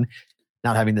game 1,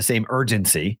 not having the same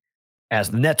urgency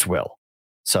as the Nets will.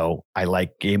 So I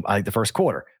like the first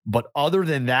quarter. But other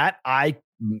than that, I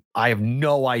have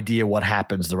no idea what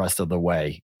happens the rest of the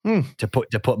way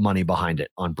to put money behind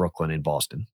it on Brooklyn and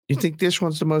Boston. You think this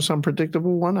one's the most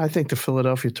unpredictable one? I think the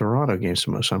Philadelphia-Toronto game is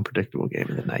the most unpredictable game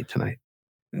of the night tonight.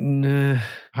 Nah.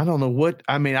 I don't know what.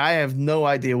 I mean, I have no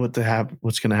idea what's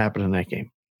going to happen in that game.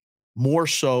 More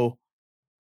so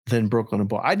than Brooklyn and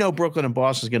Boston. I know Brooklyn and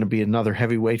Boston is going to be another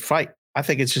heavyweight fight. I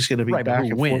think it's just going to be back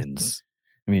and wins. Forth.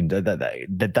 I mean,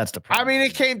 that's the problem. I mean,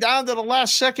 it came down to the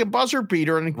last second buzzer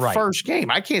beater in the first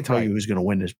game. I can't tell you who's going to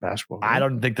win this basketball game. I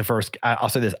don't think I'll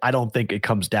say this. I don't think it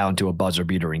comes down to a buzzer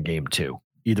beater in game 2.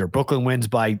 Either Brooklyn wins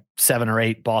by 7 or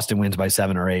 8, Boston wins by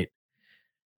 7 or 8.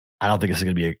 I don't think this is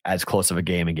going to be as close of a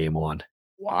game in game 1.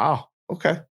 Wow.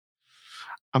 Okay.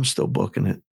 I'm still booking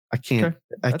it. I can't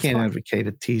advocate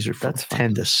a teaser for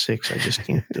 10-6. I just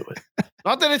can't do it.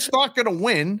 Not that it's not going to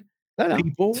win.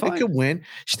 People, it could win.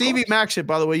 Stevie Mack said,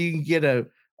 by the way, you can get a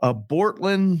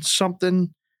Bortland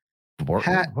something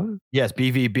hat. What? Yes,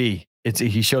 BVB.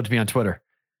 He showed it to me on Twitter.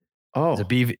 Oh,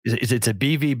 it's a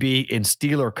BVB in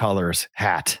Steeler colors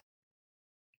hat.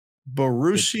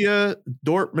 Borussia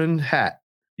Dortmund hat.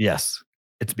 Yes.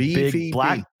 It's BVB. Big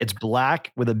black. It's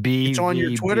black with a B. It's on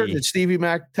your Twitter. Did Stevie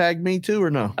Mack tag me too or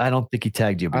no? I don't think he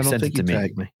tagged you, but he sent it to me.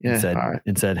 Tagged me. Yeah,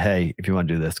 and said, hey, if you want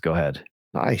to do this, go ahead.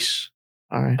 Nice.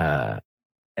 All right.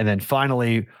 And then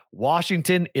finally,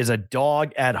 Washington is a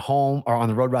dog at home, or on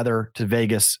the road rather, to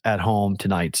Vegas at home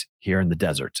tonight here in the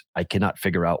desert. I cannot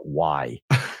figure out why.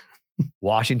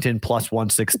 Washington plus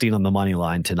 116 on the money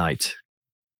line tonight.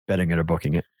 Betting it or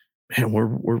booking it. Man,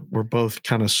 we're both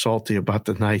kind of salty about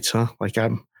the Knights, huh? Like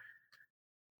I'm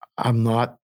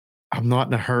not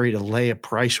in a hurry to lay a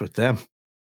price with them.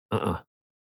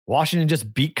 Washington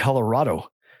just beat Colorado.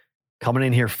 Coming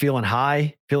in here feeling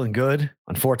high, feeling good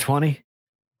on 420.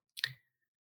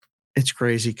 It's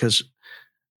crazy because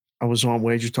I was on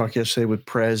Wager Talk yesterday with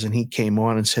Prez, and he came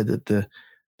on and said that the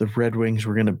Red Wings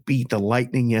were going to beat the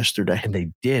Lightning yesterday. And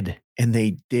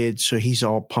they did. So he's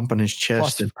all pumping his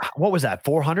chest. Plus, what was that,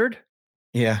 400?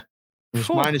 Yeah. It was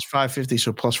minus 550,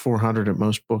 so plus 400 at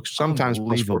most books. Sometimes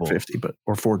plus 450,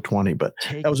 or 420, but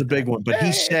that was a big one. But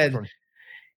he said,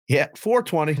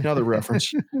 420, another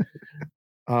reference.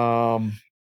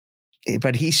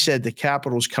 But he said the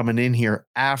Capitals coming in here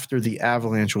after the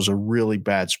Avalanche was a really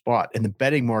bad spot, and the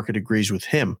betting market agrees with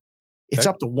him. It's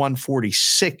up to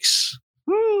 146.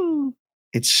 Woo.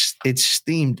 It's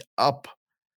steamed up.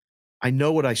 I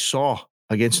know what I saw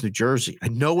against New Jersey. I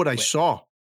know what I saw.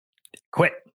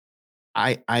 Quit.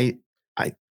 Well,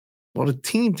 the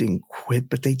team didn't quit,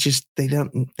 but they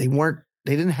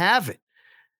didn't have it.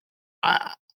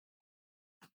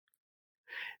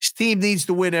 This team needs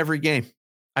to win every game.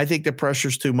 I think the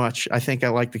pressure's too much. I think I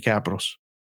like the Capitals.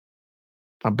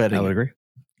 I'm betting. I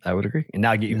would agree. And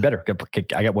now I get even better. I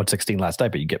got 116 last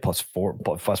night, but you get plus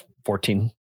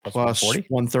 14. Plus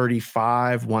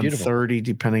 135, 130,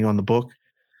 Beautiful. Depending on the book.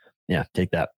 Yeah,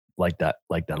 take that. Like that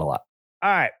a lot.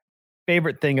 All right.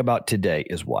 Favorite thing about today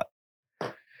is what?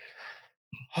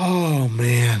 Oh,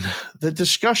 man. The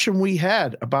discussion we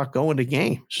had about going to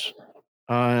games.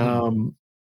 I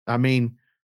mean,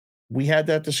 we had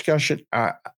that discussion.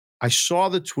 I saw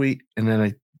the tweet, and then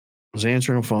I was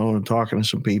answering the phone and talking to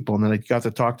some people, and then I got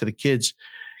to talk to the kids.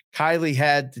 Kylie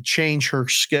had to change her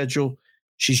schedule.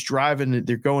 She's driving.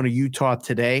 They're going to Utah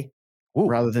today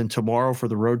rather than tomorrow for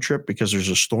the road trip because there's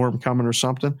a storm coming or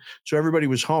something. So everybody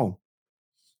was home.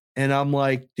 And I'm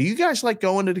like, do you guys like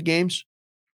going to the games?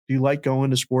 Do you like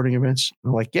going to sporting events? And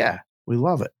I'm like, yeah, we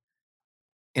love it.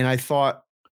 And I thought,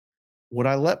 would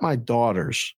I let my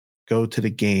daughters go to the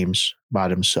games by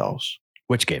themselves?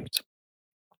 Which games?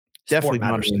 Definitely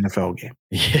not an NFL game.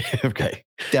 Yeah, okay.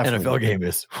 Definitely. NFL game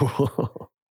is.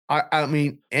 I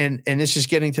mean, and this is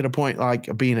getting to the point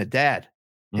like being a dad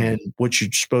and what you're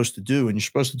supposed to do. And you're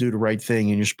supposed to do the right thing.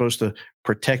 And you're supposed to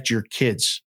protect your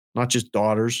kids, not just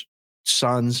daughters,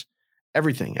 sons,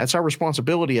 everything. That's our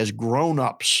responsibility as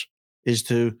grown-ups, is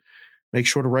to make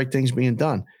sure the right thing's being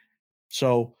done.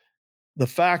 So the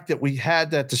fact that we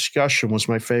had that discussion was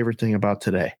my favorite thing about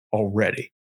today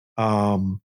already,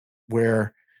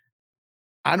 where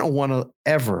I don't want to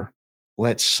ever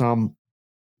let some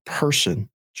person,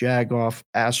 jagoff,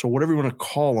 asshole, whatever you want to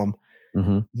call them,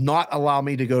 not allow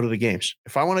me to go to the games.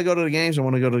 If I want to go to the games, I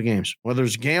want to go to the games. Whether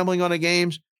there's gambling on the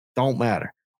games, don't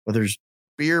matter. Whether there's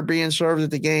beer being served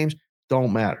at the games,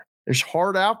 don't matter. There's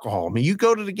hard alcohol. I mean, you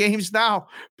go to the games now,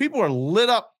 people are lit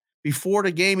up before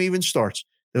the game even starts.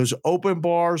 Those open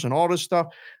bars and all this stuff,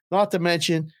 not to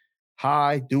mention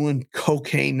doing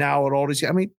cocaine now at all these.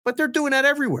 I mean, but they're doing that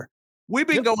everywhere. We've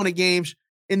been going to games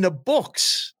in the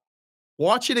books.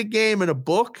 Watching a game in a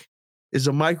book is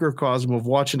a microcosm of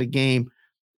watching a game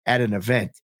at an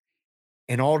event.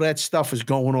 And all that stuff is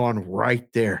going on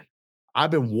right there.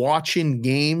 I've been watching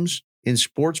games in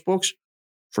sports books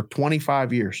for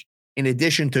 25 years. In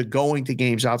addition to going to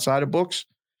games outside of books,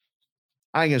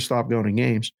 I ain't going to stop going to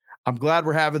games. I'm glad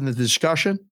we're having the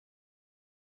discussion.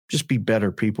 Just be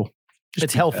better, people.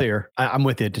 It's healthier. I'm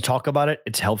with you to talk about it.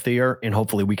 It's healthier. And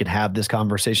hopefully we can have this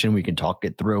conversation. We can talk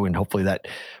it through. And hopefully that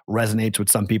resonates with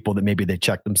some people that maybe they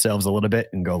check themselves a little bit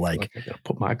and go like, I got to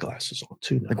put my glasses on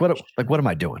too. Now. What am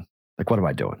I doing? What am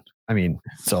I doing? I mean,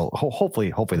 so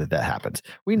hopefully that happens.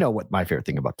 We know what my favorite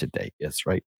thing about today is,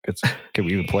 right? Can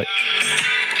we even play?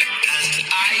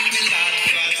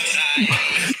 Do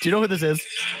you know who this is?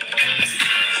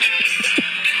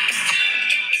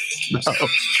 No.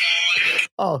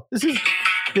 Oh, this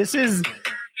is.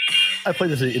 I played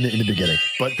this in the beginning,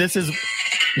 but this is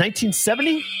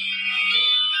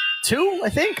 1972, I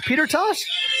think. Peter Tosh.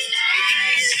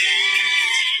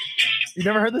 You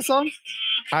never heard this song?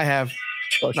 I have.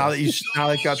 Okay. Now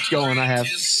that got going, I have.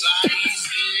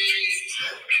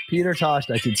 Peter Tosh,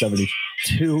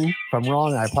 1972. If I'm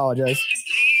wrong, I apologize.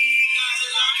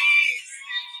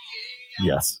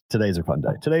 Yes, today's a fun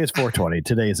day. Today is 420.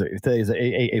 Today is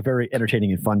a very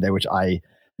entertaining and fun day, which I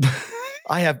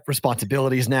have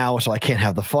responsibilities now, so I can't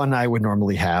have the fun I would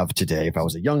normally have today. If I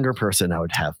was a younger person, I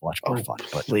would have much more fun.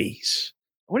 But please.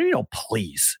 What do you know?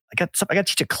 Please, I got to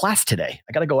teach a class today.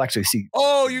 I got to go actually see.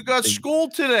 Oh, you got school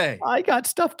today. I got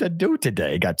stuff to do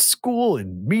today. I got school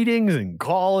and meetings and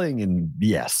calling, and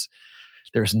yes,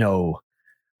 there's no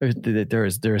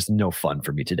fun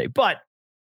for me today. But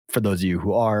for those of you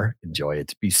who are, enjoy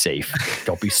it. Be safe.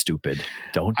 Don't be stupid.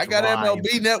 Don't. I got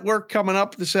MLB Network coming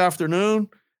up this afternoon.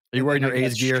 Are you wearing your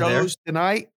A's gear there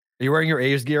tonight? Are you wearing your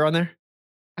A's gear on there?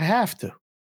 I have to.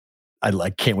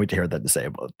 I can't wait to hear that to say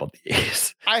about the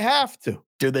A's. I have to.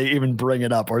 Do they even bring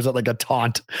it up, or is it like a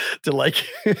taunt to like,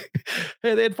 hey,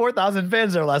 they had 4,000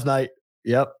 fans there last night?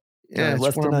 Yep. Yeah.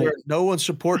 No one's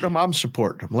supporting them. I'm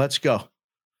supporting them. Let's go.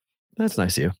 That's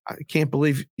nice of you. I can't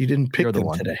believe you didn't pick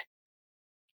them today.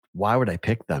 Why would I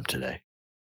pick them today?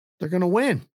 They're going to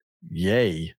win.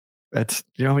 Yay. That's,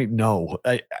 no.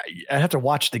 I have to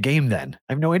watch the game then.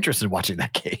 I have no interest in watching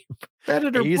that game. Bet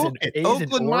it or book it.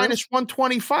 Oakland minus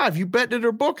 125. You betting it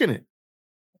or booking it?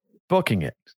 Booking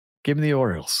it. Give me the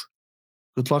Orioles.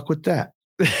 Good luck with that.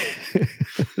 They're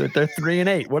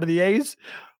 3-8. What are the A's?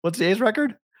 What's the A's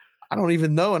record? I don't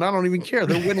even know, and I don't even care.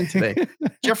 They're winning today.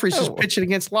 Jeffries is pitching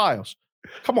against Lyles.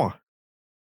 Come on.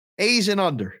 A's and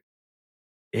under.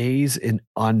 A's and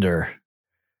under.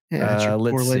 Yeah, that's your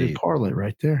correlated parlay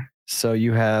right there. So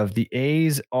you have the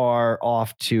A's are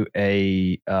off to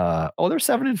they're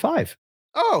 7-5.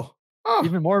 Oh,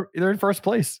 even more. They're in first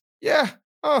place. Yeah.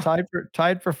 Oh.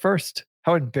 Tied for first.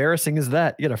 How embarrassing is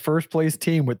that? You got a first place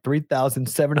team with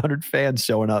 3,700 fans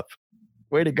showing up.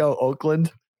 Way to go,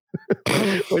 Oakland.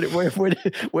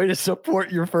 way to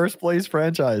support your first place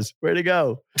franchise. Way to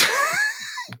go.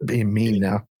 Being mean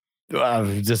now.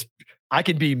 I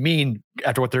can be mean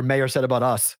after what their mayor said about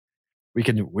us. We are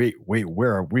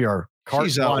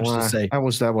carte blanche to say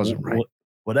that wasn't right.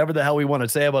 Whatever the hell we want to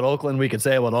say about Oakland, we can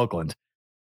say about Oakland.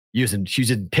 Using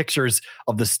pictures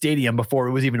of the stadium before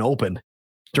it was even open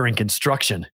during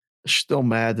construction. Still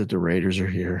mad that the Raiders are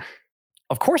here.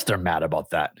 Of course they're mad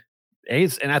about that.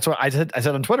 A's, and that's what I said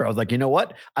on Twitter. I was like, you know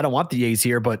what? I don't want the A's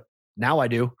here, but now I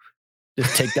do.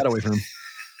 Just take that away from them.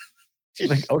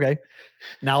 Like, okay.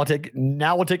 Now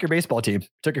we'll take your baseball team.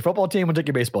 Took your football team, we'll take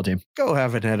your baseball team. Go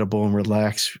have an edible and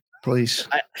relax, please.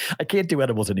 I can't do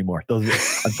edibles anymore. Those,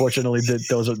 unfortunately,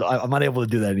 I'm not able to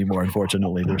do that anymore.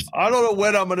 Unfortunately, I don't know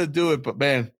when I'm going to do it, but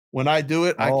man, when I do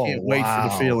it, I can't wait for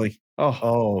the feeling.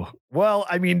 Oh, well,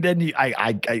 I mean, then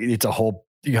it's a whole.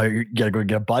 You got to go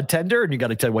get a bud tender, and you got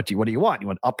to tell what do you want? You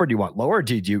want upper? Do you want lower?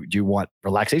 Do you want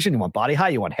relaxation? You want body high?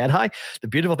 You want head high? The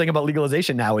beautiful thing about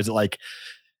legalization now is like.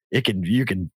 You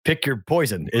can pick your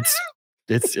poison. It's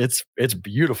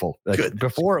beautiful. Like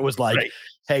before it was like, right.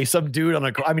 Hey, some dude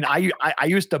I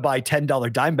used to buy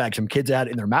 $10 dime bags some kids had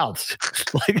in their mouths,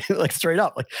 like straight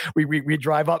up. Like we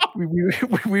drive up,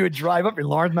 we would drive up in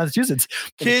Lawrence, Massachusetts.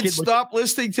 Kids, stop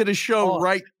listening to the show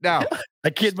right now. A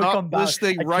kid would come back.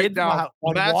 Listening right now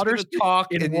on Water Street,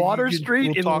 in Water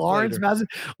Street in Lawrence, Mass.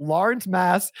 Lawrence,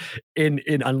 Mass. In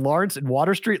Lawrence and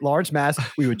Water Street, Lawrence, Mass.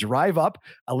 We would drive up.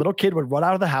 A little kid would run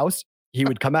out of the house. He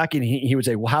would come back and he would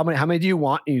say, "Well, how many do you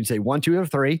want?" And he'd say 1, 2, or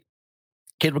 3.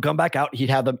 Kid would come back out. He'd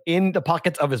have them in the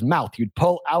pockets of his mouth. He'd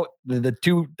pull out the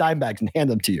 2 dime bags and hand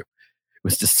them to you.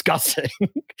 was disgusting.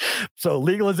 So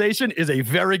legalization is a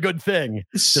very good thing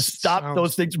to stop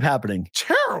those things from happening.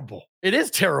 Terrible. It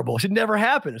is terrible. It should never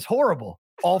happen. It's horrible.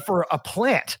 All for a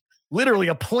plant. Literally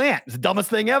a plant. It's the dumbest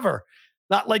thing ever.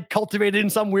 Not like cultivated in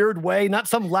some weird way, not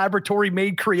some laboratory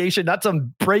made creation, not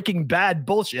some Breaking Bad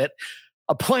bullshit.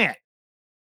 A plant.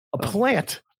 A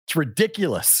plant. It's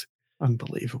ridiculous.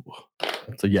 Unbelievable.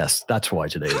 So yes, that's why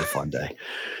today is a fun day.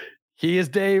 He is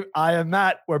Dave. I am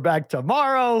Matt. We're back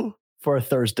tomorrow for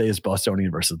Thursday's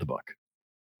Bostonian versus the Book.